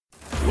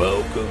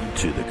Welcome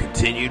to the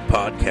continued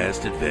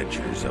podcast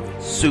adventures of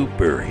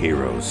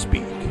Superhero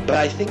Speak. But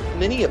I think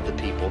many of the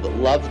people that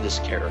love this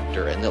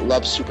character and that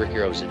love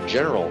superheroes in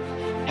general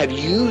have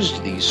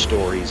used these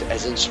stories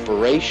as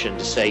inspiration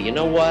to say, you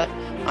know what,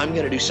 I'm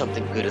going to do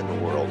something good in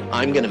the world.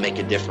 I'm going to make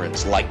a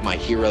difference like my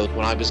hero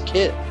when I was a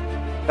kid.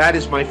 That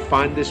is my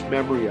fondest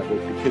memory of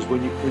it, because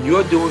when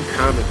you're doing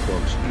comic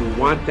books, you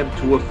want them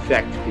to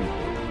affect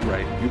people,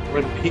 right? You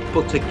want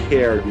people to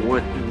care. You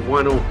want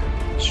to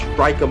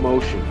strike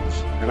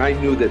emotions, and I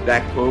knew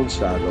that Clone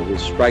Saga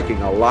was striking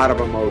a lot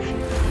of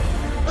emotions.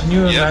 Can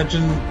you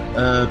imagine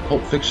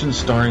Pulp Fiction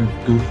starring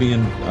Goofy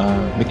and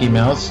Mickey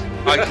Mouse?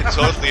 I can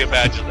totally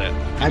imagine that.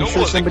 I'm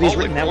sure somebody's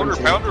written that one too.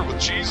 Quarter pounder with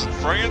cheese in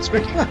France,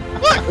 Mickey?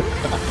 What?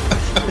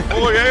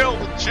 Boy, ale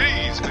with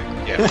cheese, Mickey.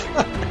 Yeah,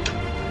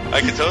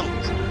 I can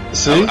totally.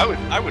 See?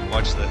 I would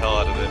watch the hell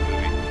out of that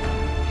movie.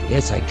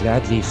 Yes, I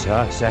gladly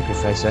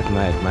sacrifice up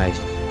my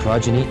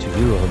progeny to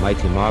you,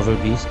 almighty Marvel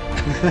beast.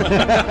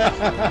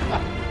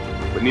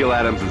 But Neil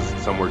Adams is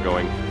somewhere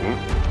going,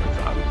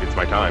 it's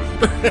my time.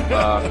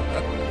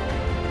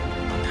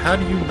 How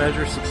do you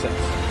measure success?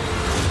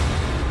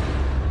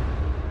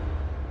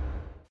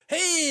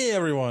 Hey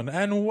everyone,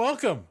 and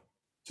welcome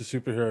to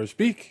Superhero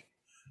Speak.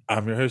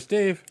 I'm your host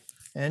Dave.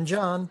 And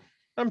John.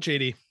 I'm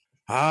JD.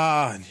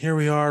 And here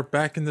we are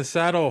back in the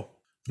saddle.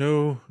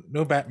 No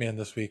Batman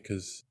this week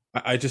because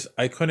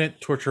I couldn't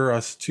torture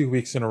us 2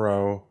 weeks in a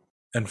row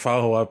and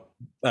follow up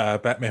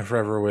Batman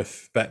Forever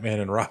with Batman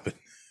and Robin.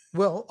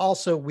 Well,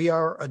 also we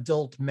are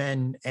adult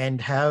men and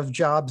have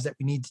jobs that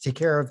we need to take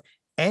care of,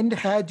 and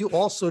had to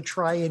also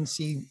try and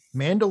see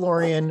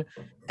Mandalorian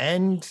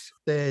and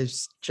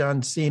there's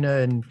John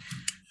Cena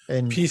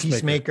and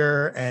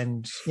Peacemaker,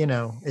 and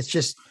it's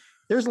just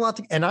there's a lot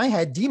to, and I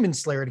had Demon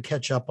Slayer to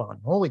catch up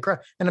on. Holy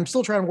crap. And I'm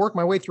still trying to work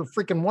my way through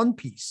freaking One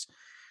Piece.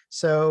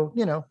 So,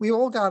 we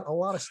all got a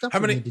lot of stuff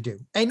we need to do.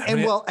 And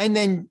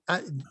then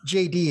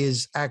JD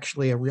is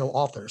actually a real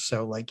author.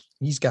 So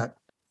he's got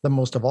the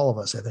most of all of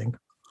us, I think.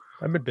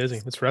 I've been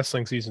busy. It's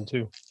wrestling season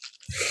too.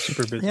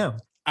 Super busy. Yeah.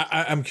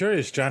 I'm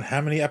curious, John, how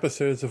many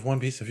episodes of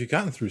One Piece have you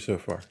gotten through so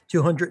far?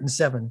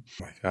 207.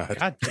 Oh my God.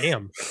 God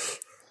damn.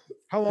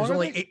 How long?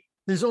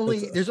 There's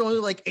only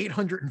like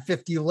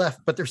 850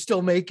 left, but they're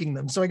still making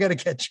them. So I got to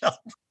catch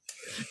up.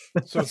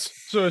 So it's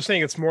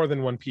saying it's more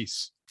than One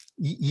Piece.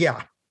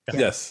 Yeah.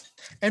 Yes.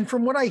 And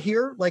from what I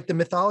hear, the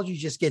mythology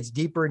just gets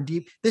deeper and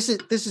deep. This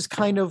is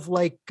kind of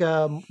like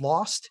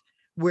Lost,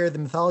 where the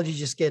mythology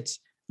just gets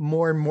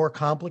more and more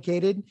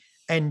complicated.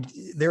 And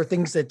there are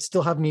things that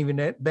still haven't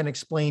even been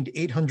explained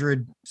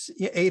 800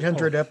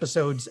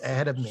 episodes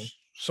ahead of me.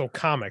 So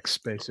comics,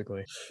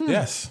 basically.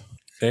 Yes.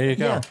 There you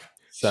go. Yeah.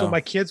 So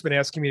my kid's been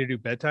asking me to do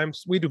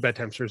bedtimes. We do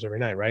bedtime stories every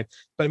night, right?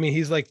 But I mean,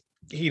 he's like,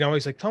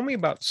 tell me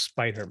about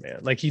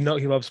Spider-Man. He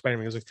loves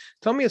Spider-Man. He's like,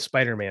 tell me a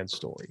Spider-Man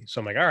story. So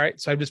I'm like, all right.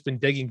 So I've just been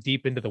digging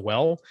deep into the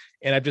well,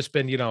 and I've just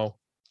been, So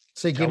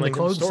you give him the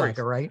Clone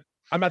Saga, right?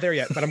 I'm not there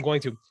yet, but I'm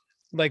going to.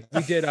 We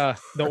did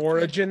the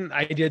origin.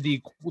 I did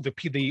the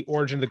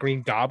origin of the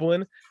Green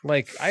Goblin.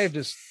 I have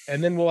just,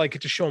 and then we'll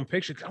get to show him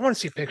pictures. I want to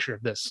see a picture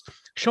of this.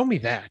 Show me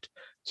that.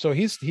 So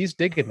he's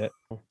digging it.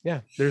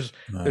 Yeah, there's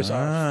a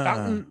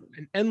fountain,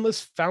 an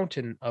endless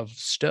fountain of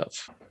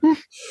stuff.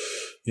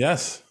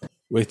 Yes.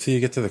 Wait till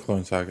you get to the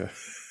Clone Saga.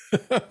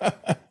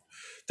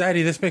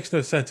 Daddy, this makes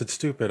no sense. It's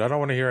stupid. I don't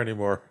want to hear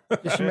anymore.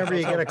 Just remember,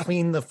 you got to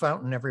clean the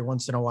fountain every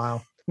once in a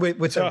while.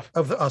 With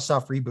a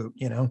soft reboot,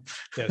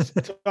 Yes,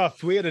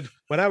 tough.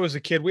 When I was a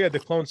kid, we had the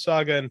Clone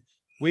Saga, and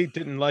we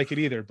didn't like it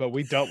either, but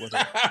we dealt with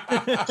it.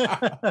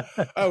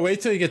 Oh,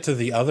 wait till you get to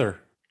the other.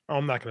 Oh,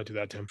 I'm not going to do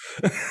that to him.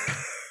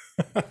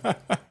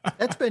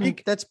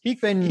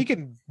 He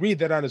can read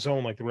that on his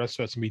own, like the rest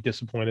of us, and be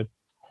disappointed.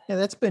 Yeah,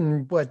 that's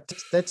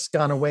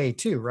gone away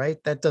too, right?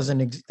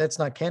 That's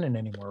not canon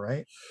anymore,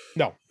 right?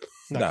 No,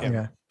 not canon.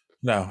 Yeah.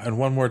 No, and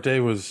One More Day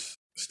was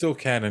still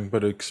canon,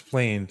 but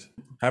explained.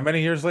 How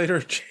many years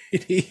later,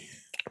 JD?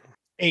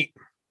 8.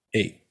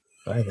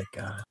 By the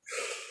God.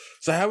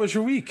 So how was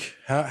your week?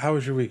 How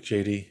was your week,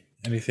 JD?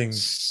 Anything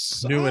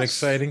new and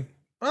exciting?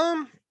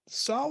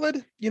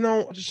 Solid.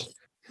 Just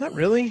not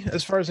really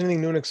as far as anything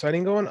new and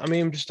exciting going. I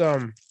mean, just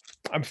I'm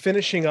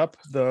finishing up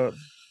the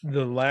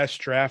last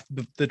draft,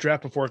 the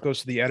draft before it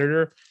goes to the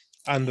editor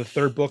on the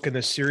third book in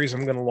this series.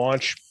 I'm going to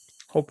launch,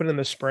 hoping in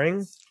the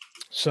spring.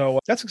 So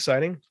that's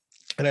exciting.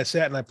 And I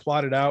sat and I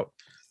plotted out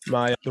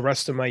the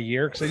rest of my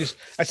year, because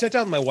I sat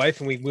down with my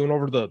wife and we went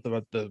over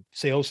the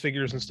sales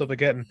figures and stuff like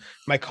that, and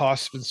my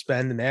costs been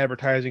spent in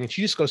advertising, and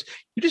she just goes,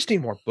 you just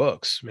need more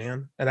books,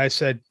 man. And I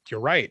said,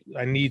 you're right,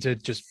 I need to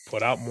just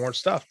put out more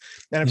stuff.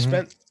 And I've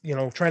spent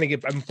I'm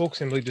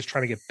focusing really just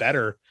trying to get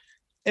better,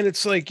 and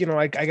it's I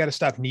got to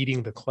stop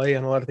kneading the clay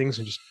on a lot of things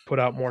and just put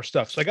out more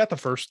stuff. So I got the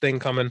first thing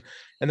coming,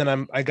 and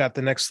then I got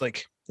the next, I'm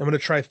going to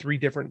try 3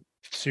 different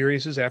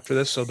series after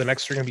this, so the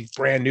next 3 are going to be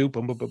brand new,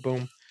 boom boom boom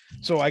boom.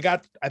 So I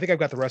think I've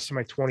got the rest of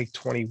my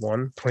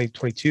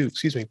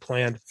 2022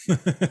 planned.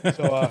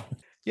 So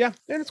yeah,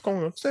 and it's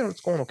going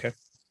okay.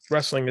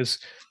 wrestling is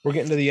we're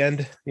getting to the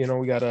end. You know,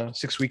 we got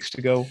 6 weeks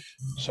to go,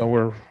 so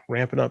we're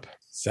ramping up.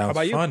 Sounds How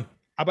about fun. you?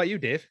 How about you,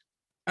 Dave?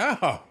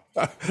 Oh,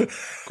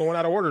 Going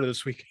out of order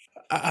this week.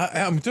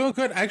 I'm doing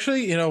good.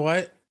 Actually, you know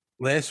what?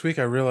 Last week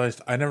I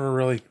realized I never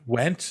really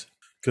went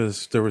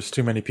because there was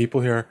too many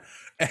people here.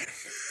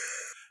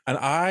 And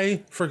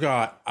I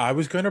forgot I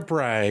was going to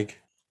brag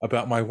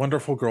about my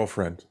wonderful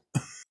girlfriend.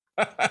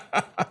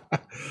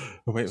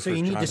 So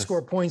you need to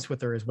score points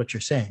with her is what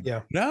you're saying.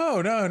 Yeah.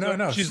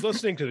 No. She's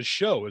listening to the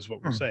show is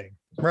what we're saying.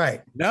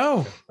 Right.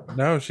 No,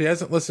 she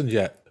hasn't listened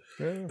yet.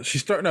 Yeah. She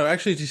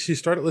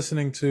started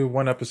listening to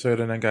one episode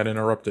and then got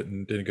interrupted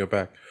and didn't go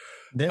back.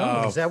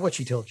 Is that what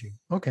she told you?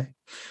 Okay.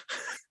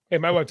 Hey,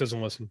 my wife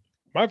doesn't listen.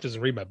 My wife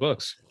doesn't read my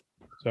books.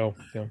 So,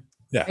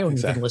 yeah, I don't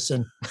exactly. even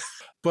listen.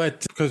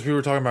 But because we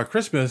were talking about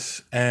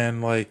Christmas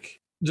and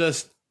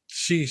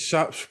she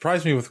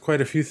surprised me with quite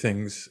a few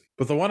things.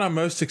 But the one I'm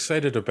most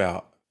excited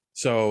about,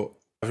 so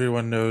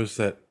everyone knows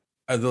that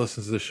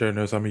listens to the show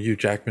knows I'm a Hugh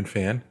Jackman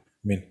fan.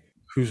 I mean,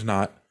 who's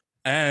not?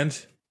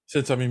 And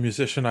since I'm a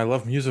musician, I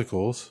love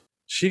musicals.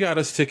 She got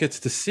us tickets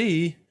to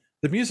see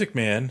The Music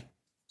Man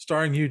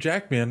starring Hugh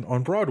Jackman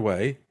on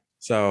Broadway.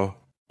 So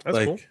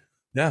that's cool.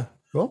 Yeah.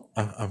 Cool.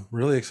 I'm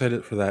really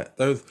excited for that.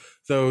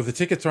 Though the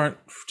tickets aren't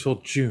till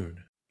June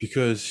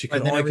because she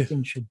could only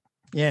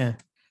Yeah.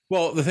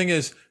 Well, the thing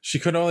is, she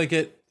could only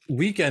get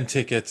weekend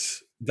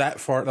tickets that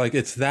far. Like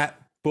it's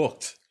that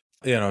booked.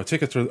 You know,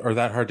 tickets are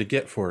that hard to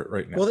get for it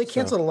right now. Well, they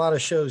canceled a lot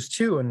of shows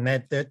too, and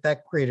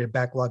that created a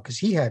backlog because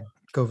he had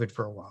COVID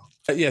for a while.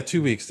 Yeah,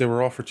 2 weeks. They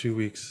were off for 2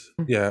 weeks.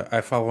 Yeah,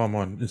 I follow him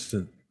on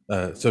instant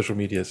social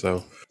media,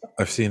 so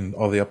I've seen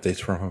all the updates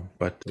from him.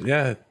 But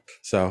yeah,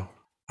 so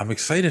I'm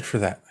excited for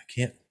that. I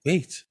can't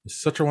wait.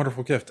 It's such a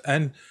wonderful gift,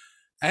 and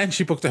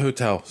she booked a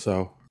hotel,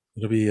 so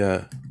it'll be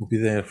we'll be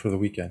there for the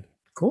weekend.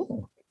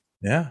 Cool.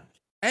 Yeah,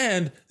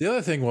 and the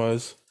other thing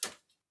was,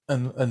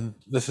 and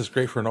this is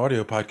great for an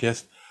audio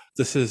podcast.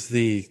 This is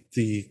the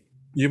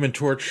Human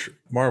Torch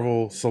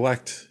Marvel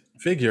Select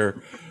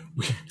figure.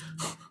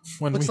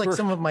 Looks like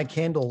some of my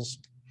candles.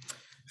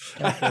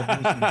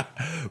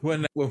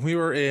 when we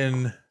were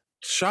in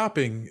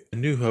shopping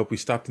in New Hope, we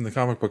stopped in the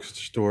comic book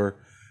store,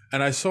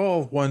 and I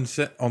saw one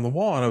set on the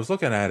wall, and I was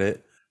looking at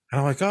it, and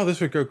I'm like, oh, this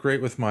would go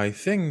great with my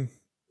thing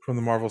from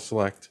the Marvel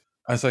Select.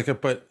 I was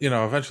like, but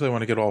eventually I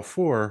want to get all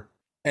four,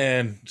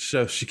 and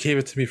so she gave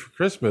it to me for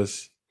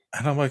Christmas,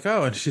 and I'm like,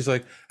 oh, and she's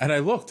like, and I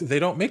looked, they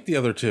don't make the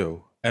other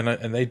two.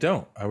 And they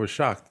don't. I was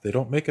shocked. They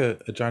don't make a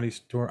Johnny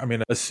Storm. I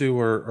mean, a Sue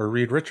or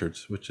Reed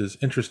Richards, which is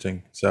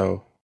interesting.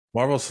 So,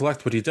 Marvel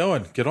Select, what are you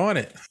doing? Get on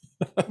it.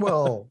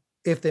 Well,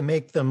 if they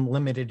make them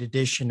limited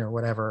edition or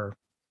whatever,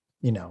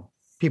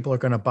 people are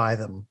going to buy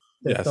them.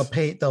 Yes.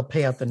 They'll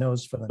pay out the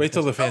nose for them. Wait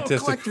till the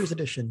collector's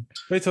edition.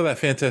 Wait till that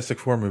Fantastic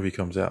Four movie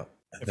comes out.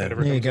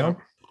 There you go.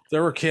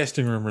 There were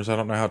casting rumors. I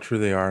don't know how true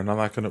they are, and I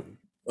wasn't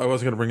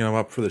gonna bring them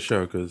up for the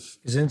show because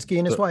Kaczynski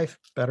and his wife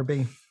better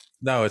be.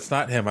 No, it's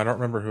not him. I don't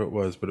remember who it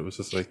was, but it was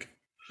just like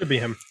should be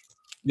him.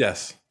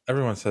 Yes,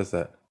 everyone says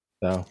that.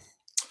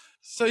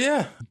 So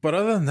yeah. But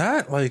other than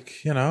that,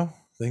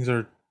 things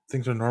are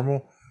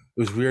normal.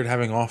 It was weird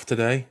having off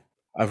today.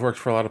 I've worked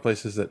for a lot of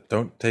places that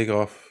don't take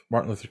off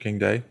Martin Luther King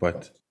Day,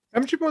 but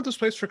haven't you been at this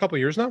place for a couple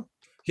of years now?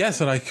 Yes,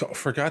 and I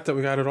forgot that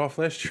we got it off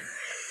last year.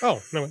 Oh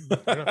no.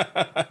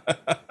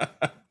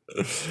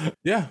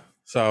 Yeah.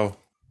 So,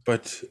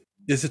 but.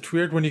 Is it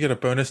weird when you get a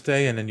bonus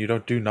day and then you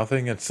don't do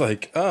nothing? It's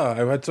like, I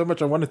had so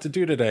much I wanted to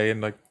do today,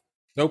 and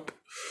nope.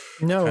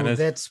 No,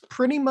 that's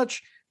pretty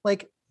much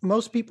like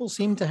most people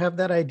seem to have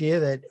that idea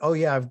that, oh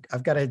yeah,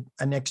 I've got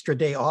an extra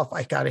day off.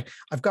 I've got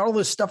all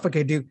this stuff I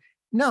could do.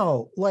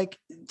 No,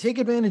 take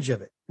advantage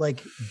of it.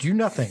 Do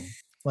nothing.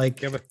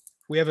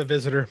 We have a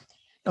visitor.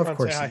 Of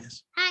course he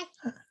is.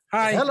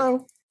 Hi.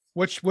 Hello.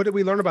 What did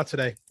we learn about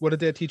today? What did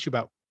they teach you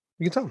about?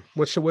 You can tell them.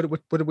 What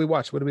did we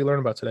watch? What did we learn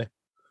about today?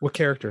 What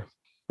character?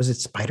 Was it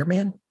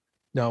Spider-Man?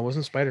 No, it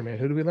wasn't Spider-Man.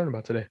 Who did we learn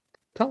about today?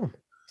 Tell them.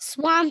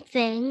 Swamp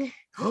Thing.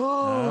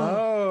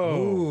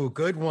 Oh,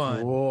 good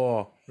one.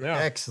 Whoa. Yeah.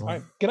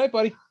 Excellent. Right. Good night,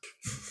 buddy.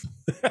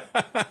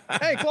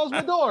 Hey, close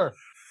my door.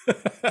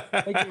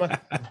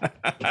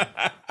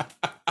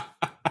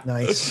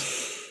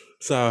 Nice.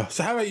 So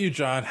how about you,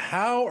 John?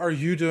 How are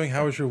you doing?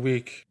 How was your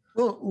week?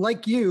 Well,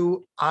 like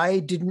you, I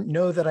didn't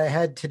know that I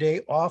had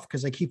today off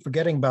because I keep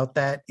forgetting about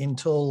that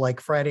until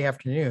Friday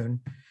afternoon,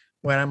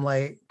 when I'm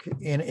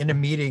in a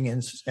meeting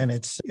and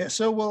it's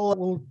so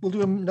we'll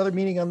do another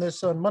meeting on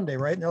this on Monday,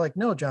 right? And they're like,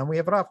 no, John, we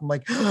have it off. I'm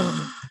like,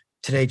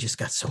 today just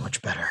got so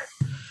much better.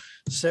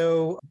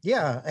 So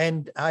yeah,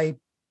 and I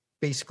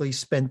basically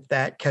spent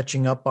that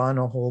catching up on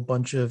a whole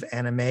bunch of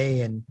anime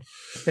and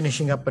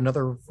finishing up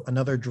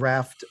another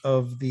draft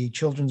of the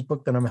children's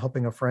book that I'm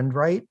helping a friend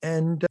write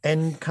and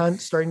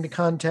starting to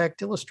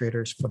contact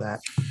illustrators for that.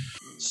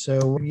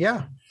 So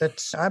yeah,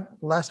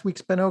 last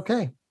week's been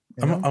okay.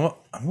 I'm a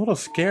little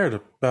scared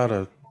about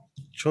a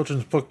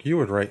children's book you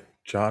would write,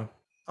 John.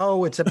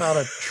 Oh, it's about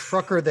a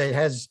trucker that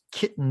has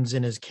kittens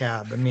in his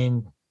cab. I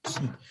mean,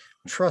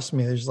 trust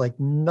me, there's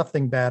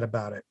nothing bad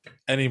about it.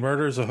 And he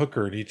murders a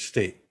hooker in each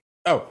state.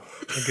 Oh,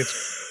 It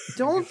gets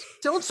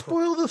Don't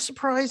spoil the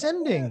surprise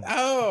ending.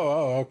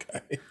 oh,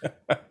 okay.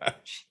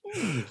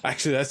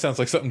 Actually, that sounds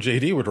like something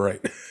JD would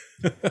write.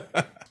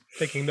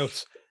 taking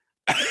notes.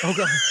 Oh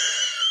god.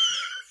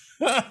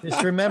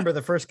 Just remember,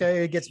 the first guy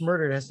who gets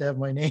murdered has to have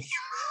my name.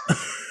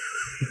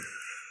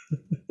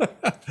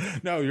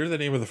 No, you're the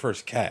name of the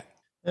first cat.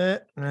 No.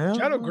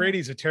 John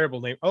O'Grady's a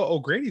terrible name. Oh,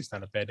 O'Grady's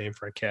not a bad name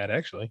for a cat,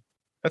 actually.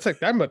 That's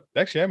like I'm gonna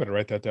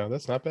write that down.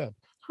 That's not bad.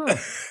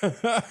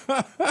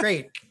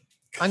 Great.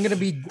 I'm going to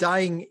be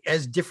dying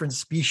as different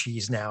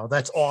species now.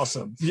 That's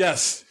awesome.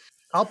 Yes.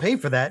 I'll pay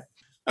for that.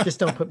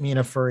 Just don't put me in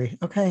a furry.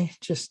 Okay.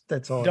 Just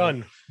that's all.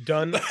 Done.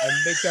 I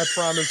make that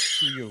promise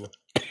to you.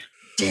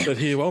 But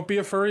he won't be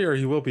a furry, or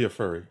he will be a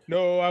furry.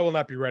 No, I will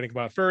not be writing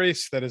about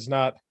furries. That is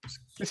not.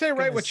 They say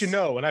write what you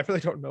know, and I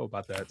really don't know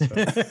about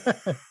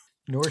that. So.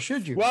 Nor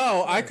should you.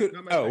 Well, I could.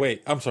 Oh,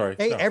 wait. I'm sorry.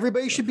 Hey, No.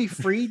 everybody should be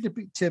free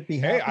to be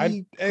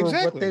happy for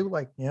exactly what they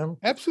like. You know?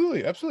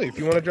 Absolutely. If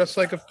you want to dress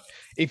like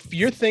if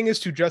your thing is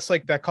to dress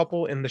like that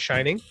couple in The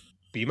Shining,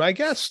 be my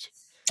guest.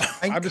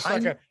 I'm just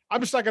not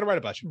gonna write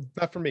about you.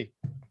 Not for me.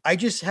 I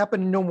just happen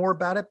to know more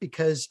about it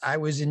because I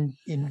was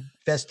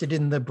invested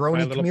in the My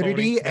brony Little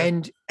community,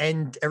 Pony, yeah.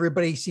 and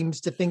everybody seems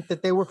to think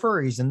that they were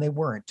furries, and they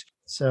weren't.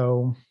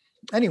 So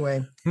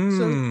anyway,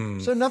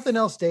 so nothing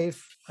else,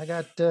 Dave. I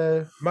got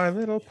My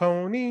Little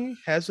Pony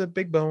has a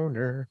big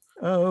boner.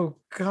 Oh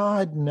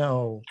God,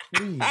 no!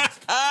 Please,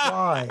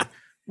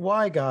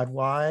 why, God,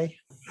 why?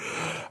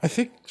 I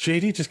think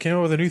JD just came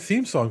up with a new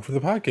theme song for the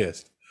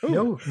podcast.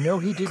 Ooh. No,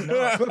 he did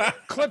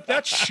not. Clip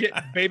that shit,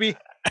 baby.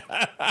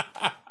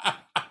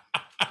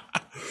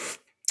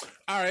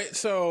 All right,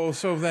 so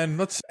then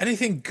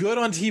anything good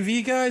on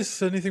TV,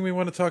 guys? Anything we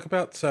want to talk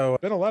about? So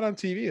Been a lot on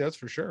TV, that's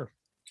for sure.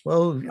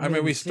 Well, I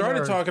mean, we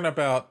started talking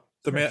about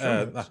the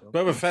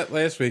Boba Fett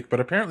last week, but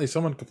apparently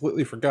someone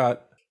completely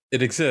forgot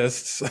it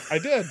exists. I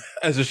did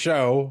as a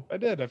show.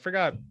 I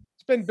forgot.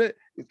 It's been.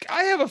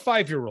 I have a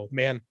 5-year-old,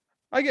 man.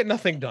 I get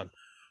nothing done.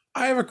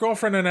 I have a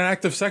girlfriend and an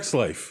active sex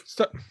life.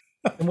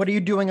 And what are you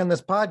doing on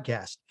this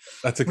podcast?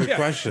 That's a good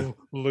question.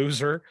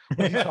 Loser. What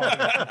are you talking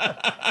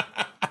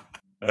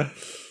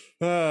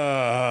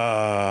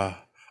about?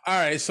 All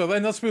right, so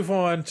then let's move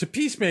on to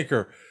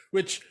Peacemaker,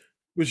 which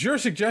was your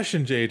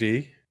suggestion,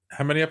 JD.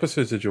 How many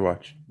episodes did you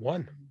watch?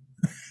 1.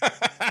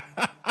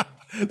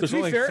 There's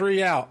only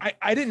 3 out.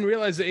 I didn't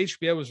realize that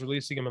HBO was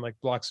releasing them in like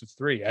blocks of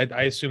 3.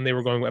 I assumed they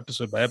were going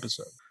episode by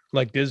episode,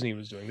 like Disney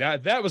was doing.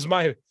 That was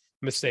my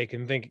mistake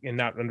in thinking and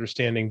not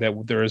understanding that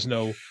there is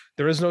no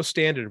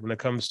standard when it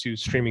comes to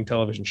streaming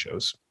television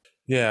shows.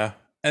 Yeah,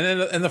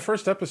 and the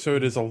first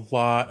episode is a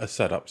lot of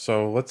setup.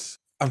 So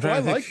I'm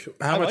trying to think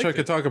how much I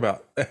could talk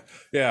about.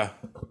 Yeah,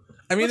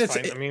 I mean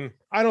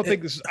I don't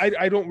think this is,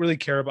 I don't really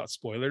care about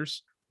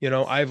spoilers. You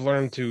know, I've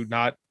learned to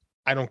not.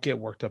 I don't get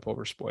worked up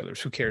over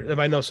spoilers. Who cares? If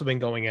I know something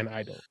going in,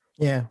 I don't.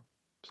 Yeah,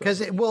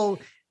 because I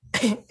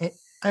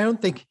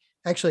don't think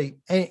actually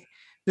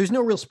there's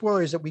no real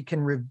spoilers that we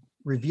can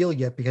reveal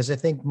yet, because I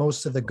think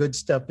most of the good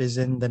stuff is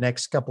in the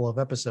next couple of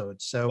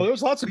episodes. So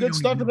there's lots of good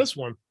stuff in this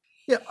one.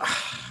 Yeah.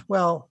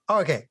 Well,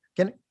 okay.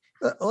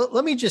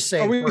 Let me just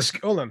say.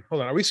 Hold on.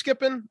 Are we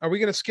skipping? Are we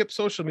going to skip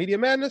social media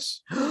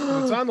madness?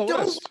 It's on the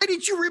list. Why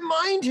did you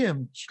remind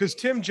him? Because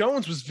Tim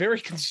Jones was very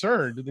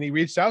concerned, and he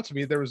reached out to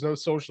me. There was no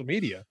social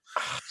media,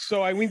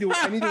 so I need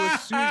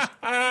to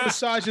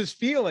massage his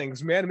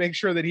feelings, man, to make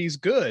sure that he's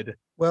good.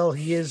 Well,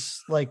 he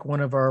is like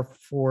one of our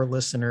 4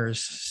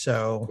 listeners,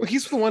 so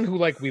he's the one who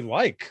we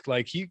like.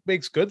 Like, he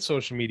makes good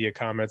social media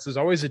comments. There's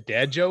always a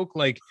dad joke.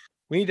 Like,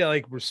 we need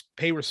to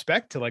pay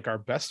respect to our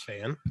best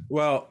fan.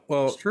 Well,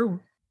 it's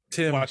true.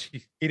 Tim,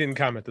 he didn't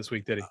comment this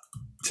week, did he?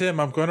 Tim,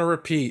 I'm going to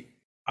repeat.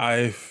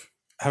 I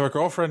have a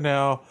girlfriend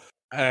now,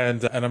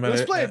 and I'm going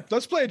to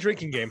let's play a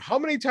drinking game. How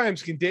many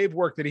times can Dave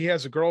work that he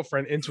has a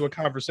girlfriend into a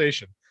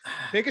conversation?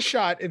 Take a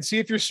shot and see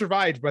if you're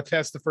survived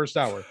past the first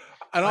hour.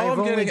 And I've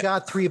only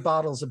got 3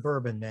 bottles of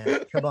bourbon,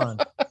 man. Come on.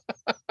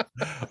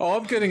 All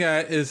I'm getting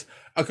at is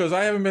because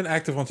I haven't been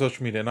active on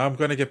social media, and I'm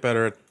going to get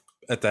better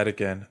at that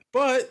again.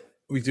 But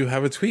we do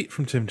have a tweet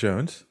from Tim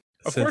Jones.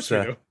 Of course we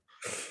do.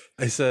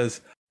 He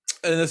says,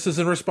 and this is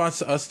in response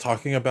to us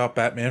talking about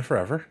Batman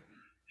Forever.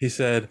 He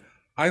said,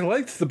 I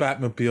liked the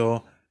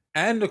Batmobile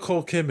and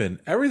Nicole Kidman.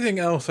 Everything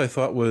else I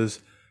thought was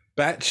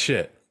bat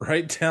shit,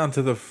 right down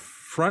to the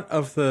front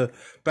of the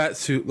bat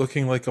suit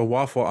looking like a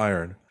waffle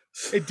iron.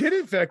 It did,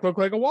 in fact, look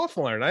like a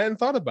waffle iron. I hadn't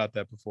thought about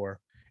that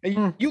before. And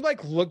you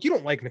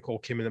don't like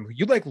Nicole Kidman.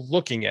 You like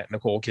looking at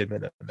Nicole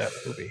Kidman in that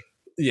movie.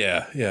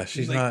 Yeah.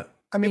 She's not.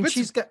 I mean,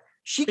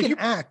 she can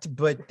act,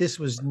 but this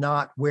was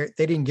not where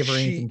they didn't give her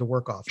anything to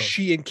work off of.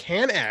 She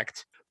can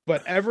act,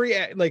 but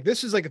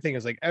this is a thing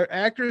is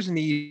actors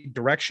need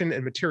direction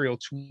and material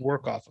to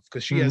work off of,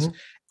 because she has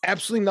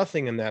absolutely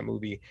nothing in that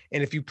movie.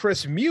 And if you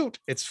press mute,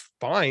 it's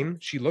fine.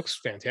 She looks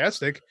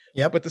fantastic.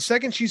 Yeah. But the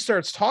second she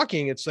starts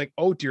talking, it's like,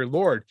 oh dear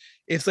Lord.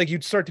 It's like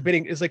you'd start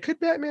debating, could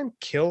Batman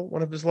kill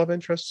one of his love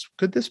interests?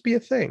 Could this be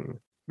a thing?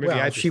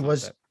 Maybe she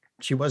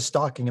was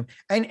stalking him,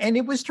 and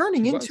it was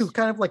turning into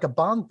kind of like a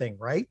Bond thing,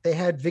 right? They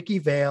had Vicky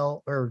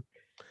Vale, or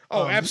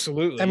Oh,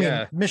 absolutely. I mean,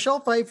 yeah. Michelle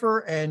Pfeiffer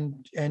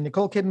and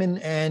Nicole Kidman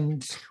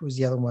and who's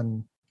the other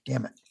one?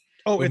 Damn it.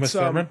 Oh, Uma it's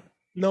Thurman?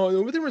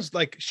 no, there was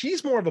like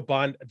she's more of a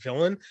Bond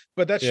villain,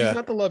 but she's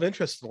not the love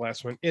interest of the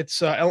last one.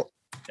 It's Elle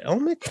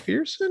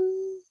McPherson.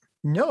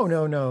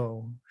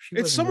 No.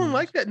 It's someone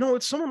like that. No,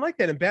 it's someone like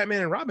that in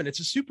Batman and Robin. It's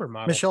a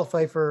supermodel. Michelle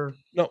Pfeiffer.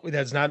 No,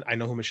 that's not. I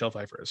know who Michelle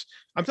Pfeiffer is.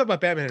 I'm talking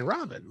about Batman and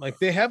Robin. Like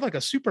they have like a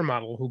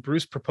supermodel who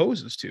Bruce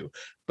proposes to,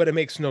 but it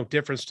makes no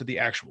difference to the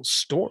actual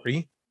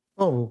story.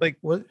 Oh, like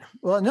what?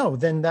 Well, no.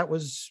 Then that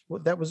was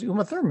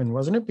Uma Thurman,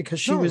 wasn't it? Because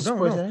she was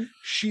Poison.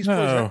 She's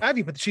Poison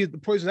Ivy, but the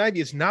Poison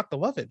Ivy is not the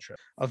love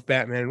interest of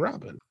Batman and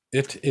Robin.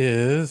 It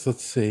is.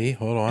 Let's see.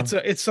 Hold on.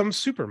 It's some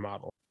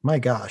supermodel. My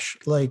gosh,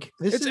 like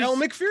it's Elle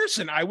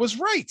McPherson. I was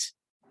right.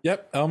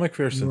 Yep, Elle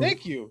McPherson.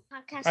 Thank you.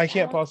 I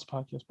can't pause the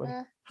podcast, buddy.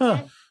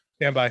 Huh.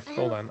 Stand by.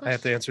 Hold on. I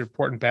have to answer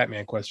important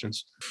Batman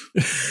questions.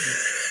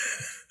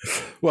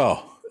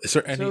 Well, is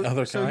there any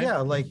other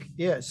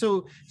kind?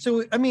 So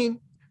I mean,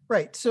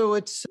 right. So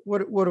it's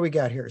what do we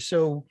got here?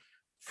 So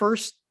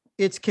first,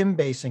 it's Kim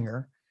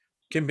Basinger.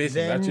 Kim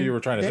Basinger. That's who you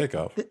were trying to think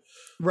of.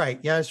 Right.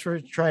 Yeah, I was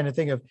trying to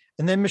think of.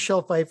 And then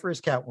Michelle Pfeiffer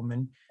is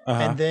Catwoman.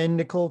 And then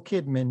Nicole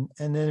Kidman.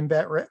 And then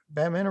Batman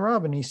and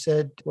Robin, he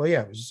said, well,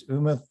 yeah, it was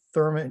Uma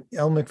Thurman,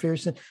 Elle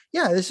McPherson.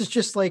 Yeah, this is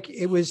just like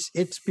it was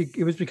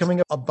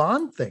becoming a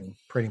Bond thing,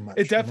 pretty much.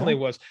 It definitely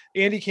was.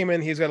 Andy came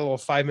in, he's got a little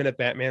 5-minute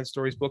Batman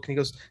stories book, and he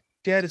goes,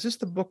 Dad, is this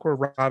the book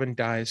where Robin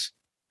dies?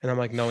 And I'm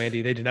like, no,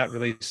 Andy, they did not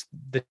release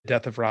the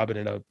death of Robin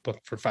in a book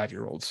for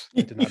 5-year-olds.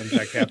 It did not in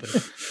fact happen.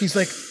 He's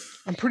like,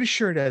 I'm pretty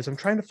sure it is. I'm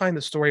trying to find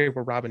the story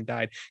where Robin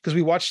died, because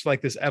we watched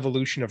like this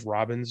evolution of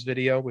Robin's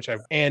video,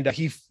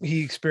 he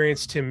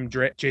experienced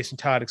Jason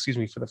Todd,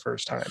 for the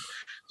first time.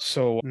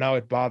 So now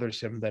it bothers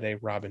him that a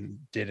Robin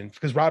didn't,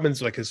 because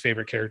Robin's like his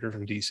favorite character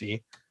from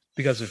DC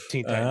because of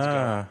Teen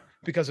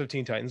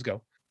Titans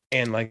Go,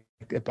 and like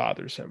it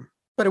bothers him.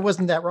 But it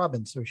wasn't that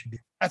Robin, so it should be.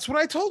 That's what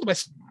I told him. I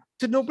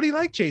said nobody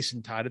liked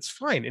Jason Todd. It's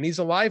fine, and he's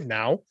alive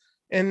now.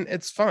 And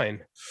it's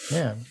fine.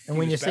 Yeah. And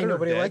when you say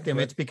nobody liked him,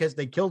 it's because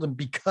they killed him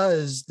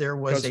because there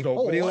was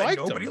nobody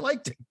liked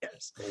him.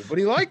 Yes.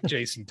 Nobody liked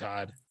Jason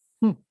Todd.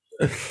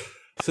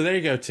 So there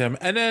you go, Tim.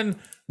 And then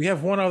we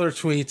have one other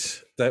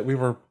tweet that we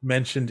were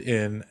mentioned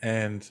in,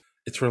 and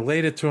it's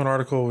related to an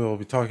article we will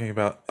be talking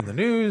about in the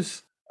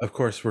news. Of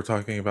course, we're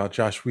talking about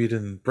Joss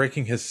Whedon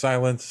breaking his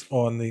silence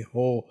on the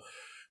whole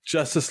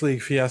Justice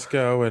League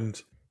fiasco,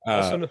 and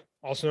also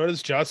known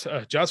as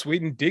Joss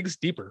Whedon digs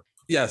deeper.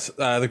 Yes,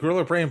 the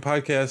Gorilla Brain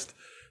podcast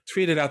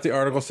tweeted out the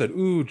article, said,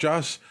 ooh,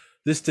 Josh,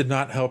 this did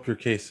not help your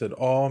case at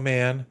all,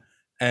 man.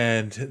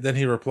 And then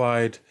he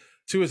replied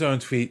to his own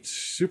tweet,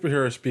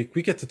 superhero speak,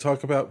 we get to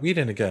talk about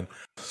Whedon again.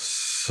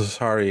 So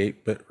sorry,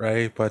 8-Bit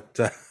Ray, but...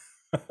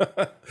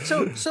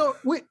 So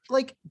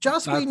like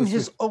Joss Whedon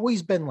has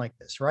always been like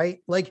this, right?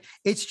 Like,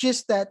 it's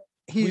just that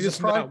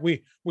he's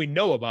we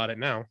know about it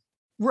now.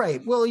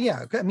 Right. Well,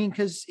 yeah. I mean,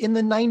 because in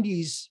the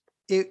 90s,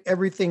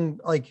 everything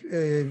like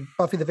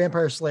Buffy the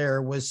Vampire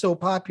Slayer was so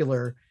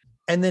popular,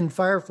 and then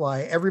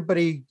Firefly,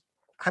 everybody,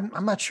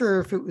 I'm not sure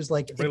if it was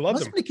like it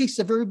must have been a case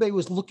of everybody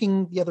was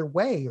looking the other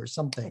way or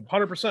something.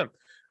 100%.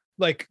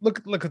 Like look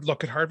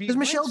at Harvey, because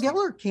Michelle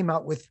Gellar came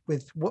out with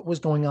what was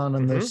going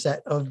on the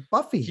set of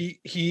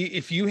Buffy.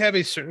 If you have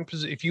a certain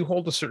position, if you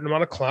hold a certain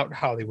amount of clout in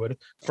Hollywood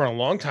for a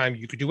long time,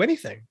 you could do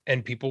anything,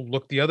 and people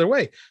look the other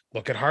way.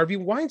 Look at Harvey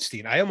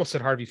Weinstein. I almost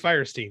said Harvey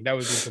Firestein. That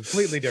would be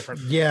completely different.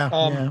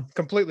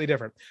 Completely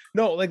different.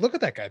 No, like look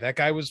at that guy. That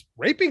guy was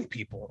raping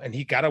people, and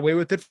he got away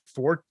with it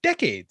for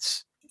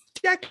decades.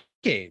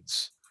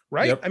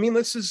 Right? Yep. I mean,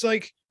 this is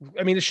like,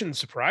 it shouldn't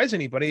surprise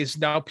anybody. Is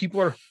now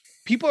people are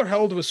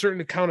held to a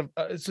certain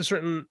it's a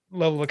certain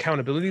level of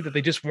accountability that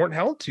they just weren't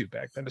held to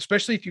back then,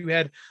 especially if you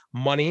had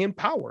money and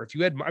power. If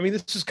you had,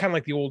 this is kind of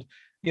like the old,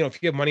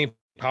 if you have money and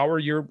power,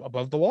 you're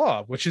above the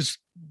law, which is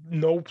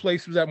no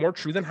place was that more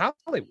true than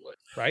Hollywood.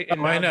 Right.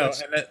 And I know.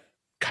 And it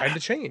kind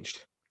of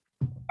changed.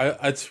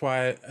 That's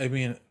why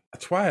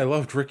I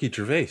loved Ricky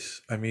Gervais.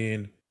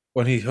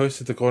 When he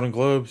hosted the Golden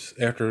Globes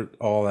after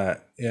all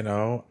that,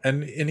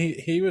 and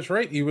he was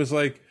right. He was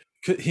like,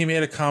 he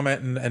made a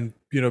comment and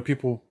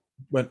people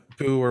went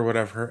boo or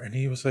whatever, and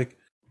he was like,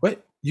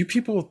 what, you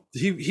people,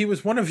 he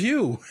was one of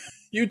you.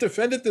 You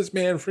defended this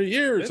man for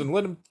years and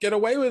let him get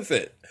away with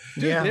it.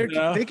 Dude,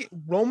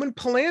 Roman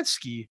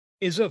Polanski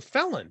is a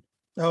felon.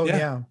 Oh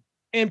yeah.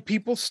 And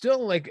people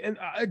still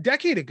a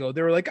decade ago,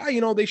 they were like,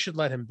 they should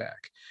let him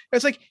back.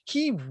 It's like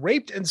he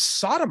raped and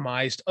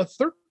sodomized a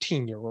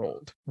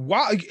 13-year-old.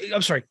 Wow.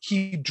 I'm sorry.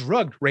 He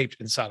drugged, raped,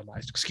 and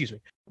sodomized. Excuse me.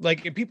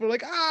 And people are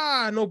like,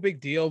 no big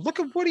deal.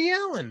 Look at Woody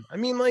Allen.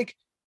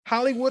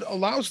 Hollywood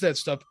allows that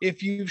stuff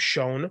if you've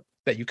shown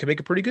that you can make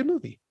a pretty good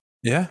movie.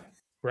 Yeah.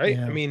 Right?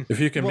 Yeah. If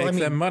you can make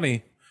them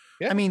money.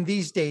 Yeah.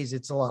 These days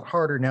it's a lot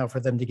harder now for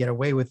them to get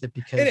away with it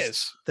because it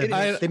is.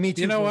 The Me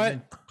Too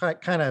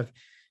kind of,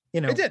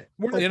 it did.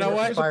 You know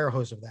what? Fire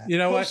hose of that. You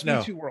know what?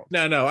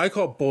 No. I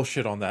call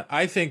bullshit on that.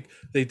 I think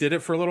they did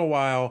it for a little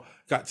while,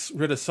 got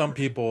rid of some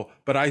people,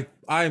 but I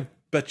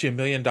bet you $1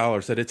 million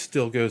that it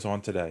still goes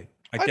on today.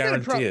 I bet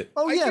guarantee it.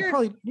 Oh I yeah, guarantee-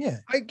 probably. Yeah.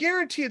 I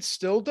guarantee it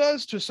still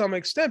does to some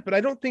extent, but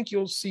I don't think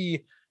you'll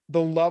see the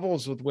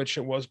levels with which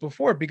it was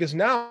before, because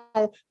now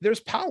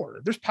there's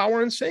power. There's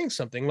power in saying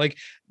something. Like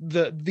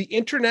the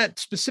internet,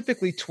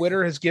 specifically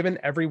Twitter, has given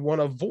everyone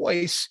a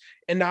voice,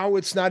 and now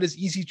it's not as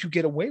easy to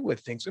get away with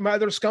things. Am I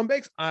there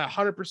scumbags? I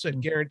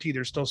 100% guarantee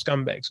there's still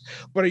scumbags.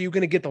 But are you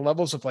going to get the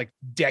levels of like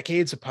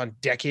decades upon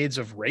decades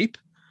of rape?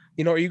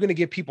 You know, are you going to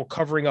get people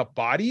covering up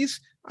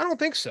bodies? I don't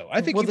think so. I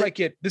think you might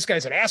get, this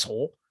guy's an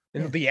asshole,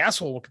 and the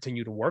asshole will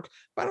continue to work,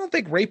 but I don't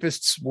think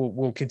rapists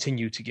will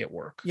continue to get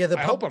work. Yeah, the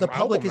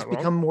public has not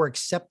become more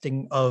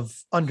accepting of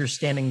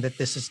understanding that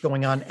this is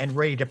going on and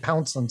ready to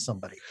pounce on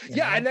somebody.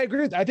 Yeah, and I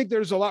agree with that. I think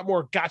there's a lot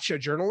more gotcha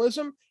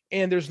journalism,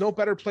 and there's no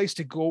better place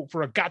to go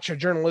for a gotcha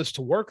journalist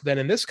to work than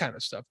in this kind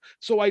of stuff.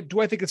 So I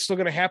think it's still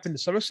going to happen to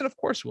some extent. Of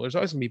course, there's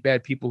always going to be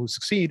bad people who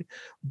succeed,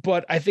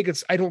 but I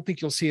don't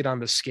think you'll see it on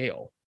the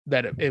scale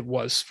that it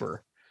was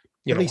for,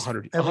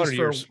 100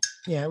 years.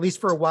 At least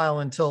for a while,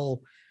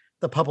 until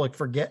the public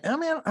forget. I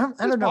mean, I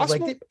don't know.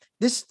 Possible. Like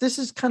this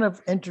is kind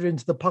of entered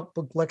into the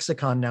public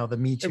lexicon now, the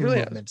Me Too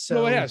movement. Has. So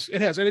no, it has,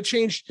 and it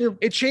changed.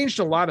 It changed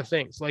a lot of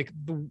things. Like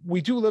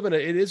we do live in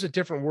it is a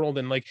different world,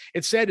 and like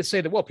it's sad to say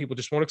that. Well, people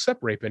just won't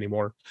accept rape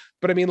anymore.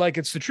 But I mean, like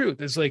it's the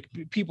truth. It's like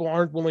people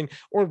aren't willing,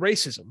 or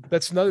racism.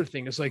 That's another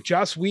thing. It's like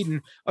Joss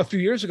Whedon a few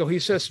years ago. He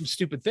says some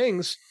stupid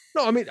things.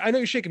 No, I mean, I know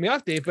you're shaking me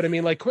off, Dave, but I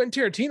mean, like Quentin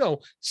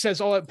Tarantino says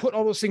put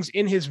all those things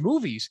in his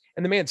movies,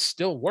 and the man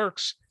still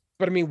works.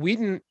 But I mean,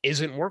 Whedon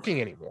isn't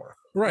working anymore.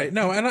 Right.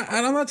 No, and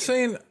I'm not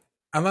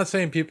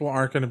saying people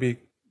aren't going to be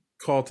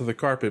called to the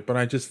carpet, but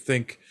I just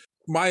think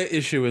my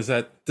issue is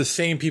that the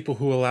same people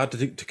who allowed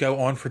to go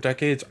on for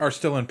decades are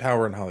still in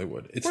power in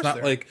Hollywood. It's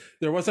not like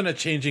there wasn't a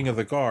changing of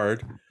the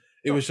guard.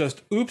 It was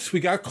just, oops, we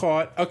got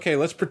caught. Okay,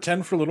 let's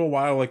pretend for a little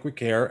while like we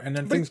care, and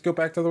then things go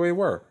back to the way they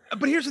were.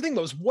 But here's the thing,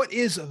 though, is what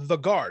is the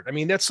guard? I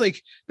mean, that's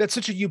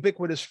such a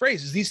ubiquitous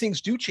phrase. Is these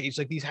things do change.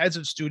 Like these heads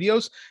of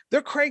studios,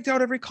 they're cranked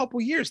out every couple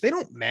of years. They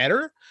don't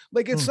matter.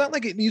 Like it's not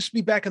like it used to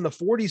be back in the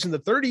 40s and the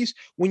 30s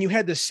when you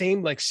had the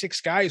same like 6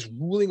 guys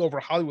ruling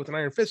over Hollywood with an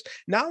iron fist.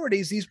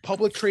 Nowadays, these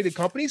public traded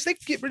companies, they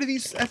get rid of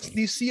these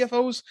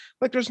CFOs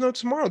like there's no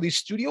tomorrow. These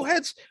studio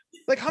heads.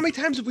 Like how many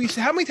times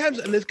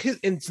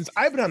and since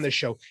I've been on this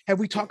show have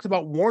we talked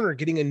about Warner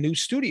getting a new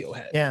studio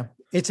head? Yeah,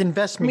 it's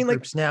investment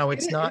groups now.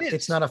 It's not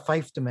a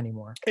fiefdom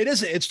anymore. It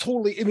isn't. It's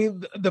totally. I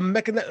mean, the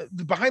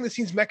behind the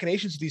scenes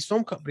machinations of these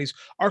film companies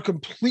are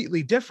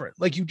completely different.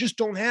 Like you just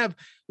don't have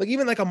like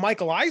even like a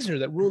Michael Eisner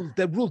that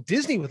ruled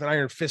Disney with an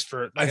iron fist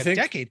for like a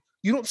decade.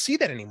 You don't see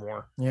that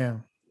anymore. Yeah,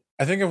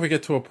 I think if we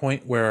get to a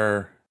point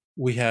where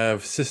we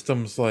have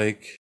systems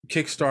like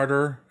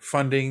Kickstarter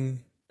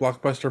funding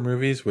blockbuster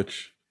movies,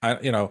 which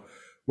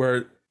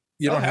where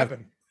you don't have.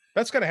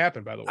 That's going to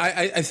happen, by the way.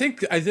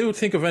 I do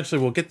think eventually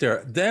we'll get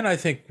there. Then I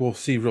think we'll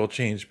see real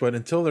change. But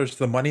until there's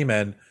the money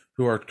men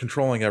who are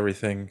controlling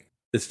everything,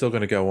 it's still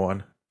going to go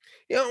on.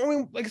 Yeah, I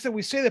mean, like I said,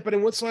 we say that, but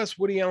when's the last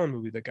Woody Allen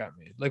movie that got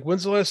made? Like,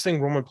 when's the last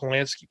thing Roman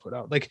Polanski put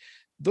out? Like,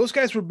 those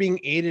guys were being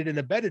aided and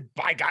abetted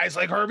by guys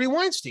like Harvey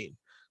Weinstein.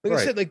 Like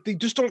I said, like we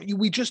just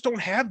don't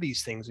have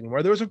these things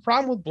anymore. There was a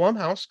problem with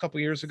Blumhouse a couple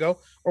of years ago,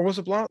 or was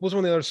it one of the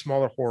other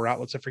smaller horror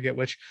outlets? I forget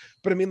which.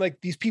 But I mean, like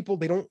these people,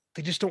 they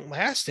just don't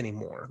last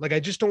anymore. Like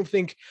I just don't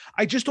think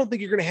you're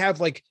going to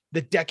have like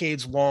the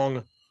decades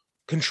long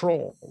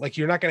control. Like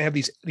you're not going to have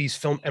these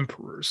film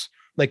emperors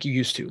like you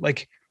used to.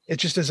 Like it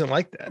just isn't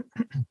like that.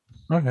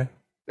 Okay,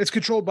 it's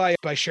controlled by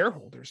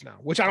shareholders now,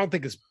 which I don't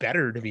think is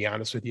better, to be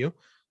honest with you.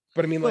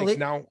 But I mean,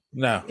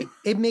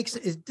 it makes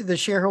the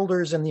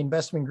shareholders and the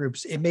investment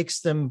groups, it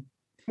makes them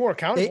more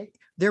accountable.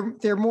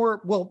 They're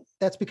more, well,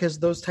 that's because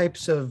those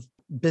types of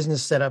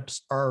business setups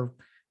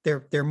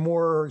they're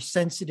more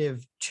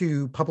sensitive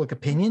to public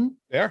opinion.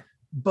 Yeah.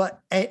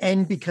 But,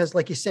 and because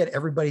like you said,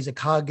 everybody's a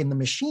cog in the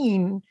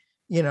machine,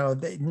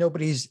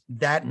 nobody's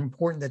that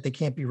important that they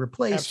can't be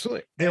replaced.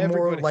 Absolutely. They're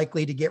more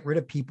likely to get rid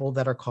of people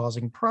that are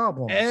causing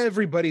problems.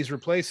 Everybody's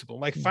replaceable.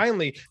 Like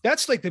finally,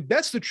 that's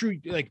the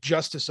true like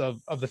justice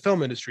of the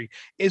film industry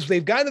is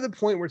they've gotten to the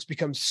point where it's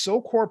become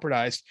so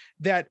corporatized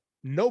that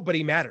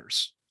nobody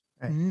matters.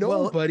 Right.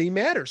 Nobody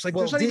matters. Like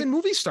there's not even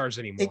movie stars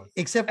anymore.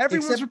 Except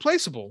everyone's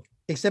replaceable.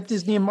 Except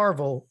Disney and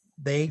Marvel.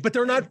 But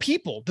they're not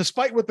people,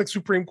 despite what the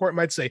Supreme Court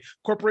might say.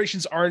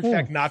 Corporations are in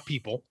fact not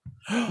people.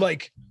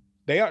 Like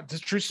they are. The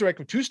Truth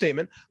Strike 2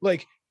 statement.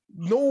 Like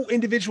no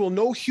individual,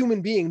 no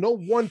human being, no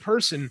one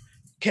person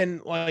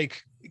can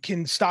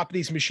stop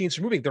these machines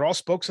from moving. They're all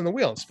spokes in the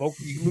wheel.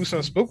 You can lose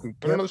a spoke,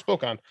 put another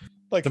spoke on.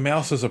 Like the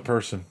mouse is a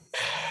person.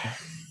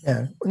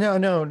 Yeah.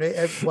 No.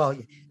 Well,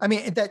 I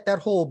mean that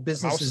whole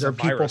businesses are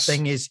people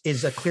thing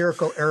is a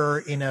clerical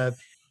error in a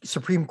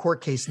Supreme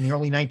Court case in the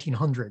early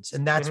 1900s,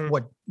 and that's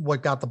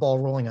what got the ball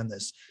rolling on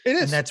this. It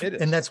is,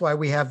 and that's why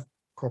we have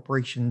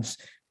corporations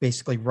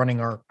basically running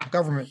our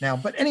government now.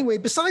 But anyway,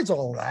 besides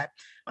all of that,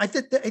 I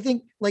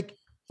think like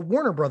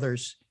Warner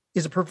Brothers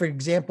is a perfect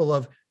example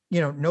of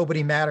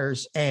nobody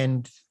matters,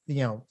 and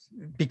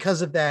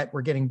because of that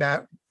we're getting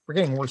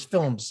worse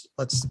films.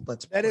 Let's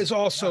that is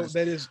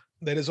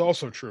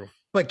also true.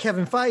 But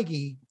Kevin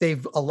Feige,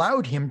 they've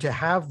allowed him to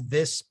have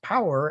this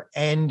power,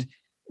 and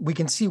we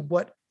can see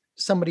what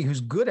somebody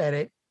who's good at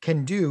it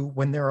can do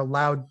when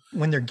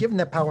they're given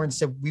that power and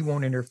said, we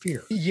won't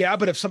interfere. Yeah,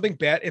 but if something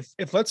bad,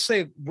 if let's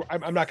say,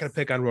 I'm not going to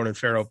pick on Ronan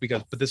Farrow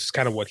but this is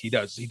kind of what he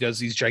does. He does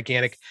these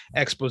gigantic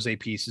expose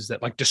pieces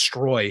that like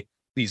destroy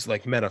these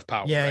like men of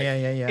power. Yeah,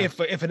 right? yeah.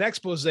 If an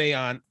expose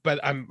on, but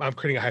I'm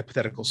creating a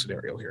hypothetical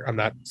scenario here. I'm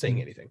not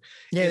saying anything.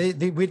 Yeah,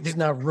 this is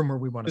not rumor.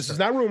 We want to. This is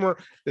not rumor.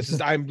 This is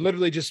I'm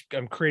literally just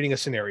creating a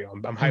scenario.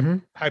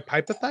 I'm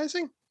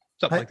hypothesizing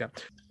something like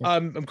that. Yeah.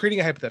 I'm creating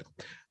a hypothetical.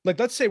 Like,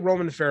 let's say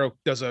Ronan Farrow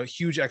does a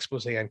huge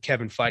expose on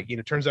Kevin Feige, and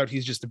it turns out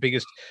he's just the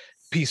biggest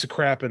piece of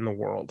crap in the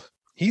world.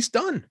 He's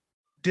done.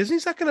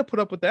 Disney's not going to put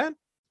up with that.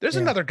 There's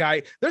another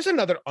guy. There's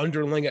another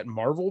underling at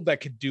Marvel that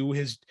could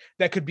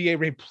be a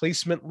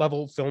replacement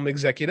level film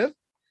executive.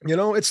 You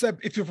know, it's that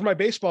if you're for my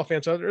baseball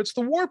fans out there, it's the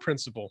WAR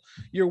principle.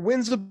 Your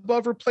wins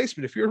above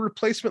replacement. If you're a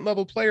replacement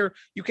level player,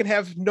 you can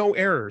have no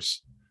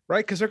errors.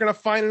 Right, because they're going to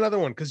find another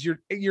one because you're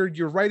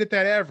right at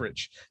that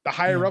average. The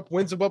higher up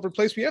wins above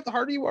replacement, the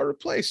harder you are to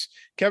replace.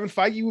 Kevin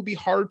Feige would be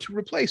hard to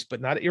replace, but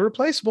not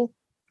irreplaceable.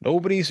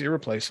 Nobody's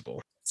irreplaceable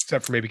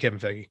except for maybe Kevin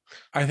Feige.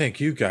 I think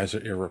you guys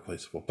are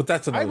irreplaceable, but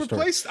that's another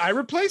story. I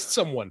replaced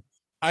someone.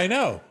 I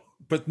know,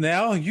 but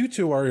now you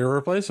two are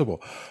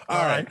irreplaceable.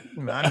 All right,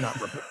 I'm not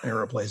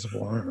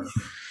irreplaceable.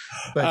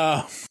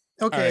 But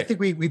okay, right. I think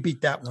we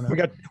beat that one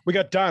up. We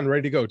got Don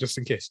ready to go just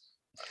in case.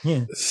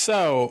 Yeah.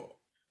 So.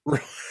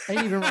 And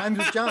even rhymes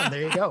with John.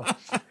 There you go.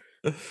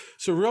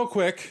 So real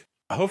quick,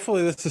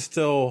 hopefully this is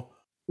still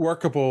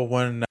workable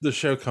when the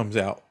show comes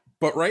out.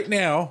 But right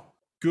now,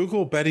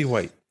 Google Betty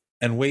White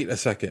and wait a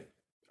second.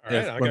 All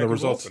right, when the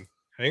results. Open.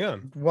 Hang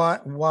on.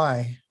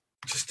 Why?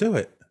 Just do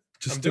it.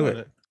 Just do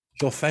it.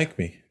 You'll thank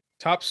me.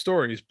 Top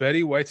stories.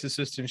 Betty White's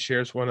assistant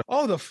shares one.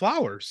 Oh, the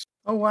flowers.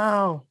 Oh,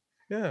 wow.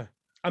 Yeah.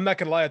 I'm not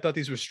gonna lie. I thought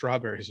these were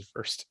strawberries at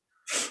first.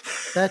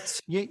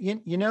 That's you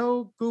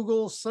know,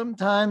 Google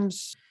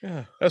sometimes.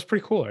 Yeah, that's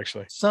pretty cool,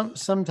 actually.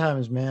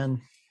 Sometimes,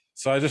 man.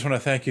 So I just want to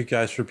thank you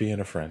guys for being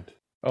a friend.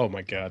 Oh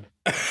my God.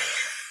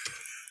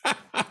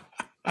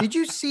 Did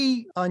you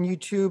see on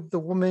YouTube the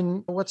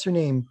woman? What's her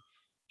name?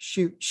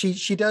 She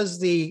does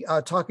the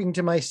talking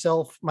to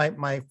myself,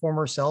 my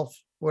former self,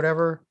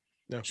 whatever.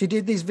 No. She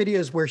did these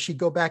videos where she'd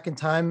go back in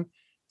time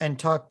and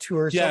talk to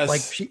herself,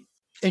 like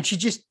she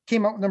just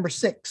came out with number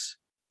 6.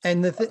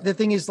 And the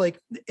thing is, like,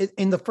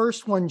 in the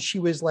first one, she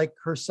was like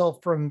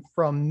herself from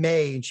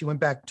May, and she went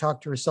back and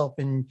talked to herself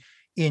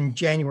in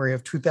January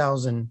of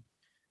 2000,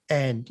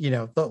 and you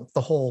know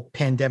the whole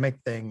pandemic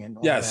thing and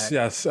all yes,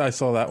 I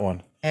saw that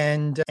one.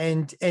 And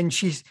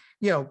she's,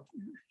 you know,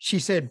 she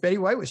said Betty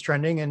White was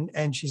trending,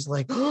 and she's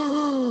like,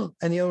 oh,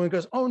 and the other one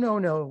goes, oh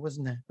no, it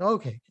wasn't that.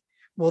 Okay,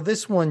 well,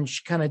 this one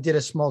she kind of did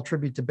a small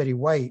tribute to Betty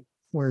White,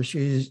 where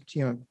she's,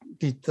 you know,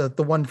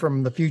 the one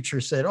from the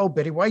future said, oh,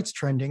 Betty White's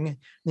trending. And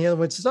the other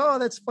one says, oh,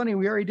 that's funny.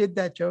 We already did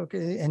that joke.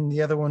 And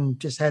the other one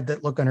just had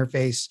that look on her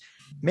face.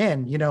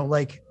 Man, you know,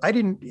 like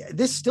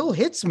this still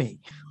hits me.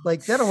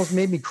 Like that almost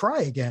made me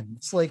cry again.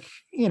 It's like,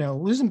 you know,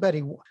 losing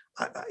Betty.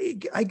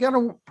 I got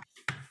a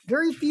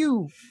very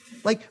few,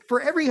 like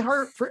for every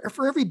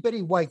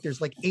Betty White,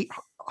 there's like 8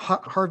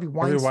 Harvey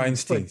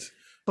Weinsteins.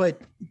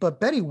 But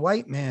Betty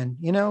White, man,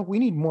 you know, we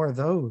need more of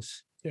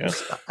those. Yeah.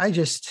 I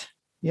just,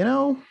 you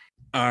know.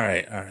 All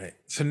right.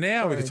 So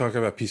now we can talk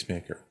about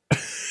Peacemaker.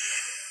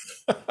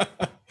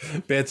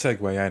 Bad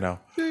segue, I know.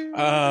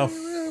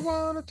 Really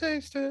want to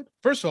taste it.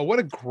 First of all, what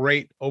a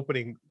great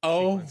opening.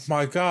 Oh sequence.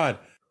 My God.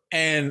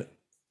 And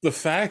the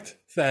fact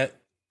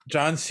that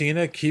John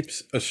Cena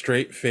keeps a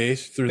straight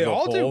face through the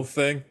whole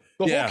thing.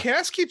 The whole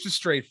cast keeps a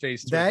straight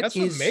face. That's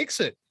what makes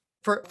it.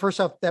 First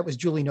off, that was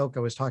Julie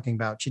Noka was talking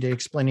about. She did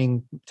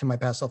explaining to my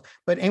past self.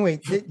 But anyway,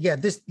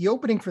 the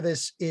opening for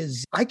this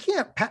is I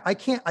can't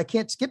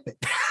skip it.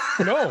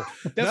 No,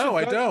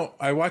 I don't.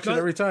 I watch it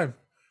every time.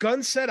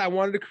 Gunn said I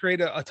wanted to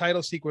create a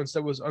title sequence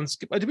that was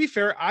unskippable. To be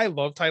fair, I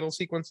love title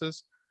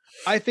sequences.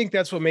 I think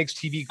that's what makes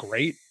TV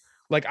great.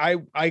 Like I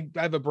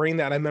have a brain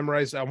that I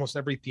memorized almost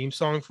every theme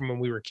song from when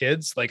we were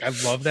kids. Like I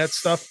love that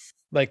stuff,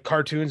 like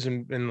cartoons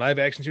and live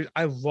action series.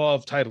 I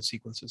love title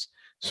sequences,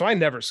 so I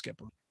never skip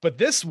them. But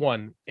this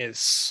one is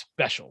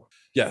special.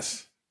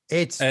 Yes,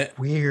 it's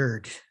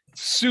weird,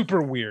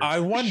 super weird. I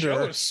wonder. The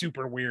show is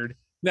super weird.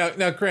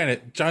 Now,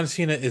 granted, John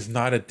Cena is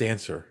not a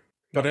dancer,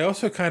 but I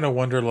also kind of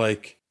wonder,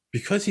 like,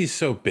 because he's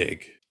so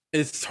big,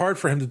 it's hard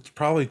for him to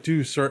probably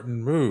do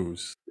certain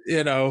moves,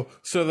 you know?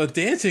 So the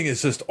dancing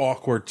is just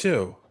awkward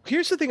too.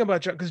 Here's the thing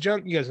about John, because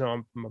John, you guys know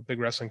I'm a big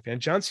wrestling fan.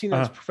 John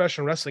Cena is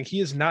professional wrestling.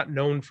 He is not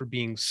known for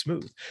being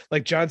smooth.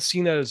 Like John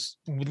Cena is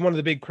one of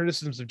the big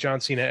criticisms of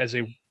John Cena as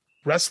a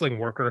wrestling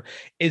worker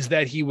is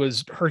that he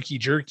was herky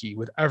jerky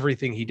with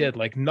everything he did.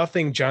 Like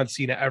nothing John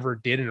Cena ever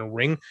did in a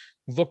ring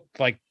looked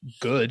like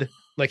good.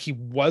 Like he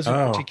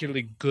wasn't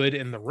particularly good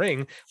in the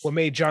ring. What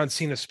made John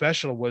Cena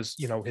special was,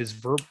 you know, his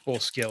verbal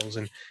skills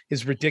and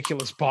his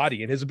ridiculous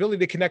body and his ability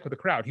to connect with the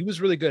crowd. He was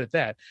really good at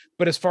that.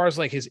 But as far as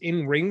like his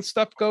in-ring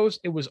stuff goes,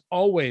 it was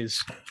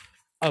always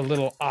a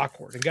little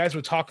awkward, and guys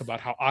would talk about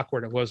how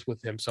awkward it was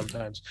with him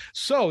sometimes.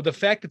 So the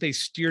fact that they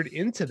steered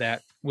into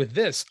that with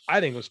this, I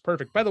think was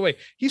perfect. By the way,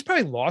 he's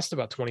probably lost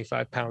about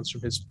 25 pounds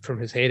from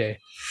his heyday.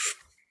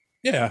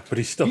 Yeah, but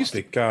he's still a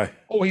big guy.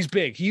 Oh, he's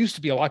big. He used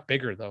to be a lot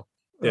bigger though.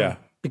 Yeah,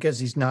 because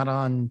he's not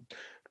on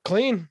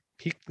clean.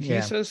 He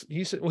says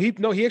he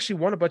actually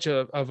won a bunch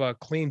of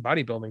clean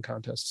bodybuilding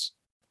contests.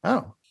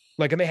 Oh.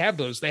 Like, and they have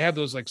those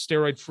like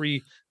steroid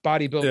free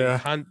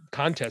bodybuilding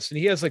contests, and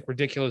he has like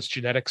ridiculous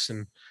genetics,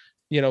 and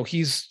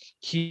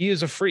he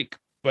is a freak,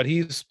 but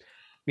he's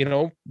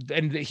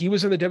and he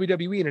was in the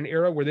WWE in an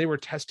era where they were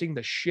testing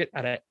the shit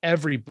out of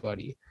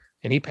everybody,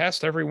 and he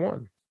passed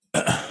everyone.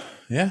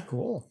 Yeah,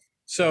 cool.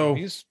 So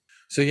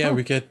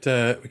we get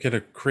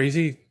a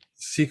crazy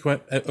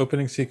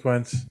opening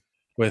sequence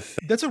with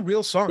that's a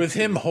real song with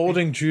him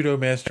holding Judo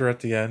Master at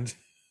the end.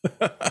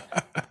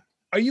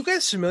 Are you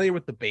guys familiar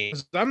with the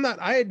band?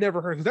 I had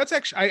never heard, because that's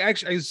actually I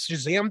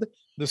Shazammed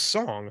the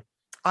song.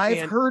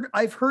 I've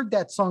heard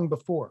that song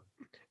before.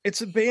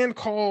 It's a band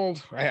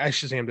called I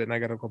Shazammed it, and I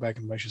gotta go back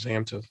into my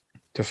Shazam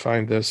to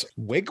find this.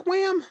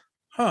 Wigwam?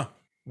 Huh.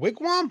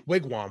 Wigwam?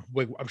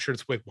 I'm sure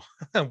it's Wigwam.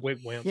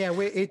 Wigwam. Yeah,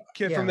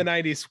 from the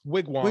 90s.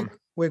 Wigwam.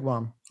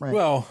 Wigwam. Right.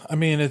 Well, I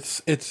mean,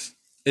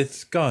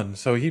 it's Gunn,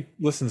 so he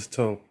listens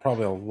to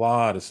probably a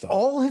lot of stuff.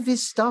 All of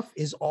his stuff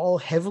is all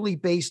heavily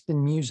based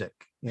in music.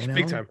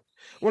 Big time.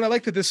 When I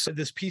like that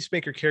this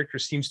Peacemaker character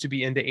seems to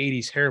be into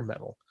 80s hair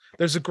metal.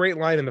 There's a great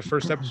line in the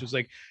first episode. It's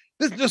like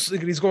this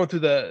he's going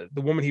through the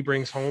woman he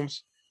brings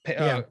home's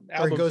or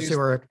he goes to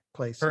her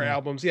place. Her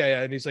albums.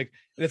 Yeah. And he's like,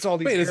 and it's all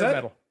these hair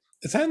metal.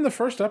 Is that in the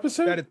first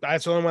episode?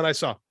 That's the only one I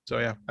saw. So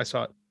yeah, I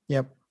saw it.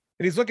 Yep.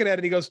 And he's looking at it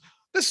and he goes,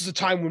 "This is a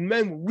time when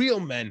men were real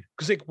men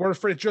because they weren't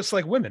afraid to dress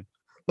like women."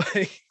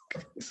 Like,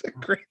 it's a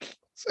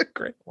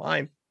great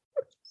line.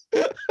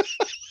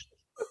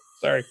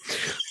 Sorry.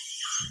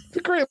 It's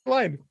a great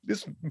line.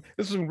 This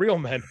is real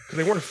men because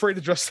they weren't afraid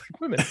to dress like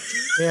women.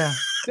 Yeah.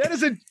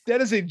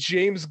 That is a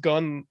James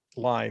Gunn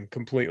line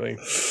completely.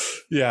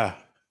 Yeah.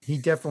 He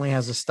definitely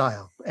has a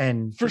style.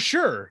 And for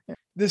sure.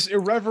 This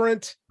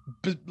irreverent,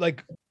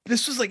 like,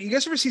 this was like, you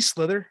guys ever see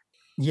Slither?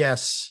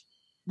 Yes.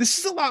 This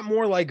is a lot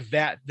more like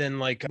that than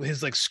like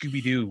his like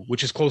Scooby-Doo,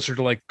 which is closer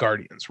to like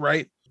Guardians,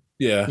 right?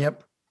 Yeah.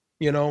 Yep.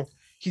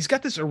 He's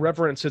got this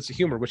irreverent sense of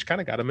humor, which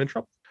kind of got him in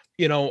trouble.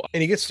 And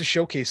he gets to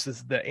showcase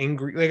the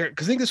angry, like,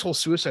 because I think this whole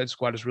Suicide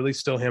Squad is really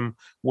still him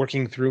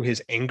working through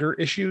his anger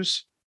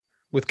issues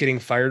with getting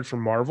fired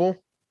from Marvel.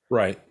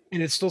 Right.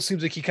 And it still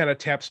seems like he kind of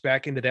taps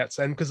back into that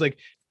side, because like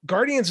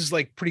Guardians is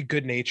like pretty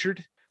good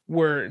natured,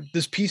 where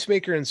this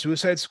Peacemaker and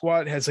Suicide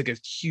Squad has like a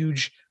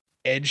huge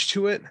edge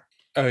to it.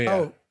 Oh yeah.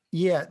 Oh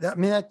yeah. I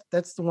mean,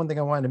 that's the one thing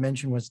I wanted to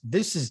mention was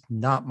this is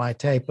not my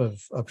type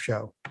of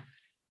show.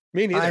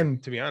 Me neither,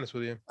 to be honest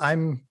with you. I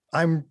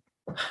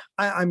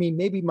mean,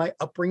 maybe my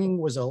upbringing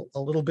was a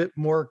little bit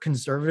more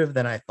conservative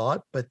than I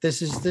thought, but this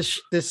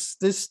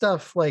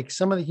stuff, like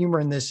some of the humor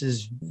in this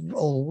is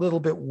a little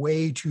bit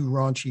way too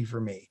raunchy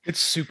for me. It's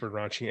super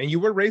raunchy. And you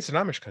were raised in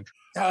Amish country.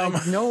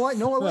 No, I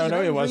was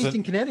raised wasn't.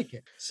 in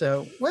Connecticut.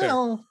 So,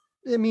 well,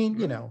 I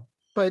mean,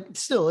 but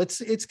still,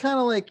 it's kind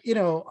of like,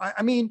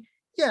 I mean,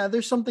 yeah,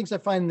 there's some things I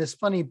find this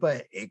funny,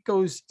 but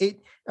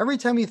every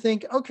time you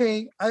think,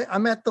 okay,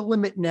 I'm at the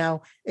limit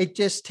now, it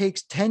just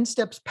takes 10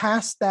 steps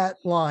past that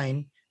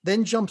line,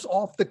 then jumps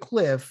off the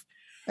cliff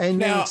and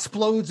then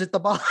explodes at the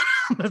bottom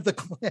of the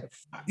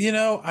cliff.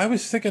 I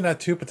was thinking that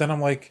too, but then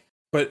I'm like,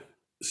 but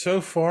so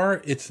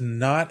far it's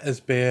not as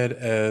bad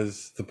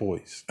as The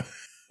Boys.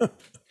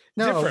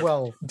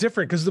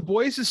 Different because The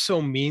Boys is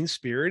so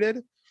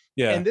mean-spirited.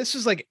 Yeah. And this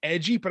is like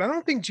edgy, but I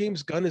don't think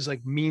James Gunn is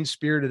like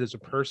mean-spirited as a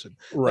person.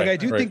 Right. Like I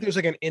do think there's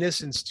like an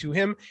innocence to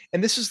him.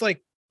 And this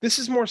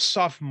is more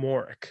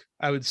sophomoric,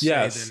 I would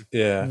say,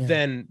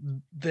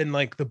 than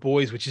like The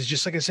Boys, which is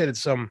just like I said,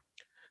 it's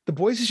The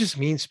Boys is just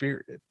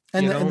mean-spirited.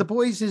 And The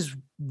Boys is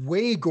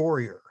way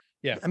gorier.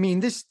 Yeah. I mean,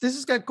 this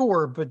has got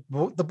gore, but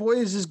The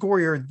Boys is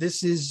gorier.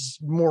 This is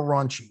more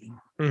raunchy.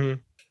 Mm-hmm.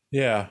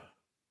 Yeah.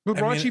 But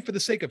raunchy for the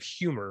sake of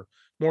humor,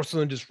 more so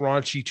than just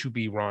raunchy to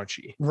be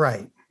raunchy.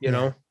 Right. You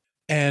know?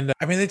 And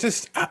I mean,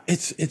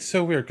 it's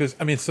so weird because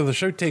so the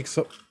show takes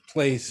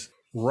place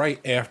right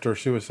after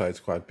Suicide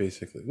Squad,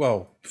 basically.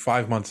 Well,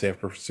 5 months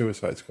after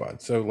Suicide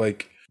Squad. So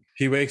like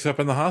he wakes up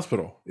in the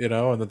hospital,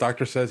 and the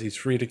doctor says he's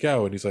free to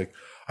go. And he's like,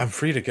 I'm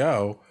free to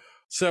go.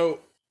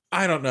 So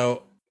I don't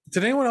know.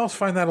 Did anyone else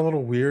find that a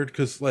little weird?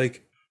 Because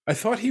like I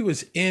thought he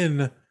was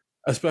in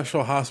a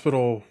special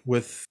hospital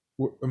with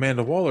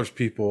Amanda Waller's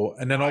people.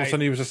 And then all of a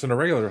sudden he was just in a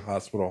regular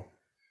hospital.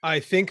 I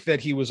think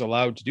that he was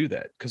allowed to do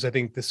that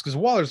because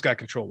Waller's got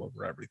control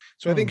over everything.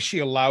 So I think she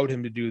allowed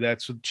him to do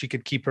that so she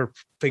could keep her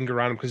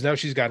finger on him, because now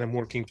she's got him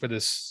working for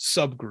this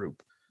subgroup.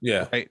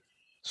 Yeah. Right.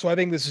 So I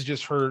think this is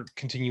just her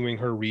continuing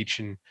her reach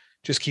and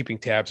just keeping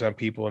tabs on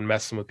people and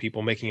messing with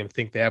people, making them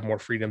think they have more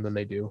freedom than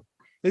they do.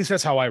 At least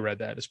that's how I read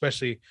that,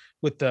 especially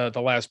with the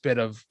last bit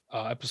of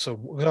episode.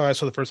 No, I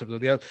saw the first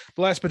episode.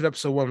 The last bit of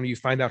episode 1, when you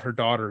find out her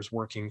daughter's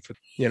working for,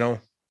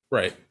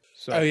 Right.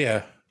 So oh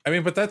yeah. I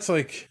mean, but that's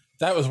like,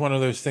 that was one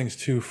of those things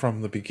too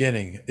from the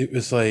beginning. It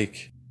was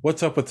like,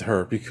 what's up with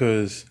her?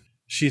 Because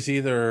she's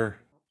either,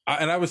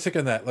 and I was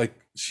thinking that, like,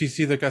 she's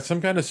either got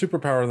some kind of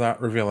superpower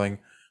not revealing,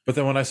 but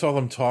then when I saw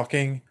them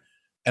talking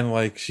and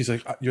like, she's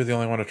like, you're the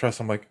only one to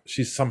trust, I'm like,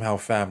 she's somehow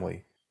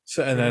family.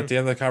 So, and then at the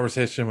end of the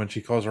conversation, when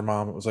she calls her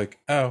mom, it was like,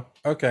 oh,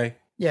 okay.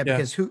 Yeah,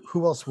 because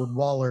who else would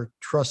Waller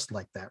trust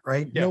like that,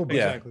 right? Yeah, Nobody.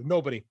 exactly.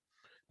 Nobody.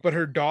 But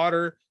her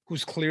daughter,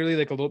 who's clearly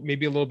like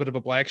maybe a little bit of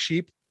a black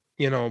sheep,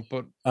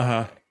 but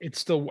it's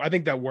still, I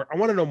think that I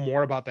want to know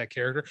more about that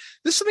character.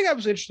 This is something I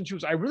was interested in too,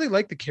 is I really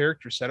like the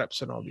character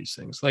setups and all these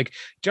things. Like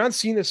John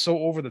Cena is so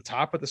over the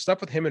top, but the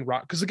stuff with him and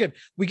Rock, because again,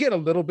 we get a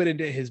little bit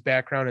into his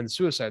background in the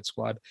Suicide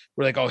Squad.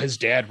 We're like, oh, his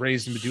dad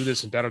raised him to do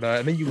this and da-da-da.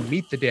 And then you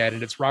meet the dad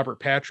and it's Robert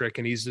Patrick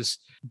and he's this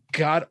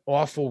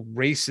god-awful,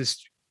 racist,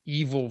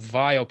 evil,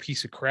 vile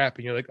piece of crap.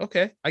 And you're like,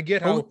 okay, I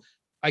get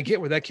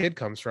where that kid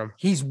comes from.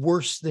 He's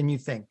worse than you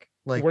think.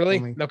 Like,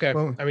 really? Okay.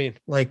 I mean,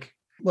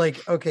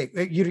 okay,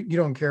 you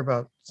don't care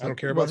about. I don't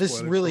care about. This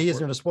spoilers. Really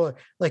isn't a spoiler.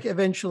 Like,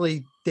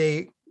 eventually,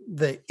 the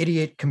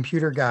idiot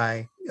computer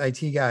guy,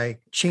 IT guy,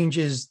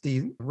 changes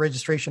the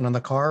registration on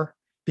the car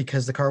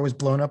because the car was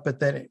blown up at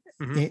that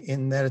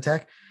in that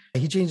attack.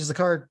 He changes the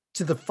car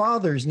to the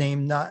father's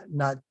name,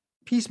 not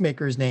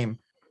Peacemaker's name.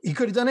 He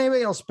could have done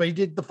anybody else, but he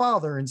did the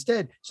father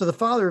instead. So the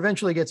father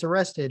eventually gets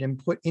arrested and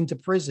put into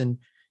prison.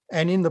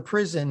 And in the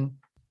prison,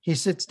 he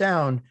sits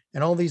down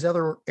and all these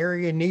other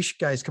area niche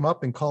guys come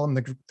up and call him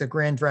the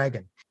Grand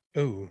Dragon.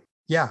 Oh,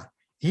 yeah.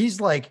 He's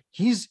like,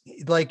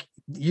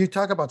 you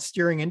talk about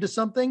steering into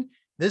something.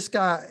 This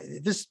guy,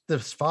 this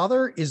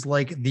father is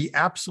like the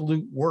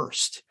absolute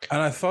worst.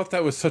 And I thought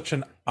that was such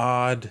an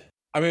odd,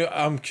 I mean,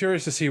 I'm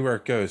curious to see where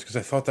it goes because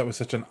I thought that was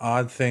such an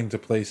odd thing to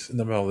place in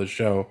the middle of the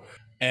show.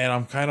 And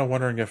I'm kind of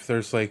wondering if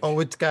there's like... Oh,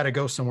 it's got to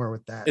go somewhere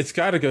with that. It's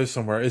got to go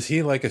somewhere. Is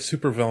he like a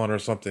supervillain or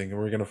something? And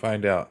we're going to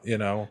find out,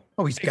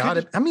 Oh, he's got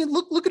it. I mean,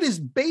 look at his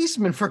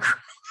basement for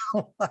crying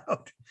out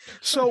loud.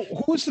 So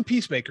who is the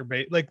Peacemaker?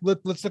 Like,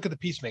 let's look at the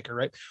Peacemaker,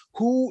 right?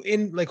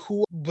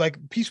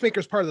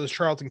 Peacemaker's part of those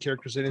Charlton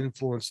characters that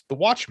influenced the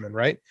Watchmen,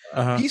 right?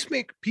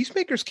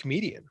 Peacemaker's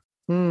comedian.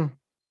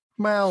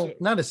 Well,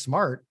 not as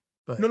smart,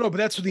 but... No, but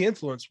that's what the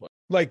influence was.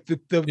 Like,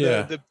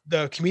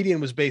 the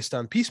comedian was based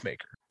on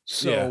Peacemaker.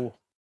 So...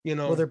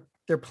 well,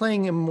 they're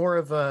playing him more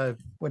of a,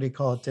 what do you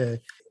call it, a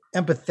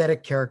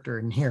empathetic character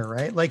in here,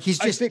 right? Like he's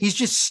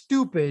just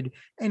stupid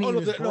and he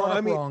was brought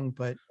up wrong.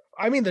 But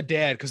I mean the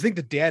dad, because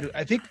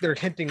I think they're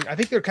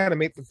kind of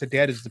making the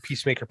dad is the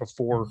Peacemaker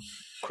before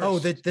Chris. Oh,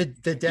 the dad.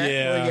 The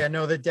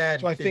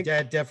dad. So I think the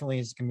dad definitely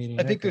is a comedian.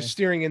 I think they're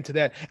steering into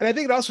that, and I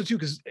think it also too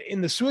because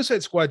in the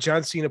Suicide Squad,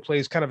 John Cena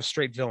plays kind of a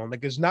straight villain.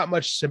 Like there's not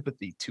much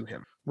sympathy to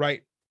him,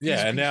 right?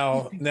 Yeah, and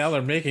now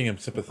they're making him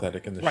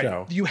sympathetic in the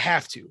show. You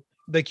have to.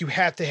 Like you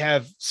have to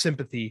have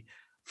sympathy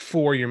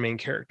for your main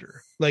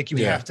character. Like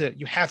you have to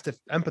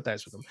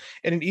empathize with them.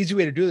 And an easy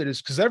way to do that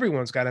is because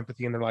everyone's got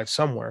empathy in their life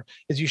somewhere,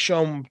 is you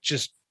show them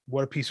just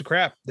what a piece of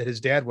crap that his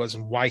dad was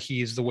and why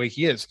he is the way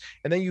he is.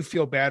 And then you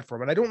feel bad for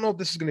him. And I don't know if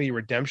this is going to be a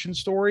redemption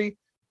story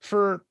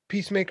for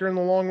Peacemaker in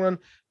the long run,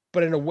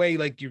 but in a way,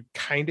 like you're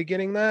kind of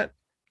getting that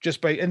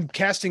just by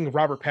casting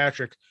Robert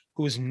Patrick,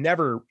 who has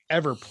never,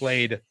 ever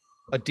played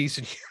a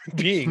decent human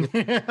being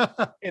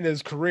in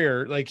his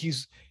career. Like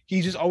he's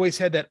just always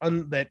had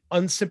that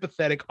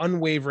unsympathetic,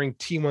 unwavering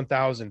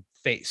T-1000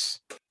 face.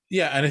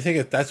 Yeah, and I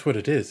think that's what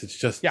it is. It's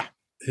just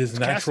his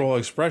natural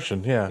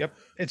expression. Yeah. Yep.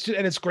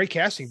 It's great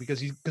casting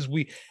because I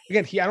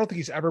don't think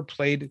he's ever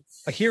played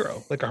a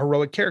hero, like a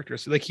heroic character.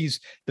 So like he's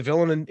the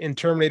villain in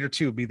Terminator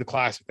 2, be the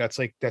classic.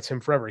 That's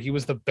him forever. He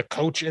was the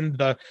coach in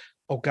the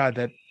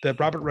that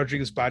Robert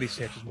Rodriguez body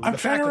snatches movie.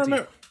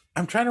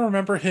 I'm trying to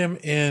remember him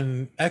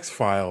in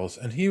X-Files,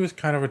 and he was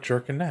kind of a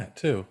jerk in that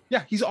too.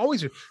 Yeah, he's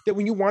always that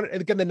when you wanted,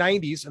 again, the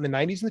 90s and the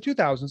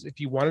 2000s, if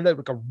you wanted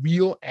like a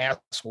real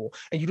asshole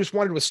and you just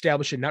wanted to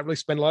establish it, not really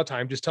spend a lot of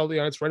time, just tell the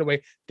audience right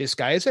away, this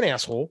guy is an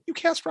asshole, you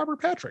cast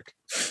Robert Patrick.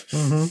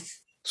 Mm-hmm.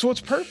 So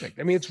it's perfect.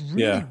 I mean, it's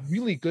really,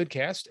 really good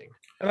casting.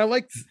 And I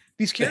like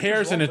these characters. The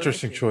hair's an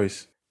interesting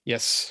choice.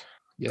 Yes,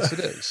 it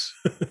is.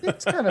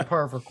 It's kind of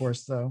par for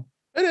course, though.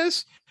 It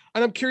is.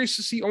 And I'm curious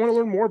to see, I want to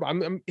learn more about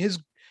his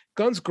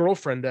Gunn's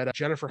girlfriend, that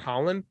Jennifer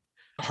Holland,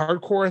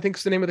 Hardcore, I think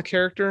is the name of the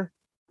character.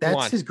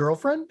 That's his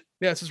girlfriend?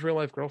 Yeah, it's his real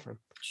life girlfriend.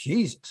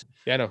 Jesus.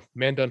 Yeah, I know.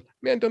 Man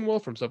done well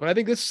for himself. And I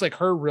think this is like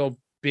her real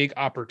big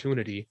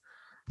opportunity,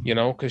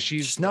 because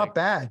she's not like,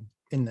 bad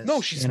in this. No,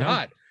 she's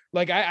not.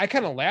 Like I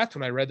kind of laughed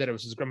when I read that it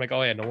was his girl. I'm like,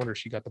 oh yeah, no wonder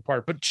she got the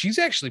part. But she's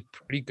actually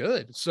pretty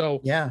good.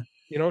 So yeah,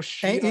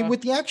 she and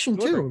with the action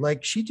too.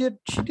 Like she did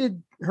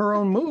her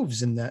own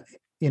moves in that.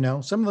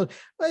 Some of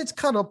it's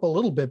cut up a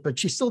little bit, but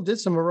she still did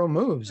some of her own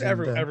moves.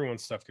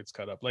 Everyone's stuff gets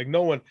cut up. Like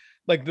no one,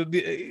 like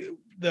the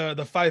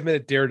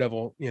 5-minute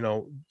Daredevil,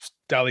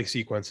 Dolly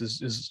sequence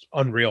is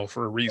unreal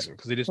for a reason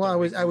because they just.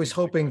 Well, I was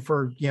hoping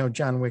for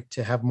John Wick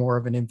to have more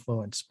of an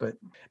influence, but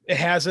it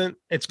hasn't.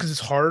 It's because it's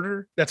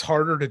harder. That's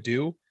harder to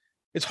do.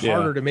 It's Yeah.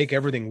 harder to make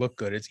everything look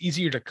good. It's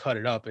easier to cut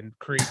it up and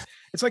create.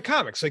 It's like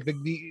comics. Like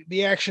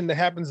the action that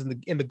happens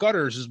in the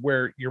gutters is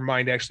where your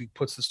mind actually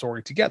puts the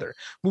story together.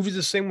 Movies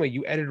the same way.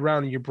 You edit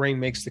around and your brain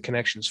makes the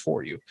connections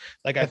for you.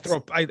 Like I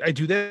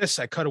do this,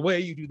 I cut away,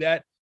 you do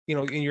that. You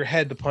know, in your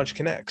head, the punch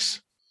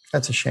connects.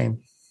 That's a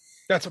shame.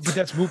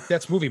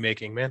 That's movie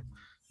making, man.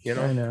 You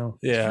know, I know.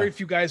 Yeah. Very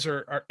few guys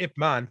are Ip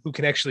Man who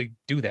can actually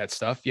do that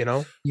stuff. You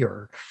know,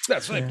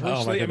 that's like Yeah. Oh, my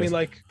Bruce Lee. I mean,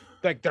 goodness.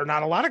 like there are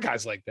not a lot of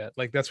guys like that.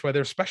 Like that's why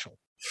they're special.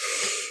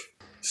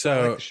 I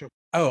So, like the show.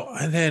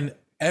 and then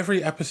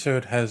every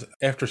episode has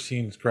after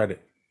scenes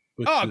credit.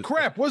 which Oh is-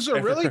 crap! Was there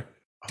after really? cre-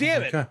 Oh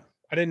Damn my it! God.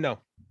 I didn't know.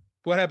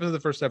 What happened to the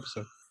first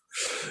episode?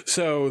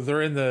 So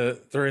they're in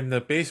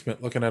the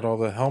basement looking at all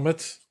the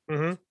helmets.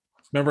 Mm-hmm.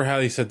 Remember how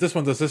he said this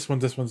one does this one,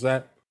 this one's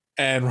that,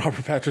 and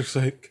Robert Patrick's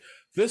like,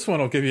 this one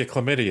will give you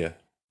chlamydia.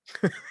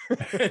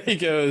 And he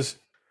goes,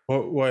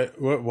 What?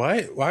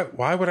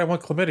 Why would I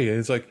want chlamydia?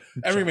 It's like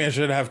every man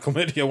should have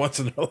chlamydia once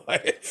in their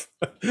life.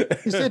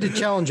 He said to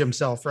challenge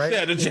himself, right?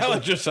 Yeah, to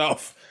challenge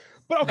yourself.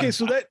 But okay,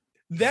 so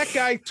that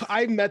guy,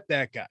 I met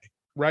that guy,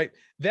 right?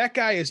 That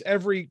guy is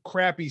every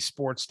crappy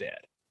sports dad,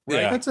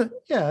 right?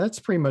 Yeah. That's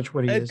pretty much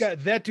what he is.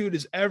 That dude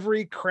is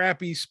every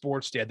crappy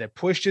sports dad that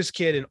pushed his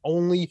kid and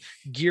only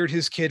geared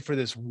his kid for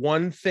this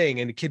one thing,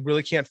 and the kid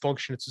really can't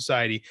function in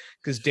society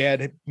because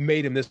dad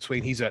made him this way,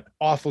 and he's an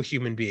awful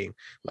human being.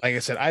 Like I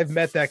said, I've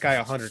met that guy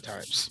 100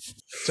 times,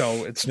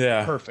 so it's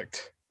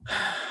perfect.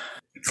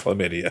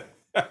 Chlamydia.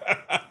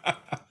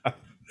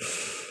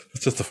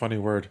 It's just a funny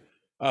word.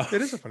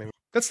 It is a funny word.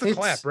 That's the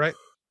clap, right?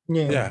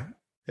 Yeah.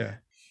 Yeah.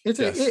 It's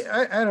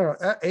I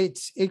don't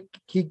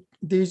know.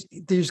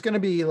 There's going to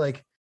be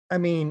like, I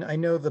mean, I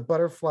know the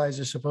butterflies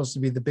are supposed to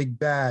be the big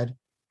bad,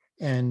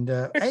 and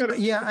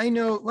I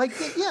know, like,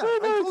 I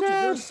told you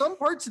there's some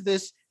parts of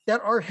this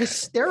that are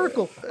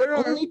hysterical, but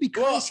only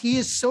because he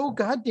is so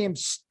goddamn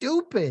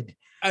stupid.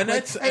 And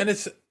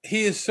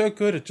he is so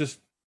good at just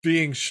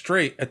being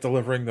straight at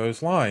delivering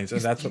those lines,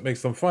 and that's what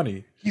makes them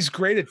funny. He's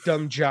great at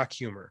dumb jock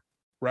humor,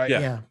 right?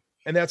 Yeah.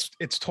 And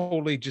it's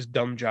totally just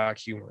dumb jock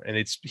humor, and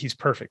he's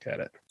perfect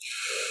at it.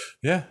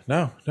 Yeah,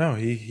 no,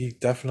 he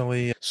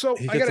definitely. So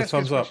he I gets got a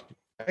thumbs up.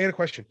 I got a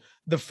question.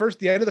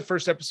 The end of the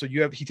first episode,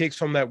 he takes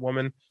from that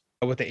woman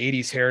with the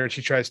 80s hair, and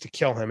she tries to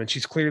kill him, and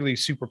she's clearly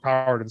super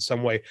powered in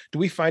some way. Do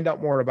we find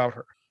out more about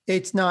her?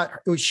 It's not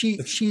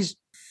she's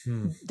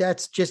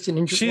that's just an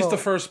interesting. She's the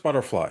first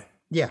butterfly.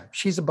 Yeah,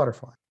 she's a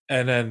butterfly.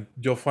 And then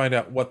you'll find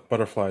out what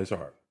butterflies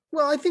are.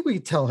 Well, I think we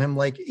could tell him,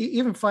 like,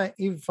 even find.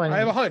 I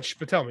have a hunch,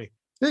 but tell me.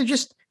 They're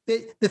just the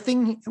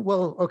thing.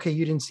 Well, okay,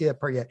 you didn't see that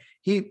part yet.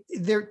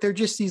 They're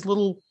just these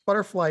little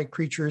butterfly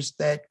creatures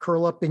that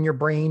curl up in your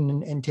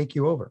brain and take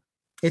you over.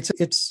 It's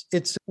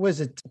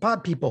was it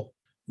pod people?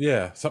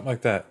 Yeah, something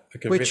like that.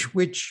 Like which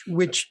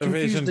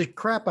confused the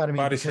crap out of me.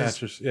 Body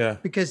snatchers. Yeah,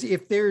 because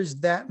if there's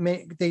that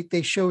many,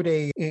 they showed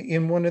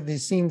in one of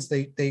these scenes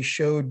they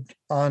showed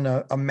on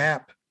a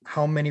map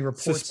how many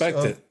reports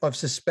of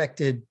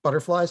suspected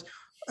butterflies,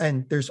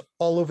 and there's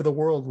all over the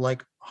world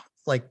like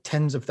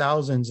tens of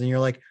thousands, and you're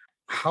like,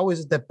 how is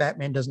it that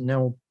Batman doesn't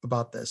know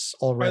about this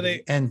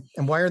already? And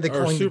why are they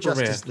calling the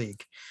Justice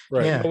League?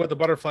 Right. Yeah. You know where the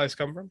butterflies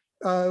come from?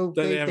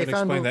 They haven't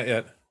explained that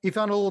yet. He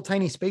found a little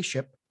tiny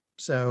spaceship.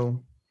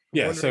 So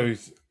yeah, so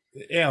he's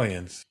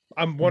aliens.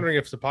 I'm wondering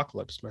if it's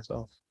Apocalypse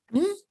myself.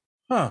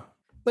 Huh.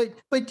 But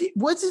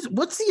what's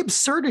the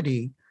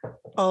absurdity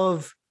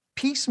of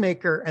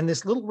Peacemaker and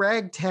this little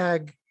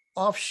ragtag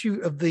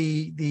offshoot of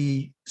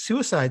the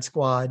Suicide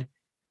Squad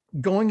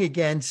going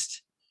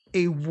against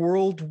a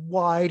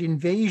worldwide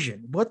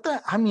invasion?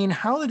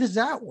 How does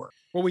that work?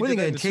 Well, are they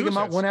going to take them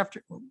out one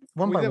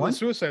by one? The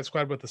Suicide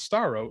Squad with the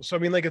Starro. So I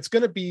mean, like, it's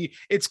going to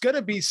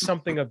be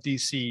something of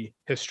DC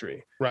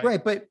history, right?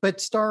 Right, but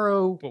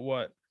Starro. But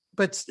what?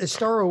 But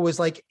Starro was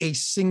like a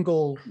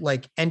single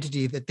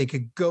entity that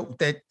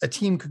a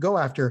team could go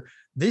after.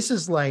 This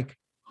is like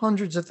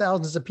hundreds of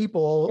thousands of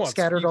people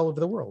scattered all over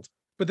the world.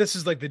 But this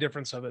is like the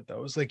difference of it,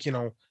 though. It's like,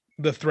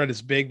 the threat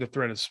is big, the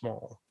threat is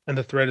small, and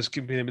the threat it's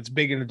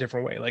big in a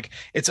different way. Like,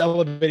 it's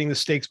elevating the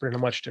stakes, but in a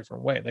much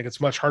different way. Like, it's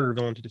much harder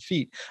villain to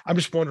defeat. I'm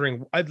just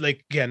wondering.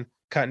 Again,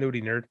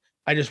 continuity nerd.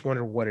 I just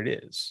wonder what it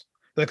is.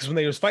 Like, because when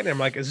they was fighting, I'm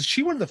like, is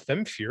she one of the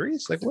Femme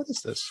Furies? Like, what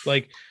is this?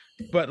 Like,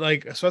 but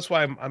like, so that's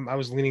why I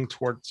was leaning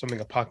toward something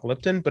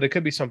apocalyptic, but it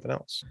could be something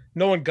else.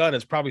 Nolan Gunn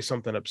is probably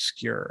something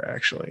obscure,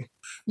 actually.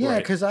 Yeah,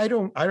 because I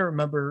don't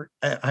remember.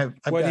 I've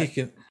what got he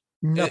can.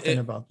 nothing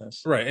about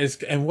this. Right.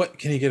 And what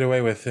can he get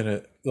away with in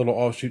a little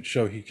offshoot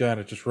show? He kind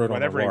of just wrote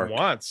whatever on he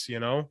wants,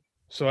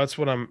 So that's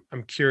what I'm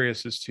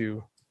curious as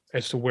to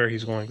where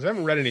he's going, because I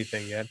haven't read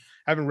anything yet.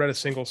 I haven't read a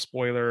single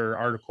spoiler or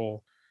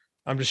article.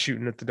 I'm just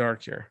shooting at the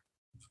dark here.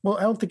 Well,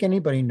 I don't think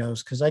anybody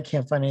knows because I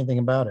can't find anything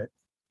about it.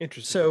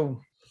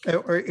 Interesting. So,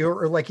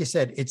 or like you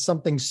said, it's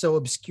something so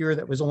obscure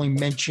that was only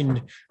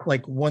mentioned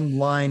like one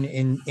line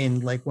in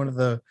like one of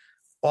the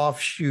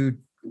offshoot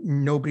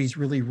nobody's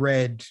really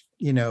read,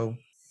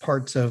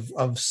 parts of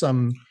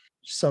some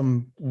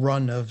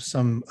run of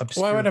some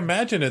obscure. Well, I would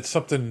imagine it's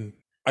something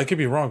I could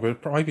be wrong, but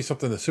it might be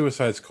something the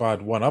Suicide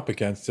Squad won up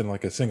against in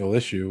like a single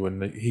issue,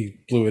 and he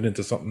blew it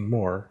into something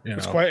more. You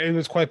know? It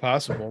was quite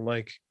possible,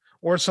 like,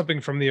 or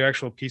something from the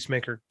actual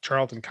Peacemaker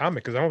Charlton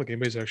comic, because I don't think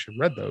anybody's actually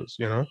read those.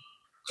 You know?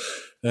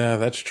 Yeah,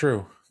 that's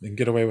true. They can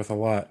get away with a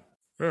lot.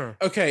 Yeah.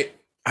 Okay,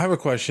 I have a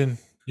question.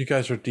 You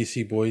guys are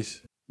DC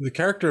boys. The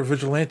character of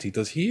Vigilante,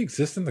 does he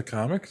exist in the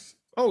comics?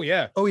 Oh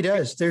yeah. Oh, he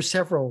does. There's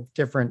several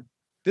different.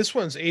 This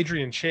one's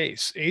Adrian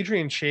Chase.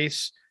 Adrian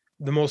Chase.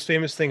 The most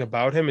famous thing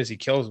about him is he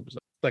kills himself.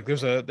 Like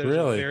there's a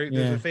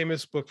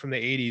famous book from the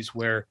 80s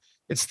where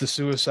it's the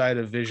suicide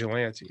of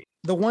Vigilante.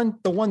 The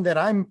one that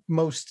I'm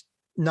most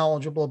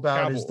knowledgeable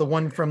about is the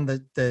one from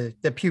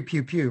the pew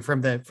pew pew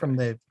from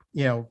the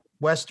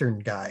Western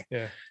guy.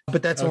 Yeah.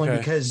 But that's only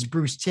because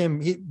Bruce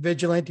Timm,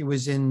 Vigilante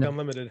was in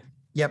Unlimited.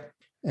 Yep.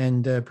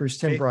 And Bruce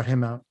Timm brought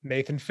him out.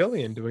 Nathan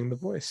Fillion doing the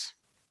voice.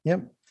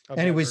 Yep.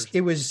 And it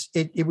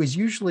was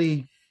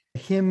usually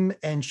him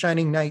and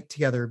Shining Knight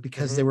together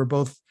because they were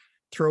both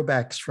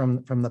throwbacks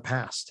from the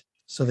past.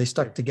 So they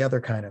stuck together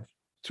kind of.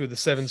 To the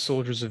Seven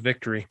Soldiers of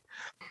Victory.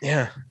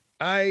 Yeah.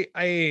 There's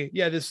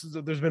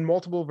been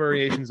multiple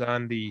variations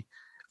on the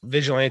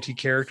Vigilante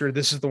character.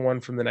 This is the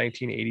one from the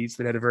 1980s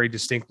that had a very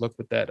distinct look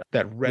with that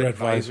red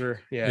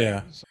visor.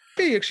 Yeah.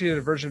 They actually had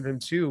a version of him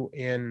too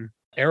in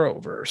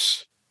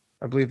Arrowverse.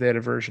 I believe they had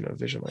a version of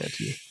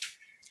Vigilante.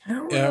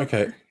 Yeah,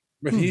 okay.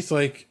 But he's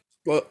like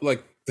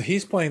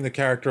he's playing the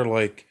character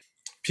like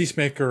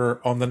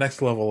Peacemaker on the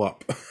next level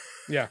up.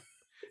 Yeah.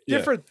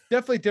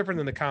 Definitely different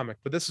than the comic,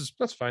 but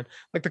that's fine.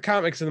 Like the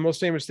comics, and the most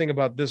famous thing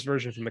about this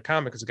version from the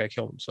comic is the guy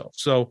killed himself.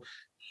 So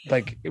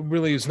like it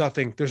really is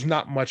nothing. There's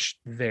not much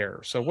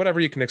there. So whatever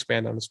you can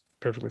expand on is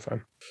perfectly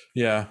fine.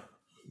 Yeah.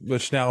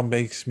 Which now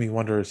makes me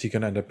wonder, is he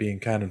going to end up being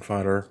cannon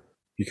fodder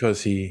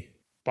because he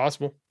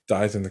possible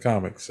dies in the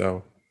comics?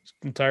 So it's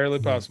entirely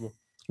possible.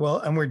 Well,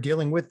 and we're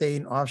dealing with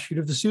an offshoot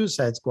of the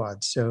Suicide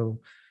Squad. So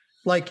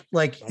like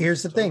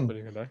here's the thing.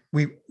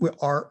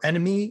 Our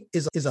enemy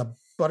is a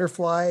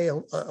butterfly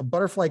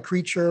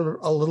creature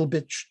a little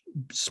bit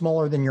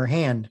smaller than your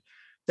hand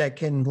that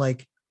can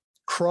like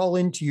crawl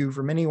into you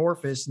from any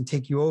orifice and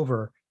take you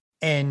over.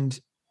 And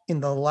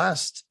in the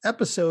last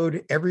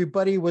episode,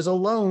 everybody was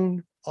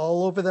alone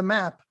all over the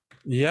map.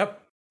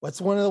 Yep.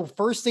 What's one of the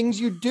first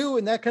things you do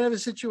in that kind of a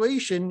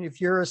situation?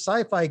 If you're a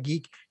sci-fi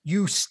geek,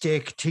 you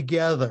stick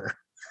together.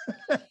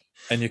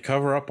 And you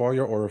cover up all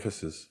your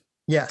orifices.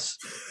 Yes.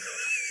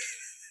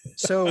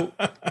 So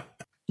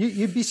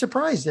you'd be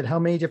surprised at how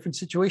many different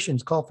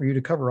situations call for you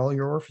to cover all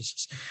your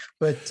orifices.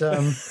 But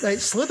like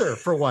Slither,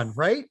 for one,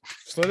 right?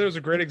 Slither is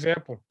a great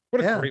example.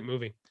 What a great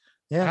movie.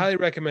 Yeah. I highly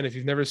recommend if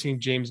you've never seen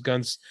James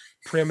Gunn's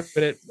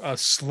preeminent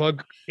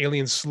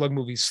alien slug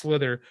movie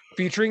Slither,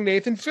 featuring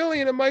Nathan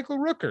Fillion and Michael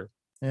Rooker.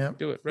 Yeah.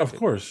 Do it. Of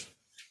course.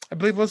 I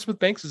believe Elizabeth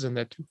Banks is in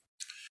that too.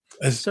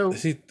 Has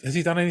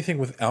he done anything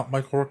without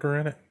Michael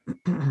Rooker in it?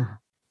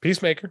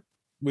 Peacemaker.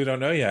 We don't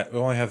know yet. We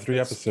only have 3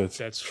 episodes.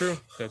 That's true.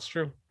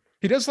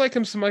 He does like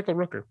him some Michael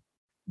Rooker.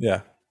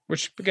 Yeah.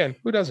 Which, again,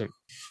 who doesn't?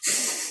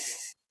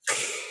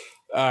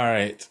 All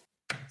right.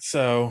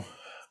 So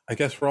I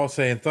guess we're all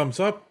saying thumbs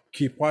up.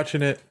 Keep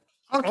watching it.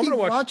 I'm going to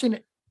watch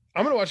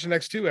the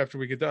next 2 after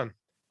we get done.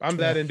 I'm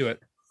that into it.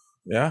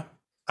 Yeah.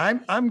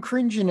 I'm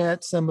cringing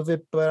at some of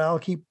it, but I'll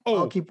keep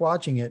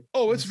watching it.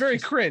 Oh, it's very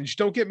cringe.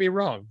 Don't get me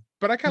wrong.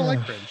 But I kind of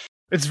like cringe.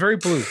 It's very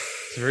blue.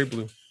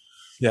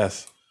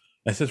 Yes.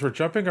 And since we're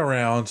jumping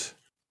around,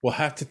 we'll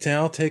have to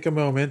now take a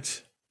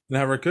moment and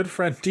have our good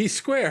friend D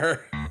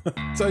Square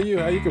tell you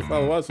how you can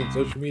follow us on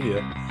social media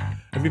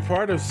and be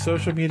part of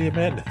Social Media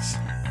Madness.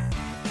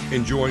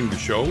 Enjoying the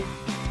show?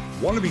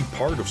 Want to be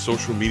part of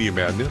Social Media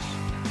Madness?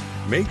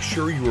 Make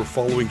sure you are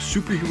following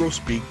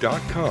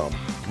superheroespeak.com,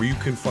 where you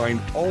can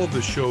find all of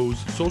the show's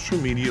social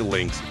media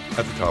links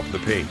at the top of the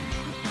page.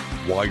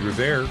 While you're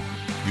there,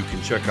 you can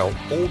check out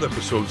old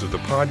episodes of the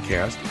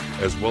podcast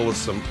as well as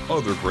some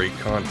other great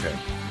content.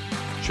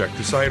 Check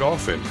the site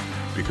often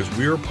because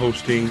we are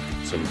posting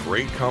some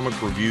great comic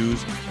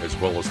reviews as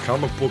well as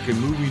comic book and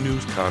movie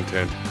news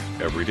content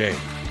every day.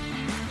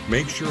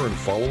 Make sure and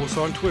follow us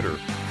on Twitter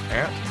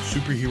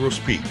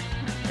 @SuperheroSpeak.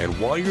 And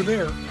while you're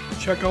there,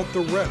 check out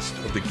the rest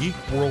of the Geek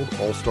World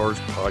All-Stars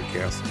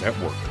Podcast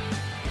Network.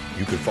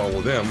 You can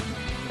follow them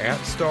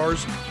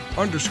 @stars_geek.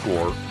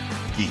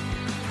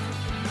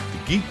 The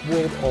Geek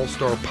World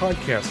All-Star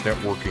Podcast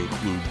Network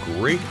include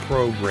great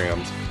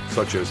programs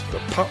such as the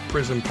Pop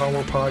Prison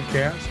Power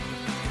Podcast,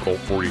 Cult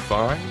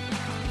 45,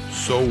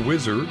 So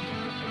Wizard,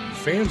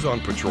 Fans on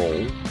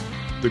Patrol,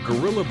 the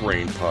Gorilla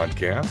Brain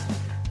Podcast,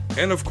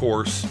 and of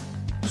course,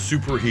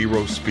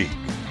 Superhero Speak.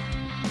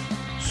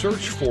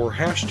 Search for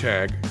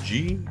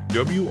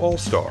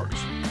 #GWAllStars.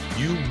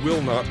 You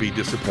will not be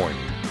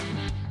disappointed.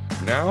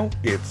 Now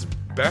it's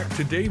back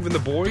to Dave and the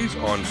boys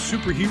on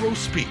Superhero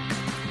Speak.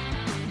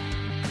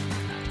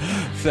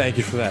 Thank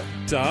you for that,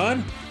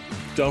 Don.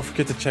 Don't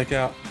forget to check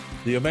out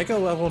the Omega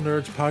Level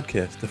Nerds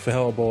podcast,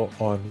 available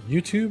on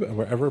YouTube and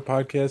wherever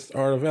podcasts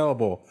are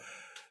available.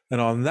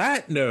 And on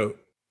that note,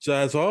 so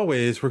as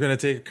always, we're going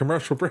to take a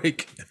commercial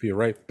break and be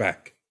right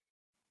back.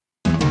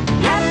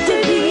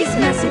 After the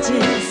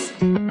messages.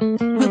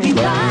 We'll be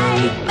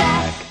right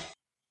back.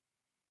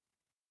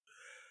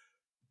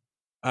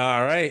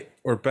 All right,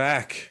 we're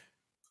back.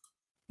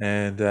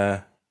 And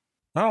not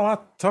a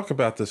lot to talk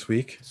about this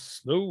week.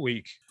 Slow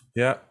week.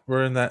 Yeah,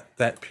 we're in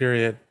that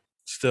period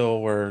still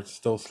where it's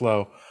still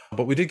slow.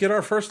 But we did get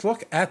our first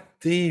look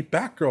at the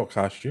Batgirl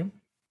costume.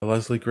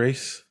 Leslie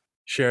Grace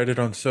shared it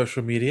on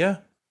social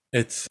media.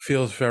 It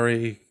feels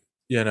very,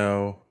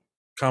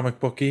 comic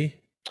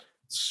booky.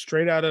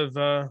 Straight out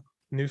of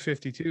New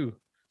 52.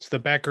 It's the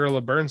Batgirl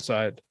of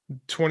Burnside,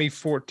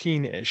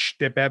 2014-ish.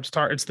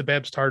 It's the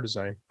Babs Tarr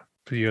design.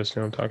 For you guys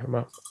know what I'm talking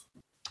about.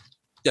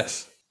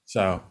 Yes.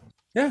 So,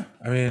 yeah,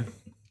 I mean,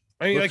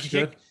 like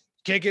you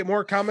can't get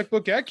more comic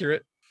book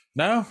accurate.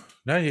 No,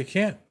 you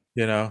can't.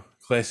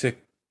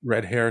 Classic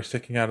red hair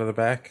sticking out of the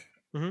back.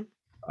 Mm-hmm.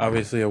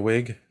 Obviously a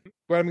wig.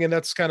 But I mean,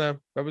 that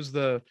was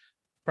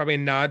probably a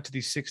nod to the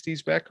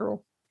 60s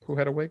Batgirl who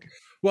had a wig.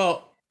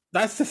 Well,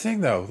 that's the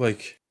thing though.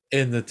 Like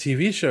in the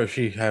TV show,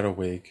 she had a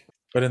wig,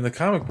 but in the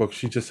comic book,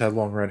 she just had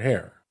long red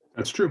hair.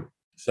 That's true.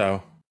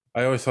 So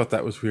I always thought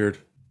that was weird,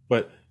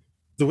 but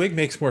the wig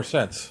makes more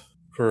sense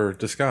for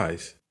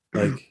disguise.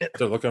 Like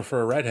they're looking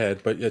for a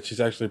redhead, but yet she's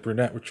actually a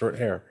brunette with short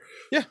hair.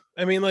 Yeah.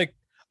 I mean, like,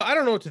 I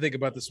don't know what to think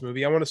about this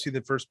movie. I want to see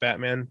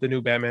the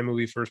new Batman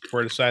movie first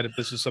before I decide if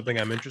this is something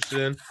I'm interested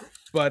in.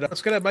 But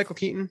it's going to have Michael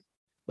Keaton.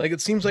 Like,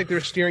 it seems like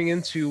they're steering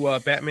into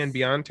Batman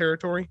Beyond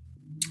territory.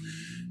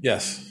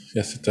 Yes,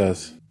 it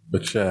does.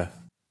 Which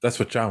that's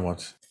what John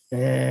wants.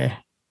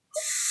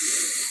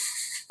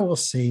 We'll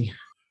see.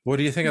 What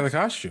do you think of the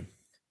costume?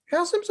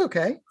 Costume's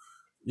okay.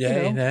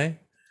 Yay, nay?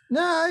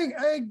 No,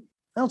 I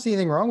don't see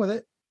anything wrong with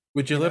it.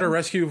 Would you let her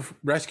rescue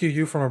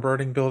you from a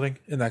burning building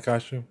in that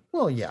costume?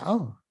 Well, yeah.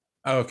 Oh,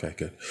 okay,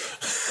 good.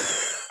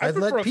 I'd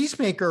let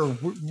Peacemaker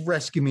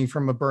rescue me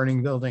from a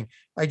burning building.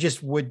 I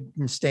just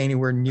wouldn't stay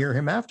anywhere near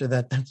him after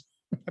that.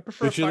 I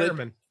prefer a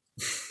fireman.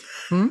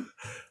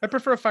 I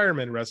prefer a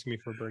fireman rescue me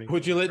from a burning building.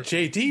 Would you let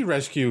JD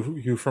rescue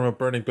you from a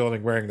burning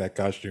building wearing that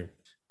costume?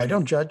 I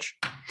don't judge.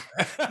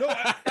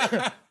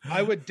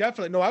 I would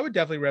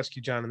definitely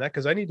rescue John in that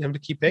because I need him to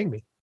keep paying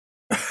me.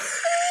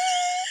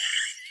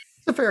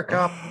 It's a fair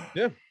cop.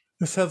 Yeah.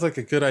 This sounds like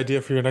a good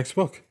idea for your next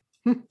book.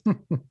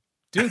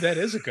 Dude, that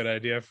is a good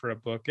idea for a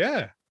book.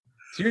 Yeah.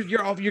 So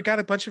you got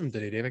a bunch of them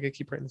today, Dave. I gotta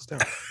keep writing this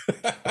down.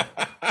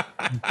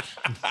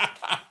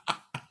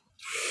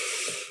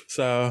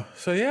 So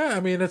yeah, I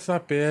mean, it's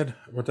not bad.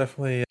 We'll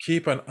definitely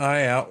keep an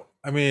eye out.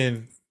 I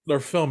mean, they're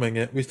filming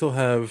it. We still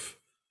have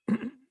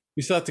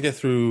to get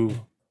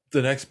through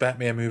the next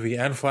Batman movie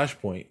and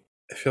Flashpoint.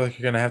 I feel like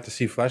you're gonna have to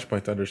see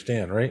Flashpoint to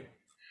understand, right?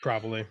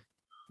 Probably.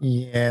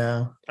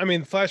 Yeah. I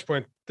mean,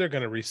 Flashpoint, they're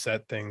gonna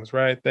reset things,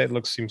 right?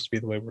 That seems to be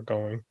the way we're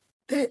going.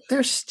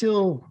 They're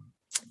still,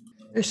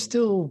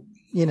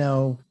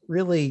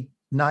 really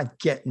not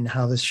getting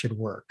how this should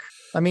work.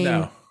 I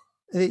mean,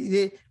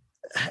 this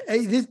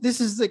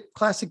is the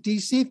classic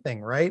DC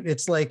thing, right?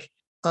 It's like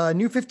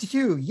New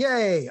 52,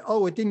 yay!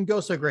 Oh, it didn't go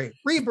so great.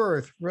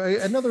 Rebirth, right?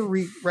 Another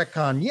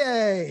retcon,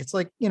 yay! It's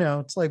like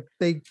it's like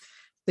they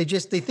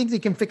think they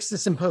can fix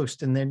this in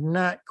post, and they're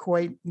not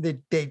quite.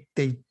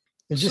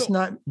 They're just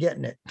not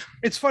getting it.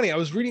 It's funny. I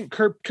was reading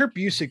Kurt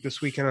Busiek this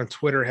weekend on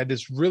Twitter. Had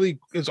this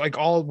it's like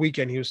all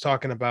weekend he was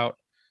talking about.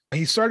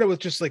 He started with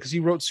just like, because he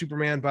wrote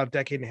Superman about a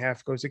decade and a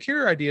half ago. He's like,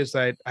 here are ideas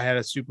that I had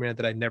a Superman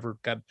that I'm never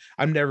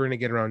going to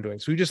get around doing.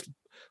 So he just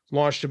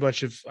launched a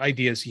bunch of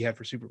ideas he had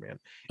for Superman.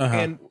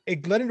 And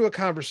it led into a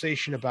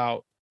conversation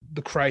about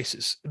the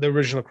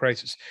original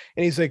Crisis.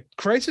 And he's like,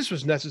 Crisis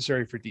was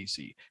necessary for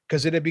DC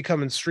because it had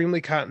become extremely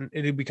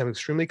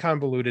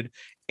convoluted,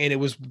 and it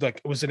was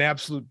an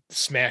absolute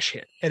smash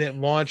hit, and it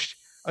launched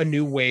a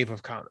new wave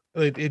of comic.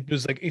 It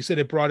was like he said,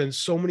 it brought in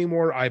so many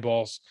more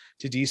eyeballs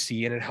to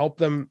DC, and it helped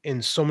them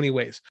in so many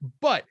ways.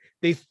 But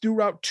they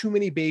threw out too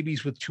many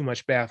babies with too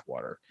much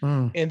bathwater,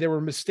 and there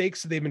were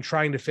mistakes that they've been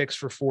trying to fix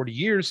for 40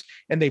 years,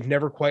 and they've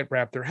never quite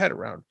wrapped their head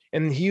around.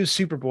 And he used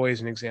Superboy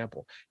as an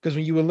example, because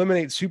when you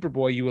eliminate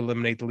Superboy, you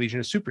eliminate the Legion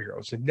of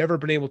Superheroes. They've never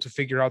been able to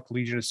figure out the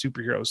Legion of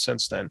Superheroes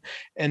since then.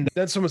 And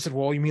then someone said,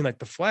 well, you mean like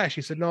the Flash?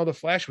 He said, no, the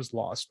Flash was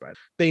lost, but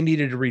they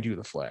needed to redo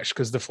the Flash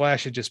because the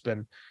Flash had just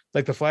been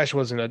like, the Flash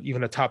wasn't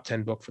even a top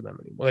 10 book for them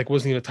anymore. Like,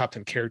 wasn't even a top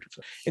 10 character.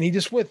 And he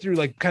just went through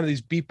like kind of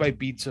these beat by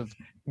beats of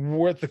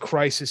where the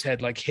Crisis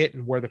had like hit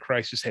and where the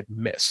Crisis had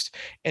missed.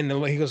 And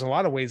then he goes, in a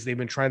lot of ways, they've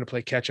been trying to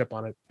play catch up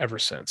on it ever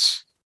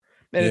since.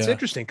 And it's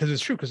interesting because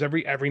it's true, because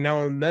every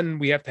now and then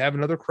we have to have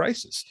another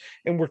Crisis,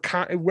 and we're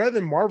rather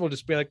than Marvel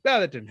just being like,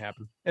 no, that didn't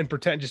happen, and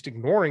pretend just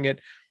ignoring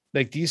it,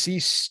 like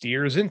DC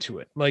steers into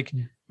it. Like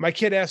my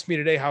kid asked me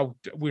today how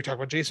we were talking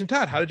about Jason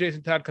Todd. How did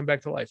Jason Todd come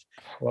back to life?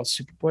 Well,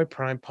 Superboy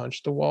Prime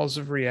punched the walls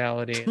of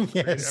reality.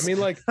 Yes. I mean,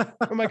 like,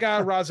 oh my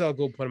God, Ra's al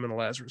Ghul put him in a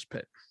Lazarus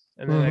pit.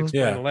 And then I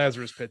explained the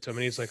Lazarus pit to him,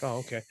 and he's like, oh,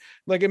 okay.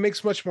 Like, it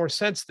makes much more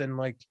sense than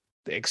like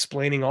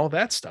explaining all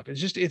that stuff. It's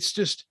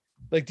just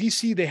like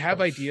DC, they have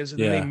ideas,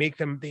 and then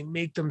they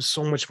make them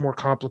so much more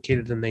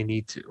complicated than they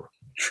need to.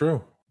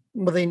 True.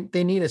 Well,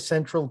 they need a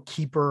central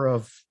keeper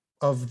of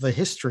the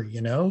history,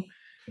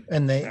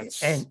 and they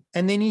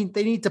they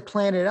need to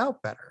plan it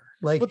out better.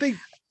 Like, but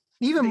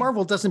even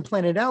Marvel doesn't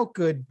plan it out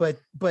good, but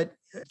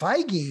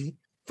Feige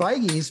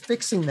is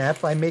fixing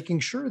that by making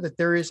sure that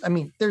there's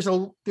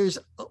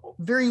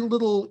very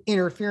little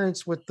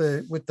interference with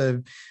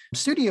the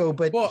studio,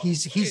 but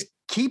he's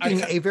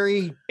keeping a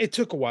very. It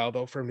took a while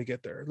though for him to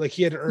get there. Like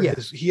he had to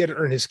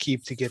earn his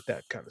keep to get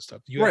that kind of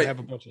stuff. You had to have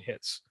a bunch of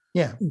hits.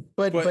 Yeah,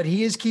 but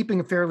he is keeping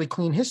a fairly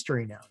clean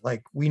history now.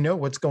 Like we know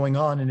what's going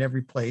on in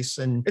every place,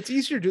 and it's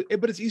easier to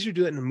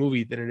do it in a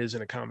movie than it is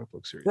in a comic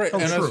book series. Right, Oh,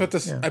 and true. that's what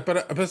this. Yeah.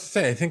 But I was to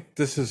say, I think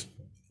this is.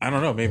 I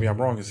don't know. Maybe I'm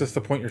wrong. Is this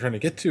the point you're trying to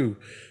get to,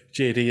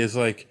 JD? Is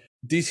like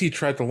DC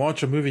tried to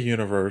launch a movie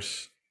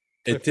universe.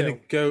 It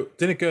didn't go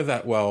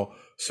that well.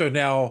 So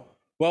now,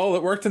 well,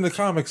 it worked in the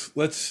comics.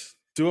 Let's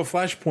do a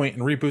Flashpoint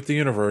and reboot the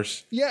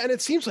universe. Yeah, and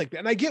it seems like that.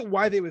 And I get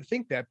why they would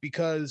think that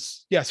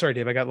because, yeah, sorry,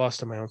 Dave, I got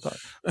lost in my own thought.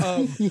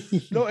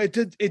 No, it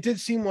did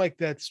seem like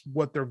that's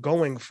what they're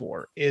going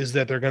for, is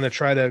that they're going to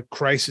try to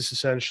crisis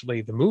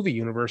essentially the movie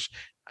universe.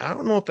 I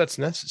don't know if that's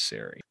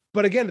necessary.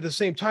 But again, at the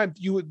same time,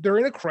 they're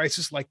in a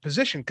crisis-like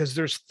position because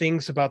there's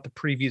things about the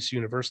previous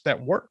universe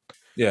that work.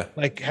 Yeah.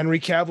 Like Henry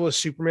Cavill as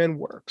Superman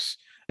works.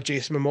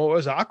 Jason Momoa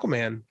as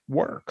Aquaman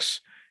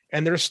works.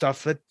 And there's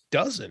stuff that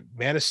doesn't.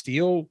 Man of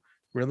Steel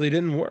really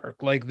didn't work.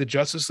 Like the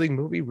Justice League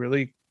movie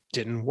really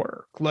didn't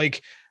work.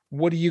 Like,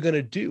 what are you going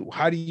to do?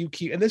 How do you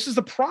keep, and this is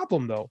the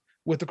problem though,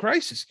 with the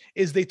crisis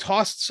is they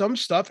tossed some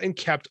stuff and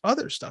kept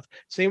other stuff.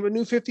 Same with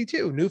New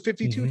 52. New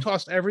 52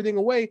 tossed everything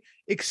away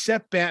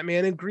except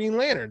Batman and Green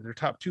Lantern, their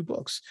top two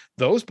books.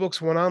 Those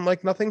books went on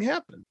like nothing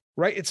happened,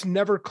 right? It's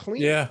never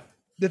clean. Yeah.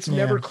 That's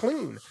never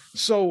clean.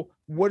 So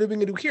what are we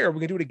going to do here? Are we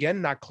going to do it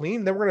again? Not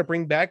clean. Then we're going to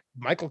bring back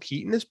Michael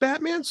Keaton as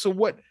Batman. So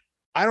what?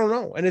 I don't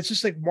know. And it's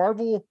just like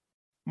Marvel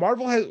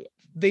has,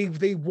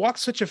 they walked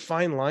such a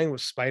fine line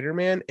with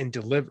Spider-Man and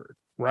delivered,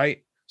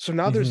 right? So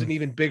now there's an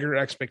even bigger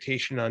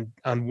expectation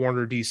on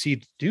Warner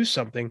DC to do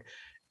something.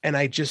 And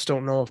I just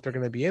don't know if they're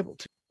going to be able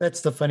to.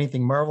 That's the funny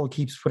thing. Marvel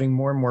keeps putting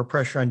more and more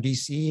pressure on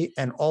DC,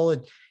 and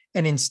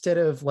instead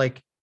of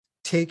like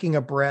taking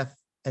a breath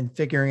and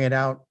figuring it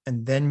out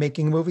and then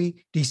making a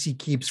movie, DC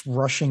keeps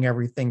rushing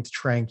everything to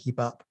try and keep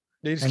up.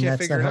 They just can't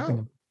figure it out.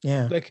 Them.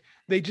 Yeah. Like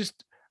they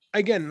just,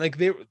 again, like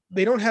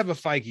they don't have a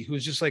Feige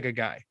who's just like a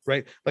guy,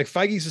 right? Like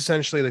Feige's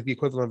essentially like the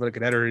equivalent of like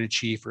an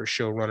editor-in-chief or a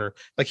showrunner.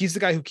 Like he's the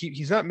guy who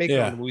he's not making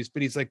all the movies,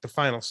 but he's like the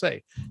final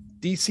say.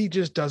 DC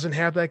just doesn't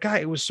have that guy.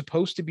 It was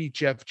supposed to be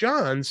Jeff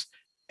Johns,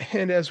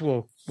 and as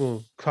we'll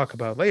talk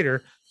about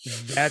later,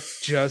 that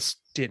just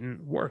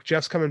didn't work.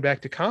 Jeff's coming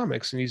back to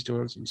comics and he's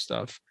doing some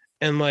stuff.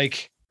 And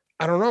like,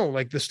 I don't know,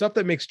 like the stuff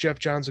that makes Jeff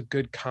Johns a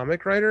good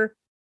comic writer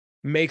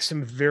makes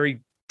him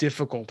very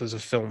difficult as a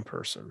film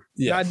person.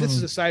 Yeah, this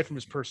is aside from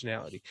his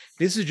personality.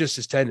 This is just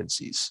his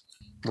tendencies,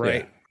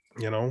 right?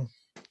 Yeah. You know.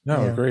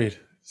 No, agreed.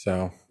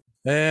 So,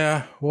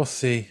 yeah, we'll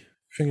see.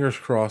 Fingers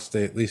crossed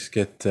they at least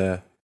get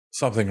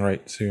something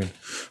right soon.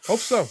 Hope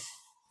so.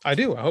 I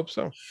do. I hope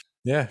so.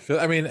 Yeah,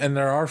 I mean, and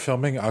they are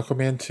filming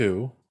Aquaman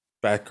 2,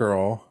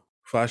 Batgirl,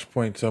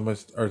 Flashpoint's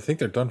almost, or I think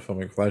they're done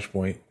filming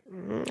Flashpoint,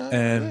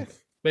 and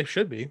they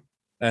should be.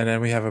 And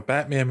then we have a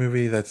Batman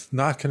movie that's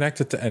not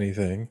connected to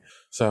anything.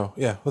 So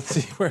yeah, let's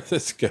see where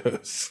this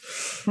goes.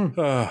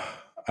 All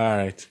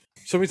right.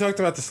 So we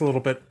talked about this a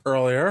little bit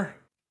earlier,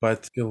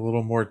 but to get a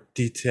little more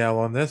detail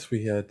on this,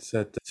 we had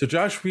said, so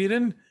Joss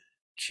Whedon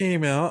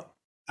came out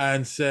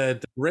and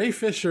said Ray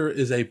Fisher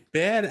is a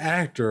bad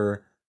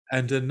actor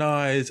and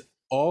denies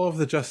all of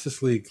the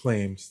Justice League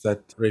claims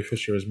that Ray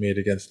Fisher has made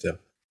against him.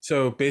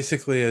 So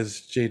basically,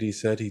 as JD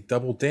said, he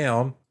doubled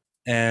down,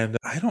 and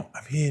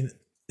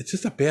it's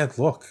just a bad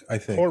look, I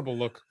think. Horrible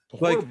look.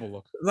 Horrible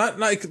look.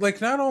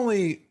 Not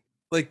only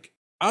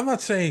I'm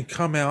not saying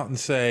come out and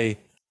say,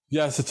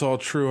 yes, it's all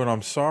true and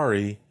I'm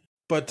sorry,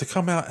 but to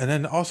come out and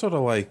then also to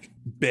like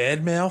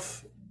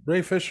badmouth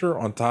Ray Fisher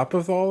on top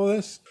of all of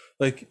this,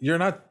 like you're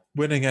not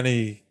winning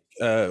any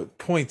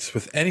points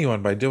with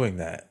anyone by doing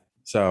that.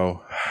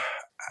 So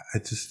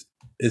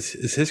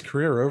is his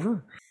career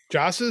over?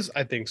 Joss's?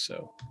 I think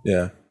so.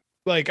 Yeah.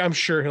 Like I'm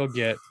sure he'll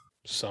get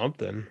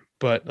something,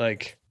 but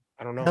like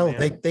I don't know. Hell,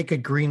 they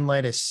could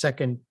greenlight a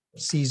second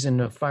season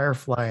of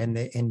Firefly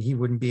and he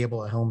wouldn't be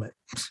able to helm it.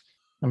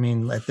 I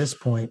mean, at this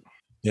point.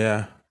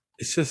 Yeah.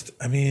 It's just,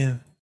 I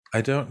mean,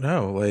 I don't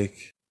know.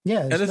 Like,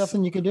 yeah, there's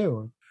nothing you could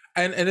do.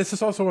 And it's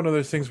just also one of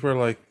those things where,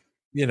 like,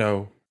 you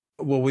know,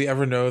 will we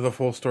ever know the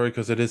full story?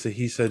 Because it is a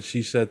he said,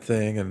 she said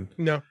thing. And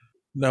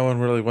no one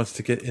really wants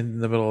to get in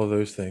the middle of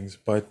those things.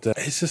 But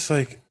it's just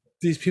like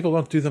these people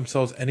don't do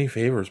themselves any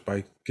favors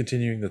by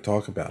continuing to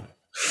talk about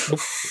it.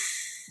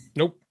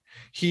 Nope.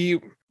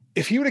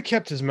 If he would have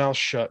kept his mouth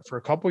shut for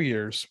a couple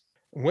years,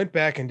 went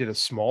back and did a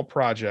small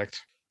project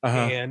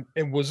and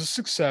was a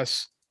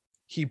success,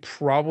 he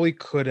probably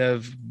could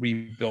have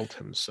rebuilt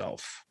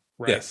himself.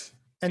 Right? Yes.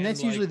 And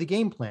that's usually the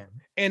game plan.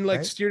 And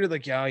like steered it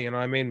like, yeah, you know,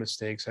 I made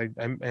mistakes. I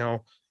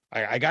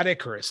got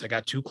Icarus. I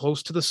got too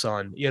close to the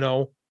sun, you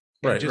know,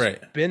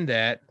 right. Been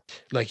that,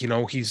 like, you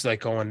know, he's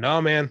like going,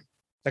 no, man,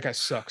 that guy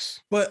sucks.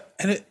 But,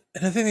 and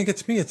the thing that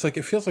gets me, it's like,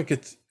 it feels like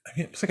I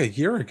mean, it was like a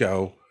year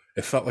ago.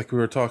 It felt like we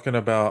were talking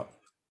about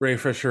Ray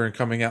Fisher and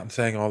coming out and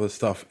saying all this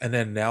stuff. And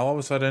then now all of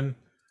a sudden,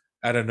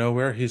 out of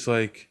nowhere, he's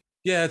like,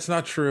 yeah, it's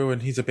not true.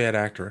 And he's a bad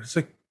actor. It's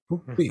like,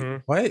 wait,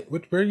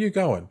 what? Where are you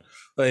going?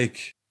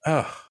 Like,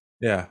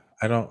 yeah,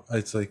 I don't,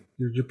 it's like,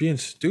 you're being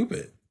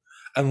stupid.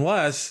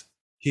 Unless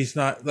he's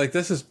not, like,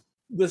 this is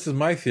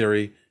my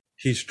theory.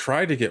 He's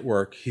tried to get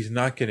work. He's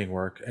not getting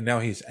work. And now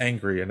he's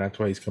angry. And that's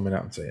why he's coming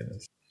out and saying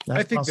this.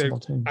 I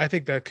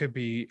think that could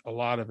be a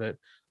lot of it.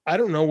 I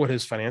don't know what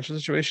his financial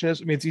situation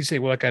is. I mean, it's easy to say,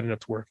 well, I got enough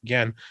to work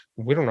again.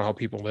 We don't know how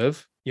people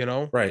live, you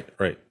know? Right.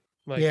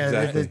 Like, yeah,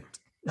 exactly.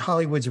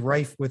 Hollywood's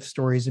rife with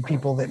stories of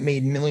people that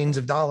made millions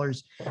of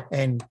dollars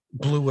and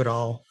blew it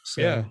all.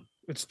 So. Yeah,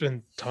 it's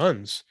been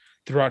tons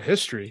throughout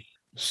history.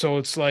 So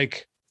it's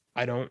like,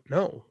 I don't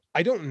know.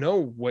 I don't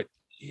know what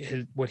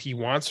he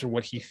wants or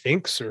what he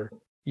thinks, or,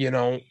 you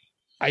know,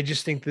 I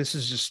just think this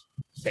is just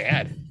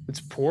bad.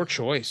 It's poor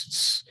choice.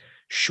 It's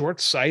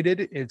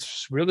short-sighted.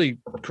 It's really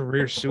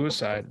career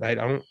suicide. I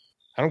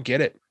don't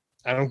get it.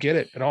 I don't get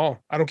it at all.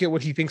 I don't get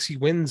what he thinks he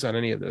wins on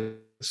any of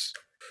this.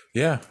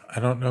 Yeah, I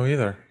don't know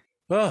either.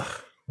 Ugh,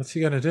 what's he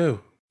gonna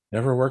do?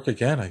 Never work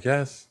again, I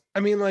guess. I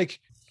mean, like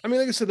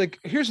I said, like,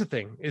 here's the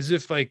thing: is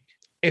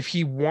if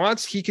he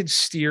wants, he could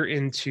steer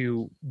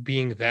into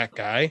being that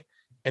guy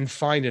and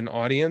find an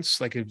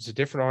audience. Like, it's a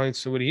different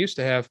audience than what he used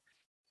to have,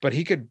 but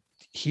he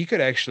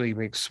could actually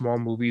make small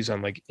movies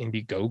on like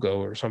Indiegogo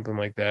or something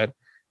like that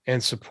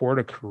and support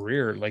a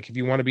career. Like, if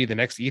you want to be the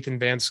next Ethan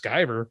Van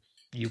Sciver,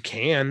 you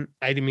can.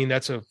 I mean,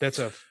 that's a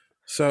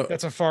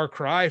far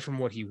cry from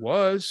what he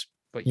was,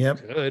 but you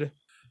could.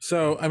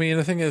 So, I mean,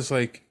 the thing is,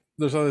 like,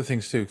 there's other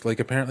things too.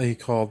 Like, apparently he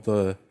called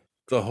the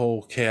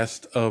whole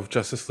cast of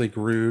Justice League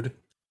rude,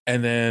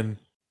 and then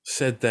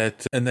said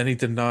that, and then he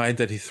denied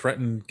that he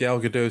threatened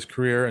Gal Gadot's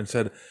career and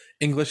said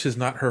English is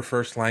not her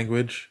first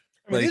language.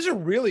 I mean, these are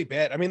really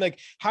bad. I mean, like,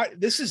 how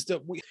this is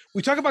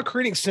we talk about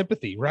creating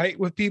sympathy, right,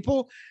 with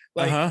people.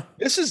 Like,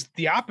 this is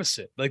the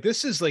opposite. Like,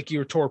 this is like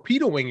you're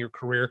torpedoing your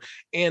career.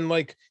 And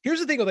like,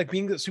 here's the thing of like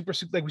being the super,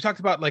 like we talked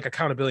about, like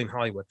accountability in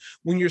Hollywood.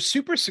 When you're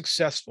super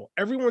successful,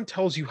 everyone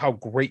tells you how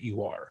great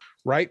you are,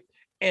 right?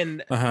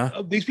 And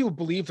these people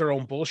believe their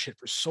own bullshit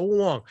for so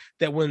long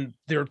that when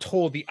they're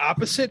told the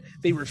opposite,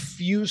 they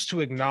refuse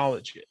to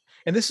acknowledge it.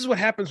 And this is what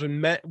happens when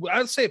men,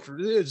 I'd say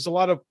there's a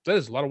lot of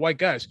white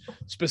guys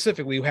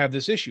specifically who have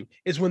this issue,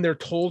 is when they're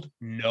told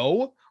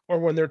no, or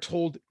when they're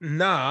told,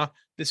 nah,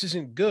 this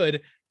isn't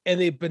good. And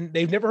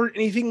they've never heard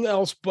anything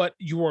else but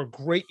you are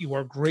great, you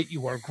are great,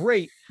 you are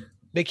great.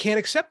 They can't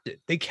accept it.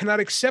 They cannot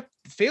accept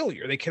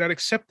failure. They cannot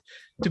accept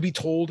to be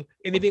told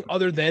anything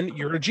other than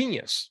you're a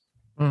genius.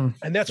 And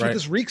that's what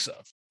this reeks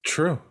of.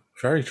 True.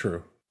 Very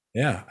true.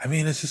 Yeah. I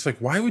mean, it's just like,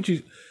 why would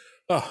you?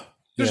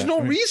 There's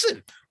no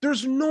reason.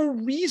 There's no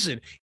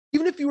reason.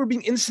 Even if you were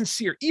being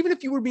insincere,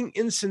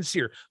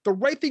 the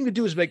right thing to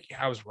do is be like,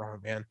 I was wrong,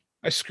 man.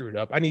 I screwed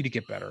up. I need to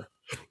get better.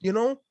 You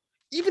know?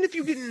 Even if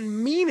you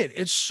didn't mean it,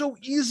 it's so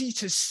easy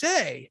to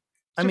say.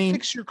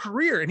 Fix your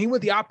career. And he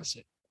went the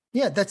opposite.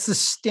 Yeah, that's the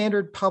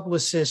standard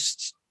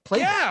publicist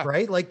playbook,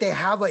 right? Like, they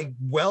have a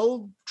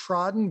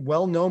well-trodden,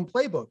 well-known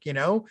playbook, you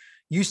know?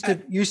 Used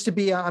to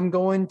be I'm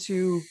going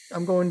to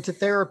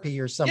therapy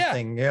or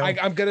something. Yeah, you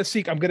know? I'm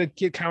gonna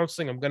get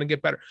counseling, I'm gonna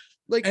get better.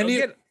 Like, and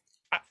again,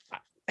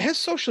 has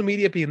social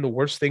media been the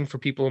worst thing for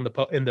people in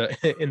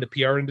the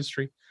PR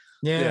industry?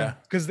 Yeah,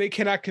 because they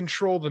cannot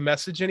control the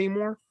message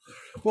anymore.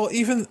 Well,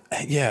 even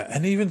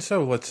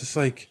so, let's just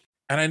like,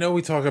 and I know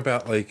we talk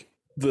about like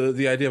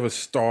the idea of a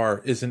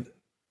star isn't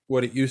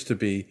what it used to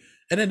be,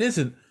 and it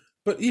isn't.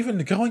 But even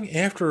going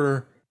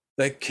after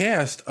that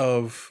cast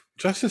of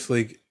Justice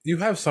League, you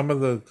have some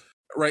of the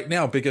right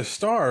now biggest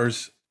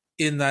stars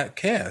in that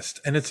cast,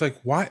 and it's like,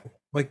 why?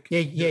 Like,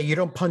 you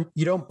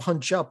don't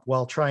punch up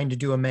while trying to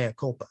do a mea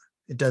culpa.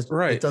 It doesn't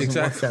work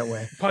that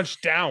way.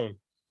 Punch down.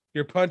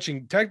 You're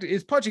punching.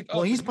 It's punching.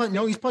 Well, he's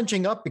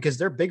punching up because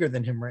they're bigger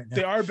than him right now.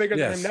 They are bigger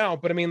than him now.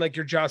 But I mean, like,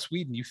 you're Joss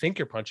Whedon. You think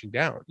you're punching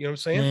down. You know what I'm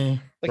saying?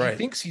 Like, he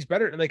thinks he's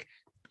better. And like,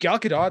 Gal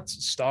Gadot's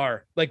a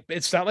star. Like,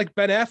 it's not like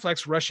Ben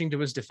Affleck's rushing to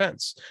his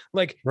defense.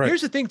 Like,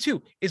 here's the thing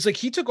too, is like,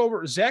 he took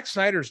over Zack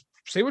Snyder's,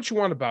 say what you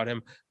want about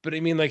him, but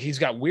I mean, like, he's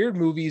got weird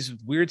movies with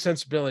weird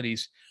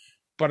sensibilities,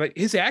 but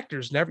his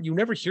actors you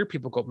never hear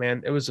people go,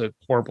 man, it was a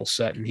horrible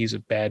set and he's a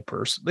bad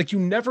person. Like, you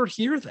never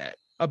hear that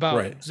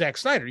about Zack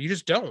Snyder. You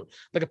just don't.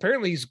 Like,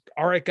 apparently he's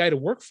all right guy to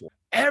work for.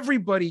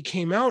 Everybody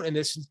came out in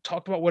this and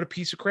talked about what a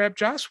piece of crap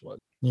Joss was.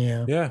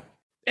 Yeah.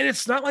 And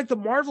it's not like the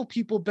Marvel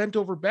people bent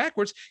over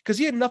backwards, because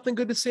he had nothing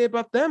good to say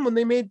about them when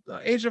they made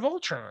Age of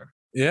Ultron.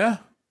 Yeah,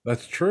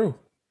 that's true.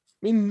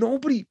 I mean,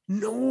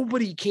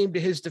 nobody came to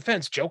his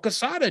defense. Joe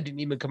Quesada didn't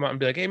even come out and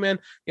be like, hey, man,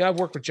 I've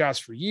worked with Joss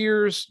for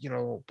years,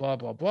 blah,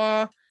 blah,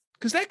 blah.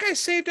 Because that guy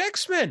saved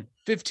X-Men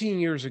 15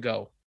 years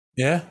ago.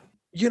 Yeah.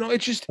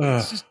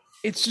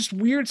 It's just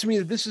weird to me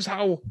that this is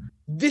how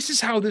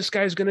this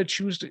guy's going to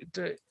choose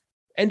to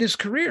end his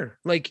career.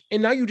 Like,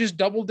 and now you just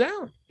double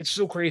down. It's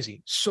so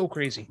crazy. So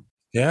crazy.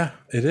 Yeah,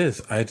 it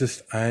is.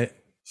 I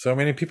so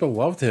many people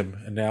loved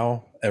him, and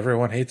now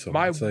everyone hates him.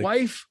 My It's like,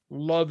 wife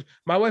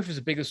is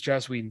the biggest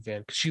Joss Whedon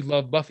fan because she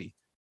loved Buffy.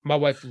 My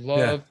wife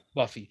loved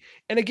Buffy.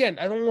 And again,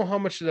 I don't know how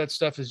much of that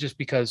stuff is just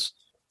because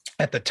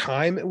at the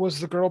time it was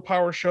the girl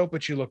power show,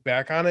 but you look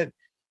back on it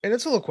and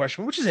it's a little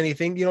questionable, which is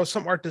anything.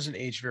 Some art doesn't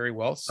age very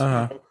well.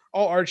 So,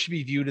 all art should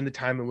be viewed in the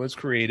time it was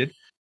created.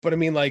 But I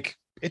mean, like,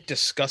 it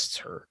disgusts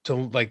her to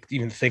like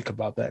even think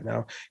about that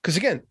now. Because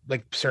again,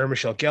 like Sarah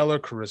Michelle Gellar,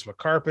 Charisma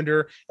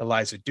Carpenter,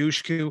 Eliza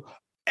Dushku,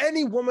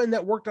 any woman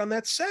that worked on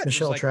that set.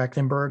 Michelle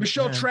Trachtenberg.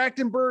 Michelle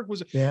Trachtenberg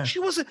was she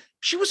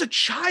was a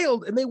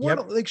child, and they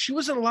weren't like she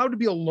wasn't allowed to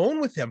be alone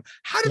with him.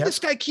 How did this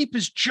guy keep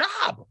his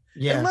job?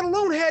 Yeah. And let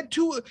alone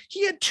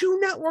he had two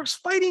networks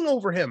fighting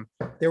over him.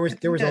 There was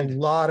a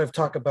lot of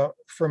talk about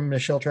from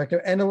Michelle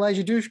Trachtenberg and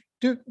Elijah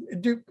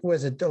Duke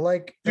was it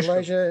like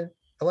Eliza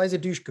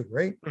Dushku,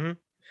 right? Mm-hmm.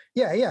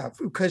 Yeah,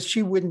 because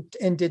she wouldn't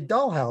and did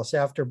Dollhouse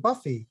after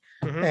Buffy,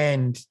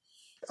 and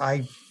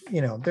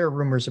there are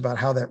rumors about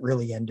how that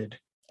really ended.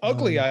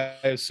 Ugly, I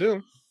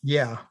assume.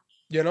 Yeah.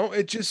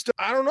 It just,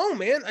 I don't know,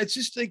 man. It's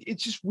just like,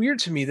 it's just weird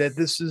to me that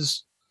this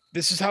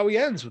is how he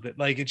ends with it.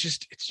 Like, it's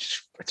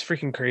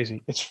freaking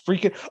crazy. It's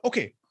freaking,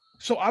 okay.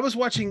 So I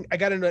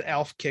got into an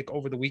Alf kick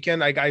over the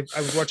weekend. I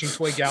was watching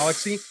Toy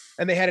Galaxy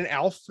and they had an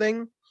Alf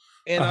thing.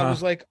 And I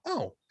was like,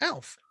 oh,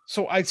 Alf.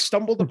 So I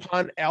stumbled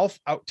upon Alf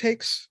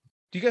outtakes.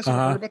 Do you guys ever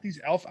heard about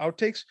these Alf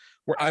outtakes?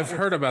 I've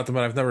heard about them,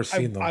 but I've never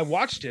seen them. I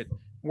watched it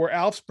where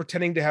Alf's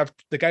pretending to have,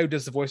 the guy who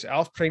does the voice,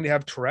 Alf pretending to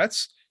have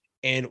Tourette's.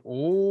 And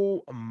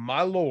oh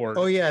my Lord.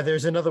 Oh yeah,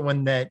 there's another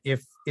one that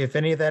if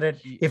any of that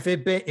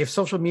if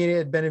social media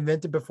had been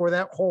invented before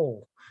that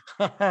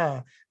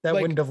that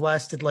wouldn't have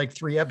lasted like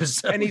 3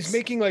 episodes. And he's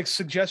making like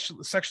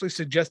sexually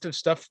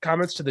suggestive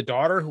comments to the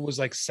daughter who was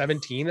like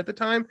 17 at the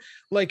time.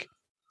 Like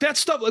that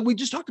stuff, like we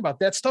just talked about,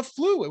 that stuff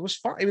flew. It was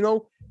fine. Even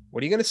though,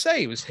 what are you gonna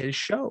say? It was his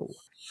show.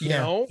 You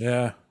know?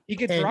 Yeah. He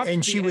could drop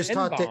and she was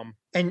taught to,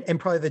 and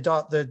probably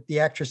the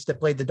actress that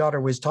played the daughter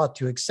was taught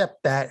to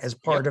accept that as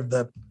part of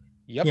the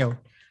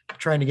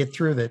trying to get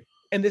through that.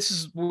 And this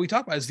is what we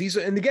talk about is these,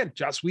 and again,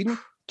 Joss Whedon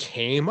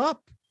came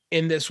up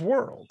in this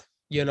world,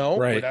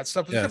 where that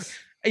stuff was.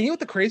 And what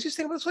the craziest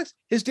thing about this place?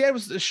 His dad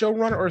was the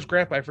showrunner, or his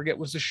grandpa, I forget,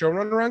 was the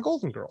showrunner on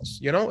Golden Girls.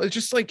 It's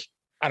just like,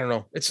 I don't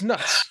know. It's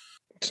nuts.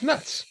 It's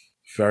nuts.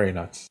 Very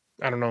nuts.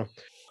 I don't know.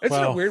 It's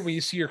not weird when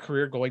you see your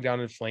career going down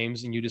in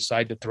flames and you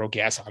decide to throw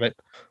gas on it.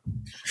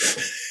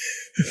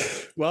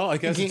 Well, I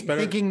guess it's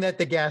better thinking that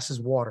the gas is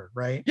water,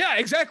 right? Yeah,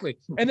 exactly.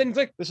 And then it's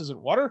like, this isn't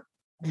water.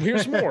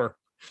 Here's more.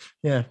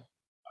 Yeah.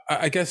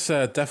 I guess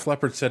Def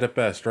Leppard said it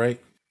best,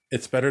 right?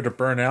 It's better to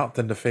burn out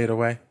than to fade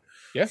away.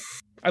 Yeah.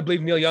 I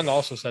believe Neil Young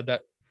also said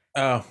that.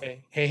 Oh.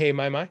 Hey,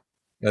 my.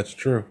 That's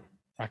true.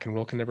 Rock and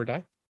roll can never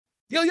die.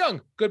 Neil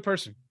Young, good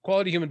person,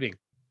 quality human being.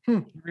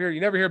 You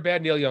never hear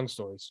bad Neil Young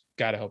stories.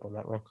 Gotta hope I'm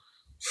not wrong.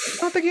 I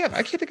don't think you have.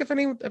 I can't think of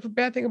any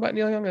bad thing about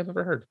Neil Young I've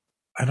ever heard.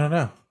 I don't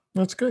know.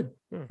 That's good.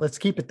 Let's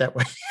keep it that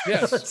way.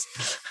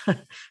 Yes.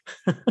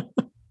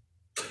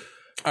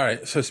 All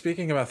right. So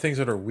speaking about things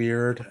that are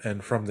weird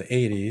and from the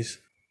 80s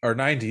or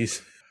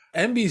 90s,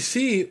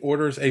 NBC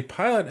orders a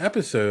pilot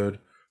episode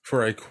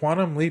for a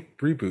Quantum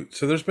Leap reboot.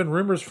 So there's been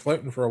rumors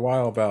floating for a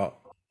while about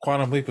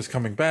Quantum Leap was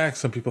coming back.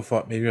 Some people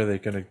thought maybe are they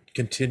going to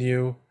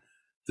continue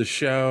the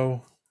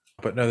show,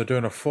 but no, they're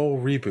doing a full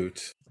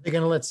reboot. They're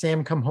going to let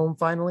Sam come home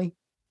finally.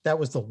 That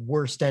was the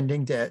worst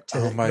ending to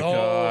oh my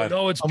God.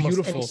 No, it's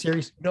beautiful.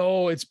 Series.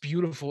 No, it's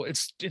beautiful.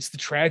 It's the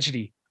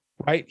tragedy,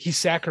 right? He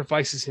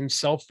sacrifices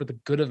himself for the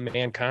good of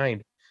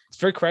mankind. It's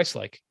very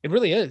Christ-like. It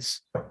really is.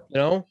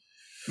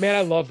 Man,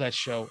 I love that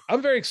show.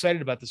 I'm very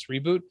excited about this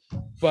reboot,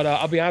 but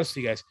I'll be honest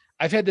with you guys.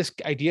 I've had this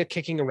idea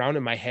kicking around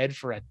in my head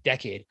for a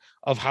decade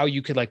of how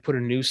you could like put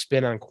a new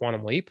spin on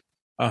Quantum Leap.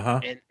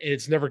 And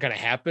it's never going to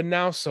happen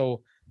now.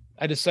 So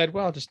I decided,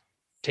 well, I'll just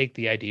take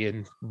the idea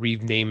and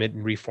rename it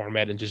and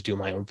reformat and just do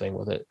my own thing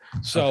with it.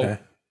 So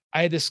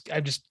I had this,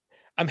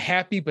 I'm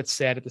happy, but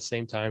sad at the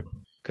same time.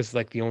 Cause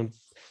like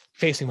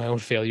facing my own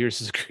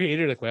failures as a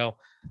creator, like, well,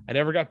 I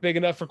never got big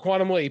enough for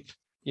Quantum Leap,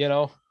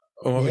 Well,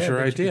 what was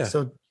your idea?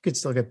 So you could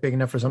still get big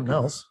enough for something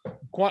else.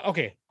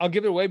 Okay. I'll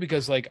give it away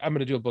because like, I'm going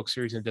to do a book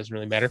series and it doesn't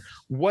really matter.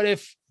 What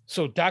if,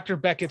 so Dr.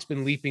 Beckett's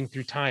been leaping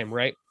through time,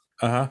 right?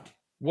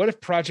 What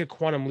if Project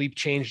Quantum Leap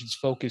changed its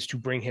focus to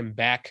bring him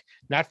back,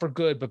 not for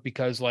good, but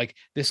because like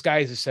this guy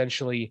is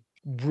essentially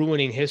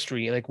ruining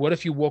history. Like, what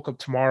if you woke up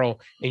tomorrow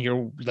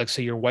and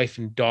say your wife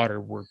and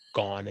daughter were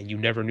gone and you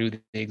never knew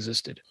that they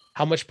existed?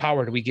 How much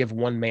power do we give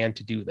one man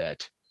to do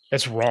that?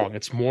 That's wrong.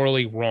 It's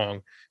morally wrong.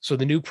 So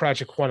the new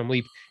Project Quantum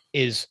Leap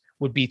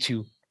would be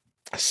to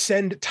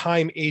send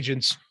time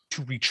agents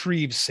to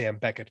retrieve Sam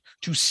Beckett,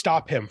 to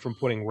stop him from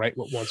putting right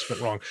what once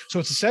went wrong. So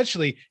it's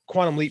essentially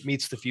Quantum Leap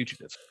meets The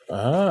Fugitive.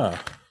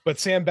 But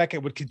Sam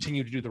Beckett would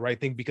continue to do the right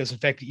thing because, in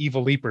fact, the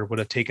evil leaper would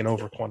have taken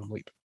over Quantum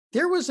Leap.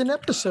 There was an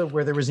episode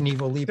where there was an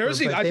evil leaper. That's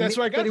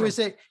where I got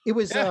it. It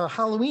was a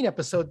Halloween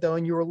episode, though,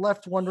 and you were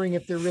left wondering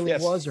if there really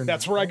was or not.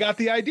 That's where I got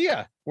the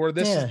idea, where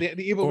this is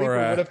the evil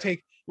leaper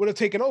would have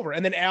taken over.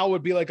 And then Al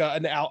would be like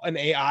an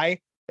AI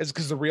Is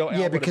because the real Al Yeah,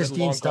 would have because been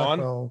Dean long gone.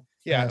 Stockwell.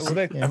 Yeah, passed. well,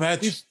 that- Yeah.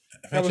 Imagine,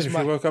 that was if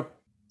my- you woke up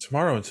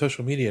tomorrow and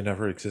social media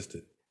never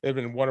existed. It'd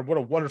been what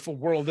a wonderful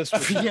world this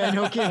would be. Yeah,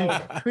 no kidding.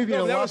 We'd be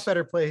in a that lot was-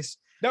 better place.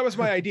 That was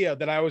my idea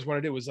that I always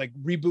wanted to do was like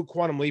reboot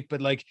Quantum Leap,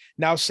 but like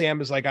now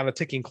Sam is like on a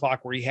ticking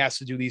clock where he has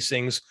to do these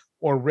things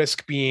or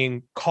risk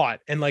being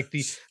caught. And like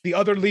the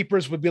other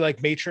leapers would be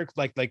like Matrix,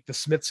 like the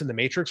Smiths in the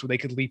Matrix, where they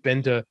could leap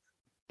into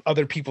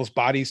other people's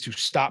bodies to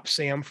stop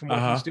Sam from what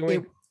he's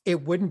doing.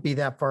 It wouldn't be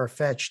that far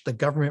fetched. The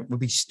government would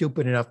be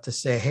stupid enough to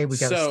say, "Hey, we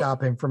got to So-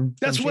 stop him from."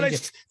 That's from what I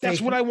changing- that's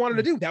what I wanted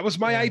to do. That was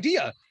my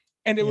idea.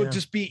 And it Yeah. would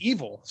just be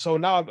evil. So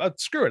now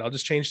screw it. I'll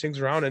just change things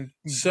around and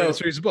So- write a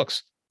series of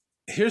books.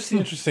 Here's the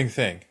interesting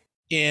thing.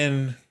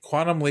 In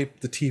Quantum Leap,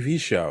 the TV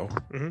show,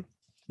 Mhm.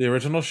 the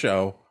original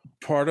show,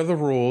 part of the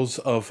rules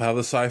of how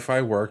the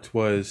sci-fi worked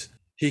was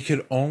he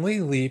could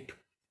only leap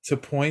to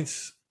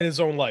points in his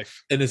own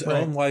life. In his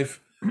own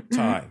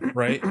lifetime,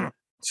 right?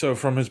 So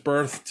from his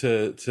birth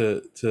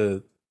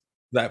to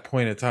that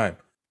point in time.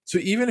 So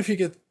even if you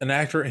get an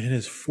actor in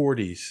his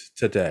 40s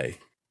today,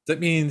 that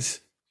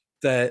means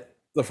that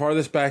the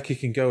farthest back he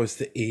can go is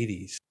the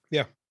 80s.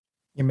 Yeah.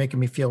 You're making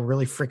me feel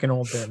really freaking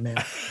old there,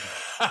 man.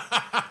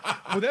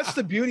 Well, that's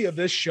the beauty of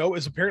this show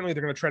is apparently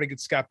they're going to try to get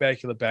Scott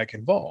Bakula back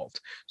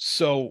involved.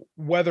 So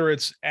whether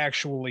it's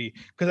actually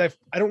because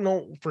I don't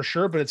know for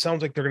sure, but it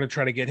sounds like they're going to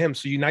try to get him.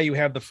 So now you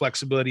have the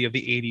flexibility of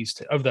the 80s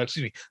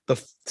the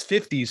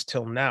 50s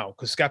till now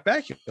because Scott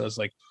Bakula is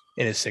like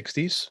in his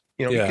 60s.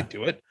 You know, he could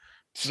do it.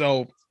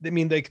 So I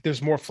mean, like,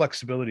 there's more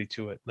flexibility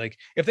to it. Like,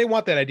 if they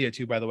want that idea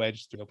too, by the way, I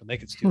just threw it open. They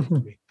could steal it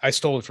from me. I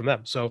stole it from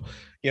them. So,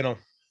 you know.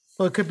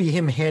 Well, it could be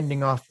him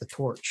handing off the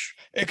torch.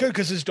 It could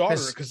because his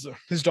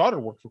daughter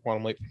worked for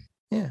Quantum Leap.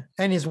 Yeah,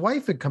 and his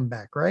wife had come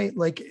back, right?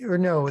 Like, or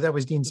no, that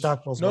was Dean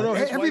Stockwell's wife. No,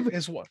 his Everybody-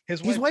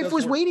 wife wife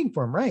was waiting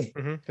for him, right?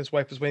 His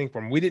wife was waiting for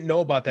him. We didn't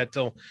know about that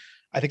till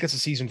I think it's a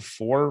season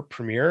 4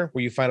 premiere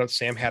where you find out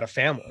Sam had a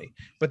family.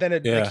 But then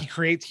like,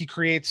 he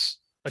creates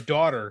a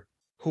daughter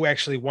who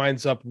actually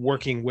winds up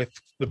working with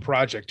the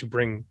project to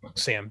bring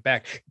Sam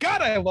back.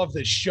 God, I love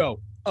this show.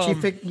 He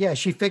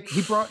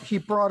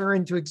brought her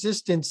into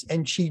existence,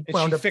 and she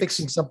wound up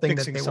fixing something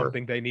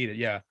they needed.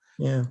 Yeah.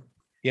 Yeah.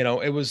 You know,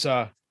 it was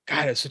God,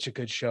 it's such a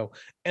good show.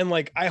 And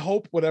like I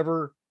hope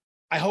whatever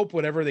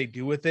they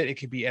do with it, it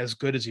could be as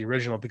good as the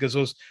original because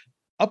those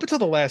up until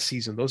the last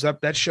season,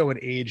 that show had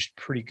aged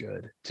pretty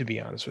good, to be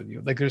honest with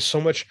you. Like there's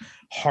so much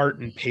heart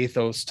and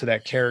pathos to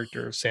that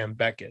character, Sam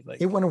Beckett.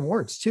 Like it won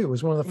awards too. It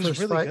was one of the first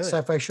really good.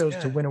 sci-fi shows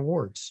to win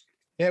awards.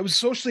 Yeah, it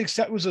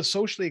was a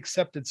socially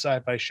accepted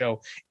sci-fi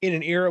show in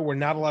an era where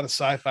not a lot of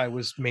sci-fi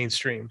was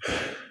mainstream.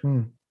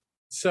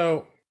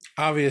 So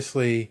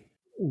obviously,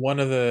 one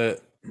of the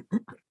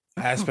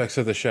aspects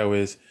of the show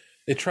is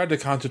they tried to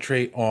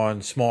concentrate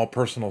on small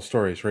personal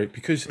stories, right?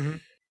 Because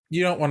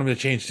you don't want them to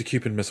change the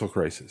Cuban Missile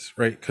Crisis,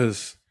 right?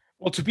 Because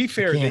well, to be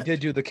fair, they did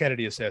do the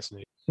Kennedy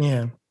assassination.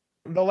 Yeah,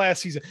 the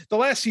last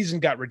season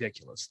got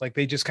ridiculous. Like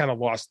they just kind of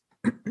lost.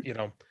 You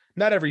know,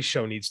 not every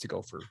show needs to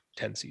go for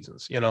 10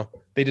 seasons. You know,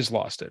 they just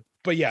lost it.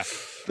 But yeah,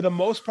 for the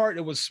most part,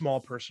 it was small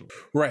personal.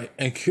 Right,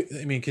 and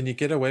I mean, can you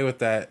get away with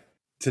that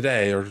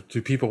today, or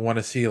do people want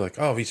to see like,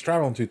 oh, he's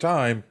traveling through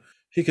time,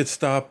 he could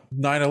stop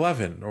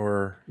 9/11,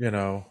 or you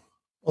know?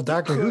 Well,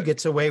 Doctor Who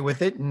gets away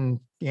with it, and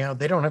you know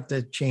they don't have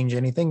to change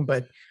anything,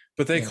 but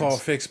they call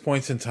fixed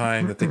points in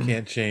time that they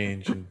can't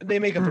change. And they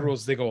make up the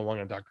rules as they go along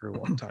on Doctor Who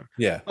all the time.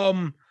 Yeah.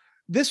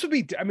 This would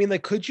be. I mean,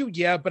 like, could you?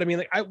 Yeah, but I mean,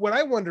 like, what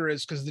I wonder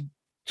is because the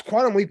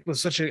Quantum Leap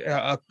was such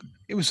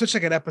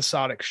like an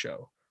episodic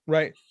show,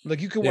 right?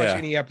 Like you could watch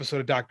any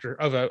episode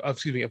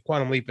of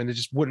Quantum Leap, and it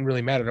just wouldn't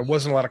really matter. There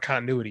wasn't a lot of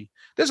continuity.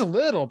 There's a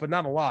little, but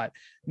not a lot.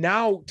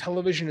 Now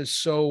television is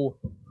so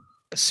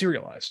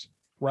serialized,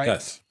 right?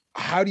 Yes.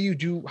 How do you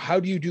do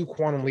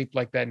Quantum Leap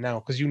like that now?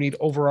 Because you need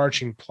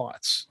overarching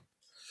plots.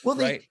 Well,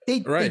 they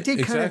did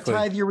kind of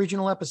tie the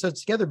original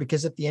episodes together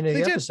because at the end of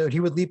the episode, he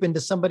would leap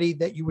into somebody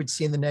that you would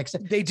see in the next.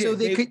 They did.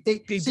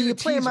 So so you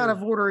play them out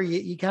of order,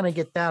 you kind of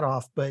get that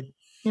off, but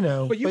you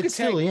know, but you could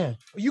still,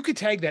 you could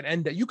tag that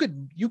end. You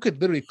could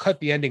literally cut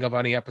the ending of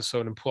any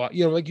episode and pull out.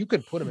 You know, like you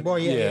could put them in. Well,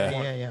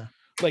 yeah.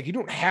 Like you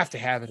don't have to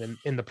have it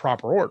in the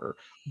proper order.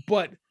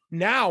 But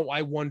now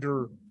I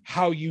wonder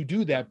how you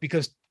do that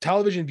because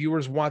television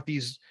viewers want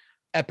these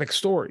epic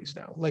stories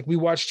now. Like we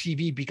watch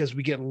TV because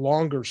we get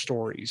longer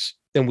stories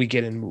than we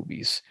get in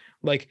movies.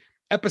 Like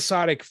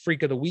episodic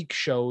Freak of the Week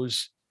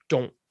shows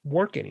don't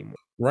work anymore.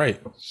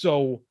 Right.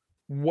 So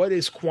what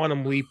is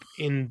Quantum Leap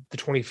in the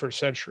 21st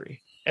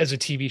century as a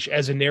TV show,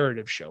 as a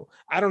narrative show?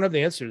 I don't have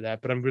the answer to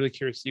that, but I'm really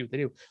curious to see what they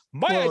do.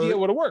 My idea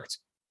would have worked.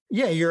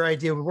 Yeah, your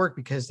idea would work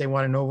because they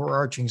want an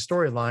overarching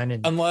storyline.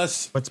 And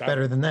what's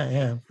better than that?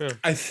 Yeah.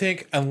 I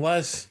think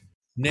unless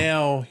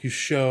now you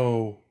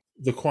show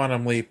the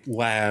Quantum Leap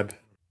lab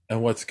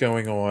and what's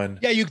going on.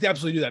 Yeah, you could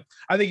absolutely do that.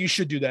 I think you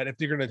should do that if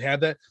you're going to have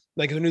that.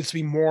 Like there needs to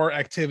be more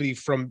activity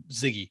from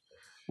Ziggy,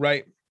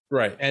 right?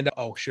 Right. And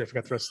oh shit, I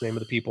forgot the rest of the name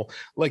of the people.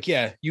 Like,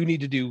 yeah, you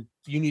need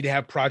to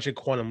have Project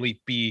Quantum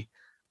Leap be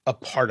a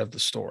part of the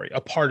story,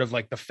 a part of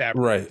like the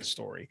fabric of the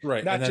story.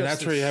 Right. Not and then just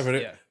that's where you have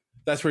it. Yeah.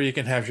 that's where you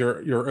can have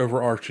your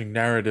overarching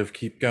narrative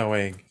keep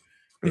going.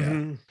 Yeah.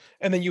 Mm-hmm.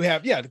 And then you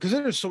have, because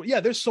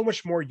there's so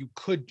much more you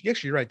could,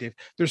 actually, you're right, Dave.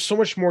 There's so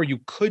much more you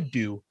could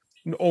do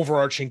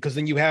overarching, because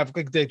then you have,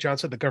 like John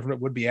said, the government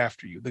would be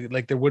after you.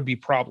 Like there would be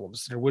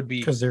problems. There would be,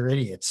 because they're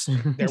idiots.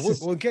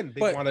 Well, again,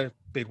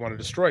 they'd want to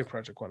destroy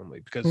Project Quantum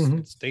Leap because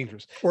it's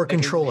dangerous. Or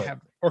control it.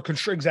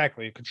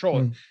 Control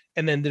it.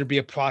 And then there'd be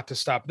a plot to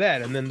stop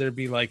that. And then there'd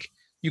be like,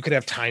 you could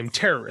have time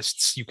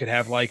terrorists. You could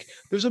have like,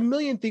 there's a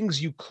million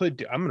things you could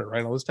do. I'm going to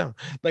write all this down.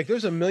 Like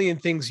there's a million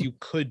things you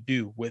could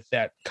do with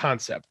that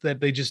concept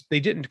that they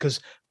didn't, because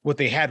what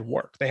they had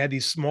worked. They had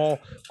these small,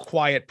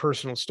 quiet,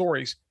 personal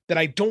stories that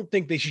I don't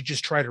think they should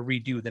just try to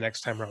redo the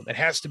next time around. It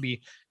has to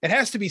be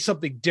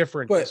something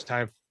different this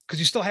time, because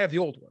you still have the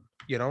old one,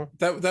 you know?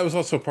 That was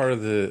also part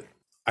of the,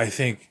 I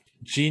think,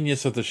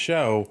 genius of the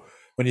show.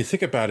 When you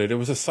think about it, it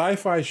was a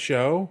sci-fi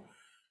show,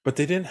 but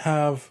they didn't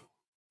have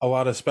a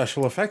lot of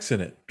special effects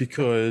in it,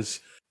 because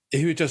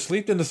he just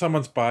leaped into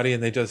someone's body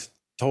and they just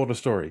told a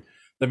story.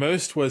 The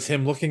most was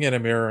him looking in a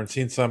mirror and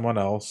seeing someone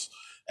else,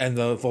 and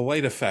the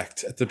light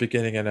effect at the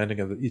beginning and ending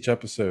of each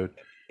episode.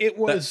 It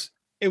was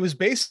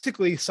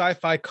basically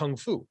sci-fi kung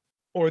fu,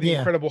 or the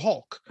Incredible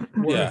Hulk,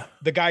 where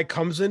the guy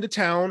comes into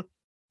town,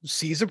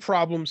 sees a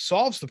problem,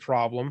 solves the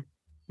problem,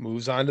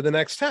 moves on to the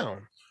next town.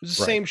 It was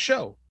the same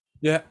show.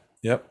 Yeah.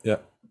 Yep.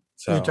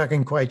 So you're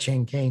talking Kwai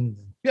Chang Caine.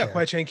 Yeah,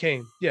 Kwai Chang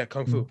Caine. Yeah,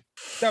 kung fu.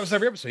 That was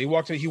every episode. He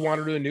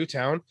wandered to a new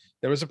town.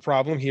 There was a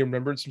problem. He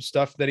remembered some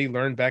stuff that he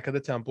learned back at the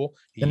temple.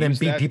 And then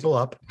beat people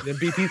up.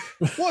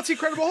 Well, it's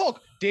Incredible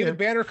Hulk. David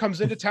Banner comes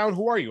into town.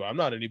 Who are you? I'm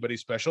not anybody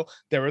special.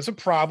 There is a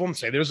problem.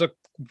 Say there's a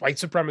white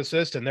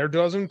supremacist and there are a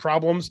dozen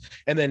problems.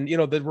 And then,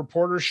 the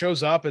reporter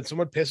shows up and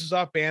someone pisses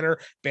off Banner.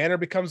 Banner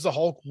becomes the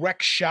Hulk,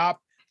 wreck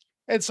shop.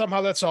 And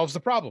somehow that solves the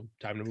problem.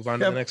 Time to move on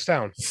to the next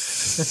town.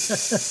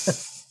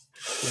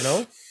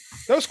 That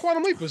was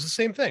Quantum Leap. It was the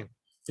same thing.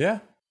 Yeah.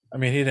 I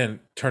mean, he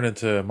didn't turn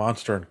into a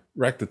monster and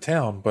wreck the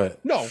town,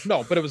 but... No,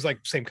 but it was like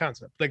same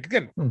concept. Like,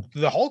 again,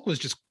 the Hulk was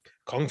just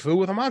kung fu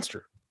with a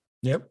monster.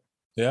 Yep.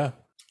 Yeah.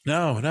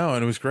 No,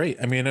 and it was great.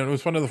 I mean, it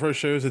was one of the first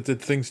shows that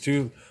did things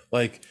too,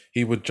 like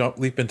he would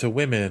leap into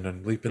women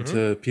and leap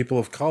into people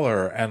of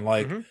color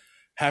and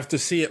have to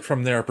see it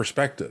from their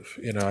perspective.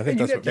 I think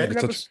that's what made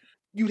it such...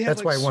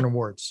 That's why it won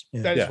awards.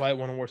 Yeah. That is why it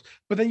won awards.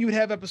 But then you would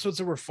have episodes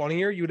that were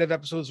funnier. You would have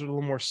episodes that were a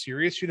little more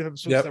serious. You'd have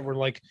episodes that were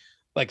like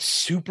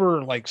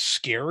super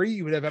scary.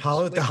 You would have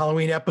episodes the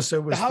Halloween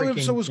episode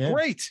was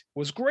great.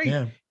 Was great.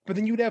 Yeah. But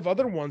then you'd have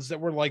other ones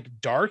that were like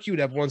dark. You'd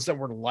have ones that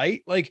were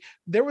light. Like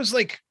there was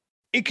like,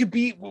 it could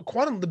be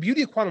the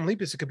beauty of Quantum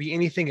Leap is it could be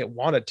anything it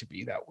wanted to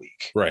be that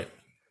week. Right.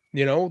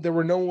 There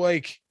were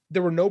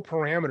no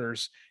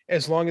parameters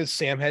as long as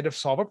Sam had to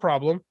solve a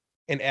problem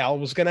and Al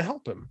was going to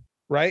help him.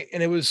 Right.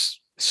 And it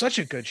was such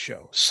a good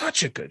show.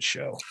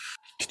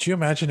 Could you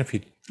imagine if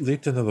he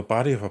leaped into the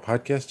body of a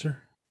podcaster?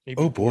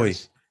 Oh boy.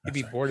 He'd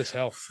be bored as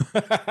hell.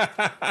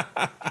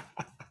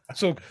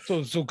 So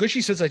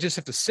Gushy says I just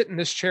have to sit in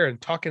this chair and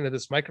talk into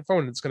this microphone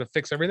and it's going to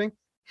fix everything.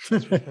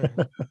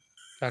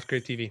 That's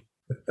great TV.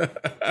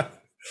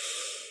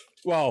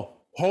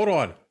 Well, hold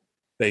on.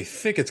 They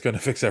think it's going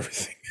to fix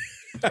everything.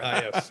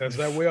 Yes, that's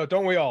that way.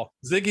 Don't we all?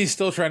 Ziggy's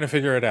still trying to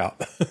figure it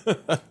out.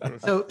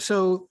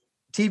 So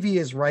TV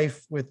is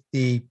rife with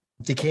the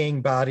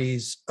decaying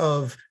bodies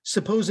of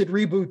supposed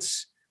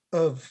reboots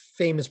of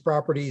famous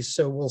properties.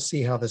 So we'll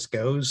see how this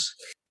goes.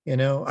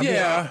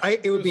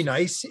 It would be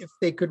nice if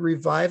they could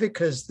revive it,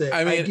 because there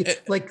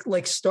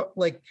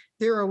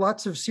are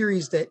lots of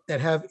series that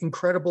have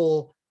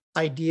incredible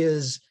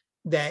ideas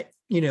that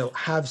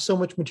have so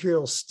much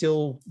material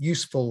still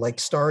useful, like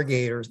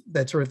Stargate or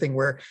that sort of thing,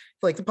 where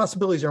like the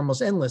possibilities are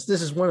almost endless.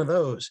 This is one of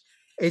those.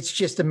 It's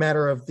just a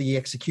matter of the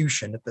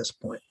execution at this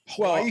point.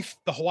 The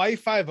Hawaii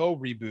Five-0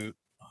 reboot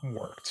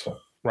worked,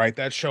 right?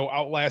 That show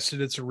outlasted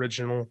its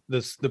original,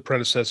 the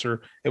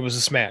predecessor. It was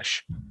a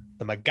smash.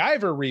 The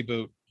MacGyver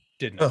reboot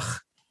didn't.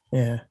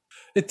 Yeah.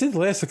 It did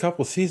last a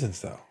couple seasons,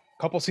 though.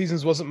 A couple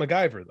seasons wasn't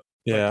MacGyver, though.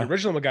 Yeah. Like the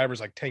original MacGyver's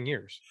like 10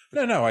 years.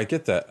 No, I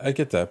get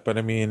that. But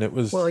I mean, it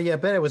was... Well, yeah,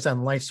 but it was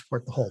on life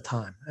support the whole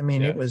time. I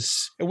mean, it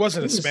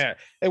wasn't a smash.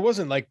 It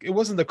wasn't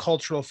the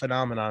cultural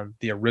phenomenon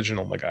the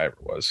original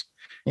MacGyver was.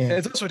 Yeah. And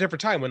it's also a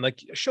different time when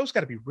like a show's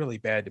got to be really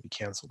bad to be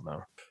canceled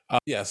now.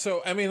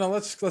 So I mean,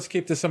 let's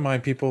keep this in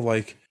mind. People,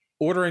 like,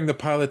 ordering the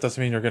pilot doesn't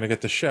mean you're going to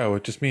get the show.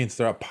 It just means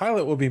a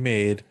pilot will be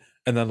made,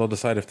 and then they'll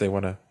decide if they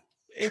want to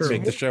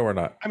make the show or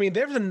not. I mean,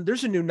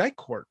 there's a new Night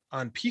Court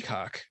on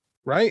Peacock,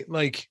 right?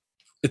 Like,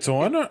 it's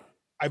on.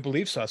 I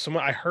believe so.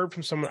 I heard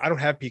from someone. I don't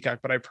have Peacock,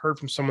 but I've heard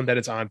from someone that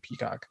it's on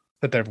Peacock,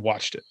 that they've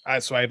watched it.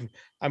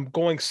 I'm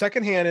going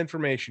secondhand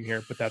information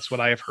here, but that's what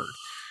I have heard.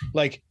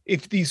 Like,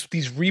 if these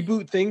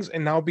reboot things,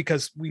 and now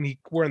because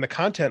we're in the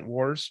content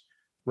wars,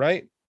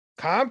 right?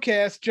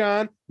 Comcast,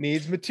 John,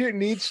 needs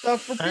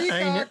stuff for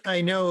Peacock.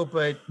 I know,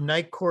 but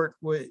Night Court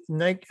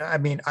I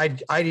mean, I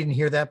didn't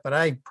hear that, but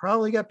I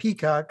probably got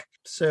Peacock,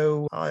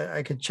 so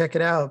I could check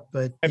it out.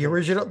 But the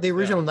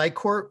original Night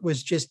Court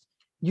was just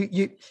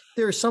you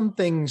there are some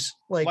things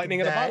like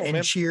Lightning in a that bottle, and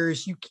man.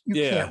 Cheers. You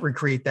Yeah. can't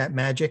recreate that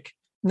magic.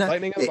 Not,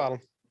 Lightning in a bottle.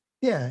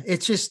 Yeah,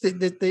 it's just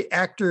that the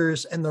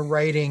actors and the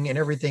writing and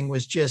everything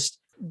was just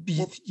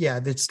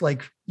that's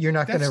like you're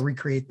not going to That's-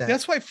 recreate that.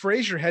 That's why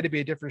Frasier had to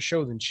be a different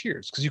show than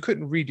Cheers, because you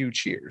couldn't redo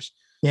Cheers.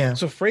 Yeah.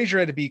 So Frasier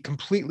had to be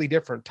completely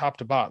different top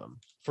to bottom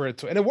for it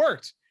to, and it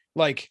worked.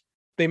 Like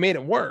they made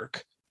it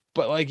work,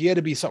 but like you had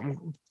to be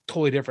something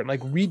totally different.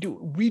 Like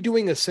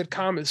redoing a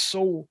sitcom is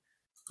so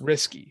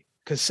risky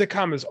because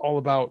sitcom is all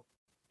about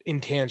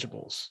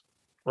intangibles,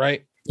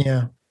 right?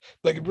 Yeah.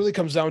 Like it really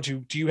comes down to,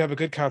 do you have a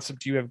good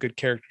concept? Do you have good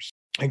characters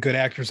and good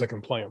actors that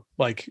can play them?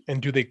 Like,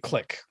 and do they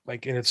click?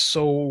 Like, and it's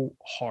so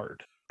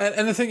hard.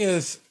 And the thing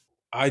is,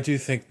 I do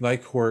think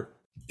Night Court,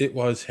 it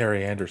was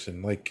Harry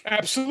Anderson. Like,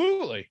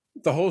 absolutely,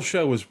 the whole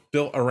show was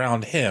built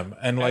around him,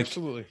 and like,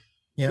 absolutely,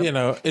 you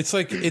know, it's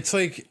like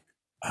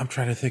I'm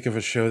trying to think of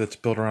a show that's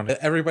built around it.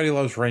 Everybody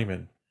Loves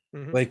Raymond.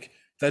 Mhm. Like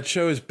that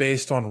show is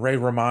based on Ray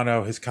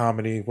Romano, his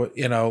comedy. What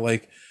you know,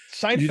 like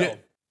Seinfeld.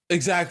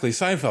 Exactly,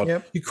 Seinfeld.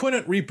 Yep. You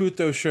couldn't reboot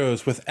those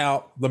shows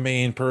without the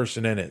main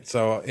person in it.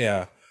 So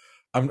yeah,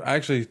 I'm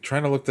actually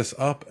trying to look this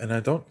up, and I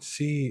don't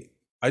see.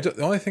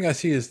 The only thing I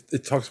see is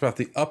it talks about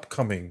the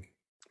upcoming.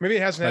 Maybe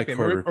it hasn't Night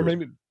happened, Court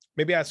or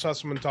maybe I saw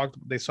someone talk.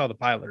 They saw the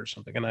pilot or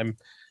something, and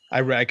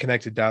I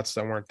connected dots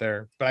that weren't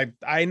there. But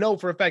I know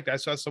for a fact I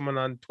saw someone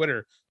on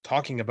Twitter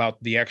talking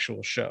about the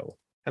actual show,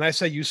 and I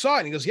said, "You saw it?"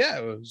 And he goes, "Yeah,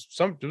 it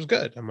was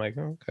good." I'm like,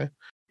 oh, "Okay,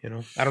 you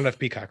know, I don't have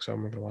Peacock, so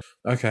I'm not gonna watch."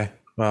 Okay,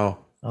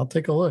 well, I'll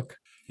take a look.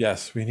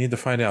 yes, we need to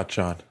find out,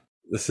 John.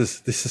 This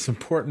is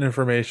important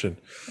information.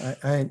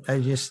 I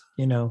just,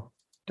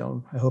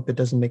 I hope it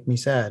doesn't make me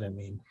sad. I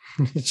mean,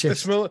 it's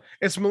just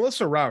It's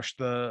Melissa Rauch,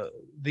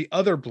 the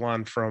other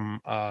blonde from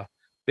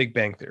Big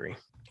Bang Theory.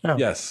 Oh.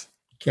 Yes.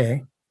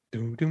 Okay.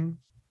 Doom, doom,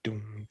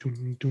 doom,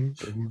 doom, doom,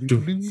 doom,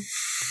 doom,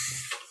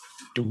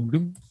 doom,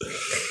 doom.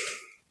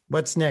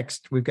 What's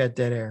next? We've got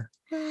Dead Air.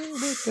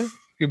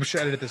 You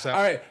should edit this out.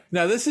 All right,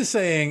 now this is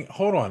saying,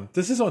 hold on,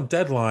 this is on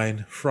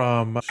Deadline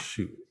from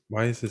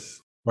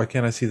why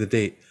can't I see the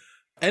date?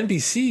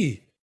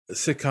 NBC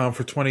sitcom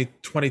for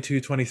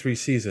 2022-23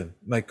 season,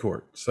 Night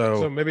Court.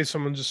 So maybe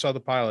someone just saw the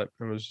pilot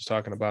and was just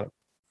talking about it.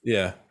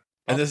 Yeah,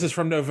 and this is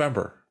from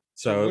November.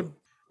 So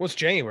what's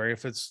January?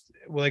 If it's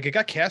like it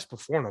got cast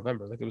before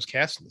November, like it was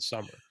cast in the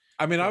summer.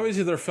 I mean,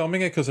 obviously they're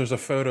filming it because there's a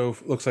photo,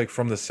 looks like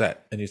from the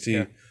set, and you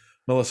see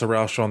Melissa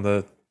Rauch on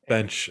the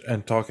bench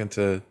and talking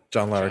to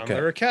John Larroquette. John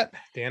Larroquette,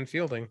 Dan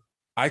Fielding.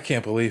 I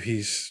can't believe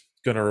he's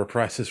going to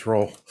reprise his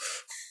role.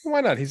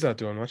 Why not? He's not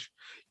doing much.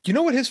 You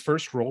know what his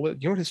first role? You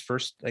know what his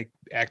first like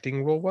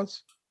acting role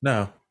was?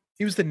 No.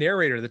 He was the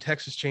narrator of the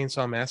Texas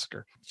Chainsaw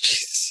Massacre.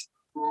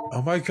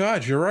 Oh my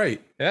God, you're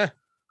right. Yeah.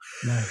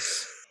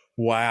 Nice.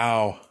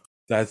 Wow,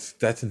 that's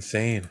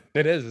insane.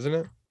 It is, isn't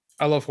it?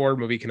 I love horror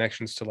movie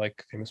connections to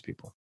like famous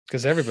people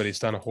because everybody's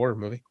done a horror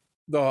movie.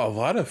 No, a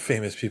lot of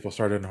famous people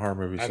started in horror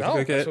movies. I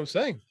know. That's what I'm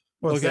saying.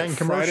 Well, it's Look that at in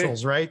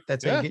commercials, right?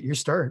 That's how you get your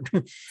start.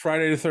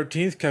 Friday the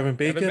 13th, Kevin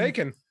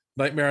Bacon.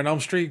 Nightmare on Elm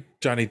Street,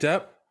 Johnny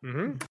Depp.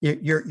 Mm-hmm.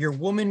 Your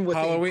woman with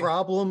Halloween. a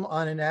problem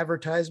on an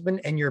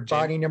advertisement, and your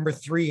body number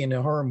 3 in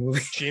a horror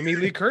movie. Jamie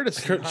Lee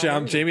Curtis.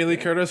 Jamie Lee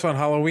Curtis on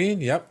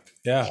Halloween. Yep.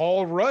 Yeah.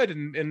 Paul Rudd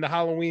in the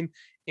Halloween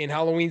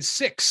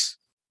 6.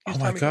 Oh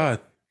my God,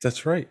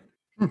 that's right.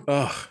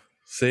 Ugh.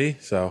 See,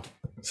 so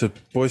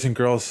boys and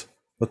girls,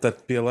 let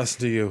that be a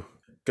lesson to you.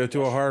 Go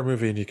to a horror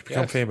movie and you can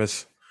become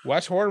famous.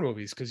 Watch horror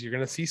movies because you're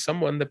going to see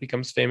someone that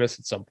becomes famous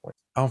at some point.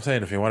 I'm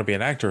saying if you want to be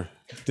an actor,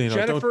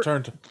 don't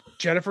turn to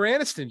Jennifer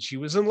Aniston. She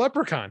was in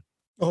Leprechaun.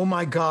 Oh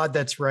my God,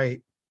 that's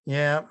right.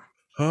 Yeah.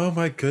 Oh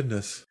my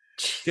goodness.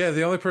 Yeah,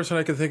 the only person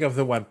I can think of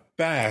that went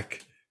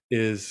back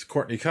is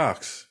Courtney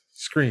Cox.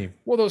 Scream.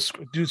 Well,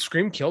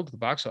 Scream killed at the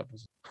box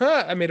office.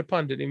 Huh, I made a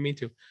pun. Didn't even mean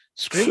to.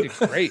 Scream did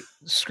great.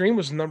 Scream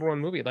was the #1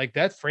 movie. Like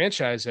that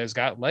franchise has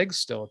got legs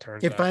still. It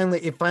turns out.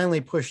 It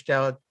finally pushed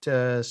out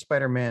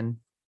Spider-Man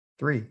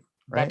 3.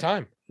 Right? About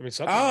time. I mean,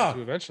 something had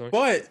to eventually.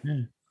 But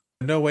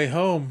No Way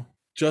Home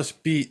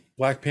just beat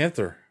Black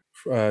Panther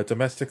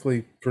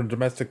domestically from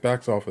domestic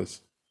box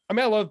office. I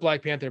mean, I love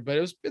Black Panther, but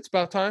it's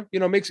about time. You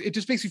know, it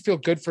just makes you feel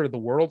good for the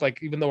world.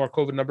 Like even though our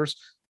COVID numbers,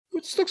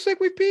 it looks like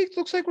we peaked.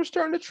 Looks like we're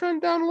starting to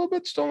trend down a little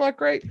bit. Still not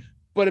great,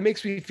 but it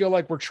makes me feel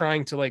like we're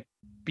trying to like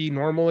be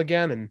normal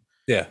again and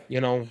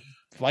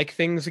like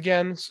things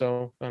again.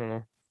 So I don't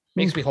know.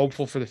 Makes me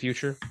hopeful for the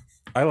future.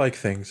 I like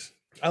things.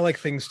 I like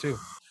things too.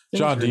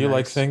 John, do you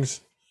like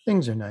things?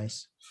 Things are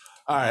nice.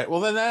 All right.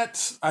 Well, then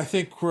I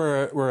think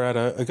we're at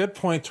a good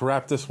point to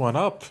wrap this one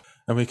up,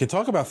 and we can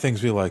talk about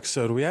things we like.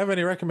 So, do we have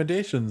any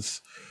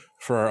recommendations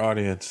for our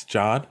audience,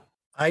 John?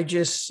 I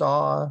just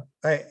saw,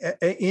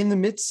 in the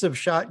midst of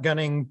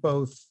shotgunning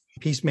both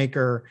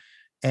Peacemaker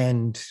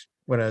and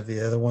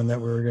the other one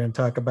that we were going to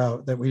talk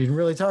about that we didn't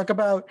really talk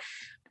about,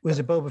 was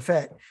it Boba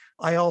Fett?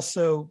 I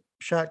also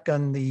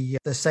shotgunned the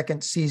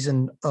second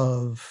season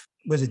of,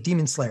 was it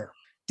Demon Slayer?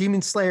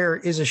 Demon Slayer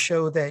is a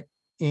show that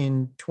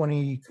in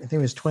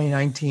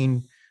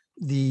 2019,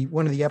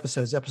 one of the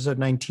episodes, episode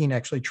 19,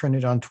 actually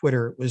trended on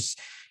Twitter.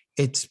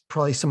 it's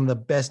probably some of the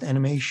best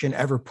animation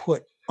ever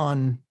put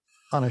on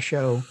a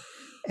show.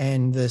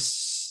 And the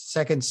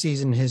second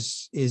season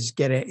is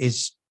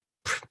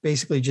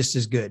basically just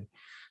as good.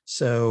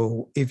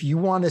 So if you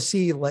want to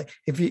see, like,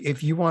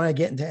 if you want to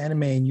get into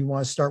anime and you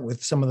want to start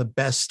with some of the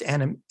best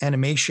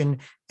animation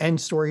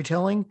and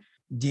storytelling,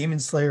 Demon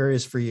Slayer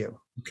is for you.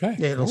 Okay,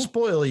 it'll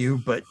spoil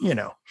you, but you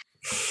know.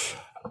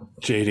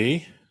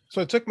 JD.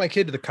 So I took my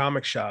kid to the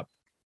comic shop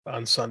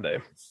on Sunday.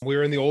 We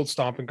were in the old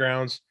stomping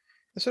grounds.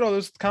 I said, "Oh,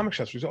 there's the comic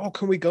shops." He said, "Oh,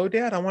 can we go,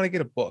 Dad? I want to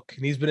get a book."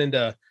 And he's been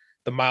into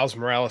the Miles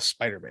Morales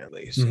Spider-Man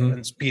lately. So, and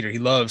it's Peter, he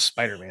loves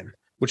Spider-Man,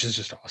 which is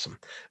just awesome.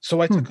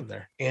 So I took him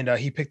there, and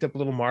he picked up a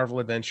little Marvel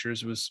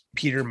Adventures. It was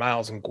Peter,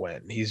 Miles, and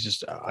Gwen. He's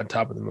just on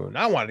top of the moon.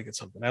 I wanted to get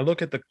something. I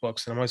look at the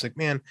books, and I'm always like,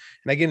 man,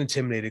 and I get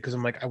intimidated because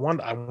I'm like, I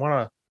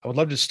would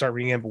love to start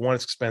reading it, but one,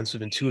 it's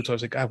expensive, and two, it's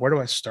always like, God, where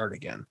do I start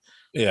again?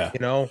 Yeah, you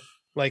know,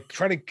 like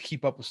trying to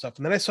keep up with stuff.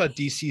 And then I saw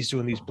DC's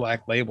doing these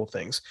black label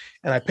things,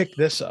 and I picked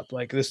this up.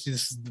 Like this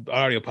the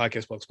audio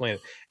podcast will explain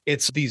it.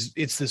 It's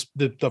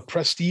the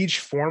prestige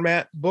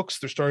format books.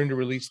 They're starting to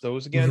release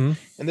those again.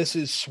 And this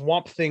is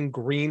Swamp Thing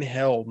Green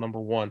Hell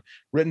 #1,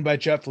 written by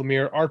Jeff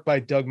Lemire, art by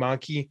Doug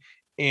Mahnke,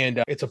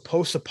 and it's a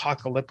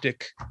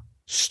post-apocalyptic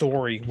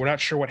story. We're not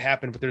sure what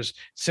happened, but there's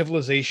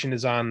civilization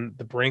is on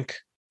the brink.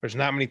 There's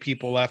not many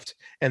people left,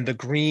 and the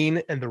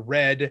green and the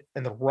red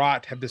and the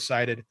rot have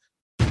decided,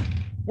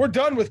 we're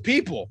done with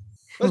people.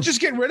 Let's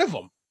just get rid of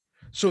them.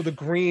 So the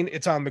green,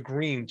 it's on the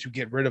green to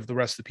get rid of the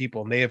rest of the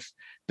people. And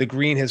the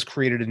green has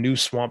created a new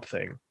Swamp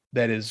Thing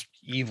that is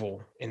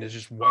evil and is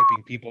just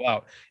wiping people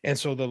out. And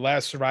so the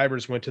last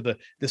survivors went to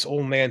this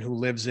old man who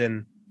lives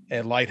in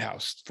a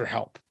lighthouse for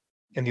help.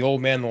 And the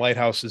old man in the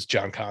lighthouse is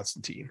John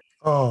Constantine.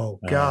 Oh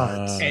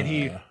God.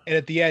 And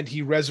at the end,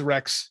 he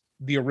resurrects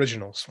the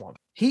original Swamp.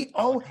 It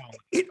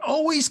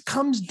always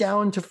comes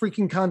down to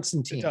freaking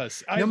Constantine. It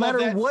does. No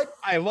matter what.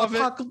 I love it.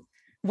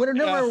 No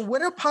matter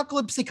what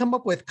apocalypse they come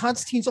up with,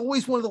 Constantine's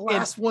always one of the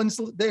last ones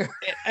there.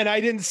 And I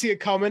didn't see it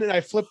coming, and I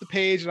flipped the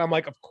page, and I'm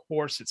like, of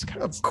course it's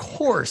Constantine. Of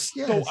course,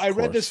 yeah. So I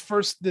read this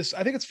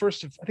I think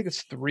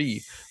it's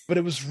 3, but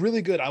it was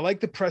really good. I like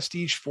the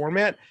prestige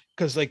format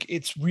because like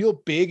it's real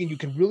big, and you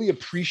can really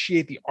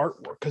appreciate the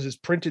artwork because it's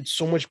printed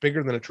so much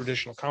bigger than a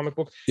traditional comic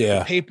book. Yeah,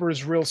 the paper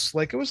is real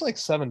slick. It was like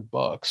 $7,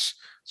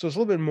 so it's a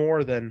little bit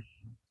more than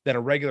a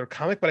regular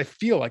comic, but I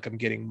feel like I'm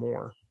getting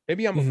more.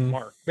 Maybe I'm a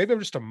mark. Maybe I'm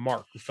just a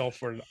mark who fell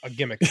for a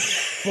gimmick.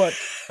 But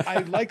I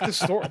like the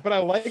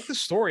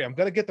story. I'm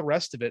gonna get the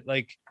rest of it.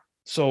 Like,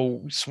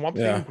 so Swamp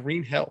Thing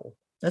Green Hell.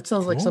 That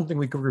sounds like something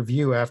we could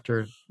review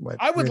after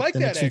I would like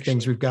that. Two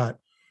things we've got.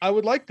 I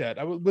would like that.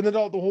 I would when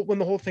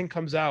the whole thing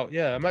comes out.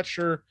 Yeah, I'm not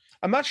sure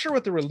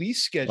what the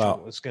release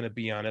schedule is going to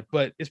be on it,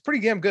 but it's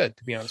pretty damn good,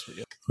 to be honest with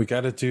you. We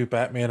got to do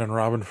Batman and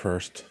Robin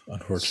first,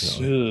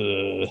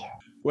 unfortunately,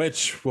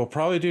 which we'll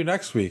probably do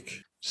next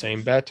week.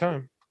 Same bad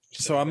time.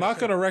 So I'm not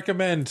going to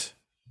recommend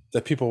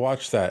that people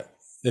watch that,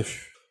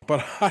 but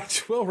I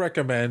will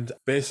recommend,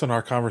 based on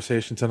our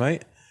conversation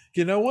tonight,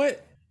 you know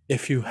what?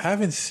 If you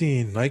haven't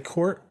seen Night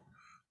Court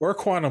or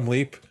Quantum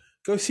Leap,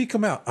 go seek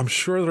them out. I'm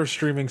sure they're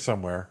streaming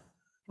somewhere.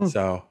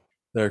 So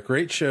they're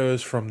great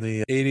shows from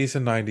the 80s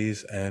and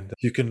 90s, and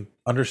you can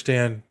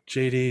understand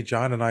JD,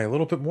 John, and I a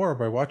little bit more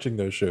by watching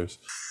those shows.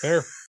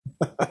 Fair.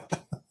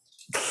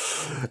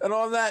 And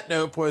on that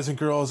note, boys and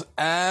girls,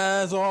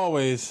 as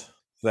always,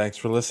 thanks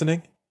for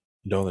listening.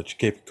 Don't let your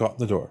cape get caught in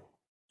the door.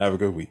 Have a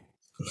good week.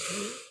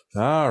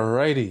 All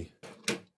righty.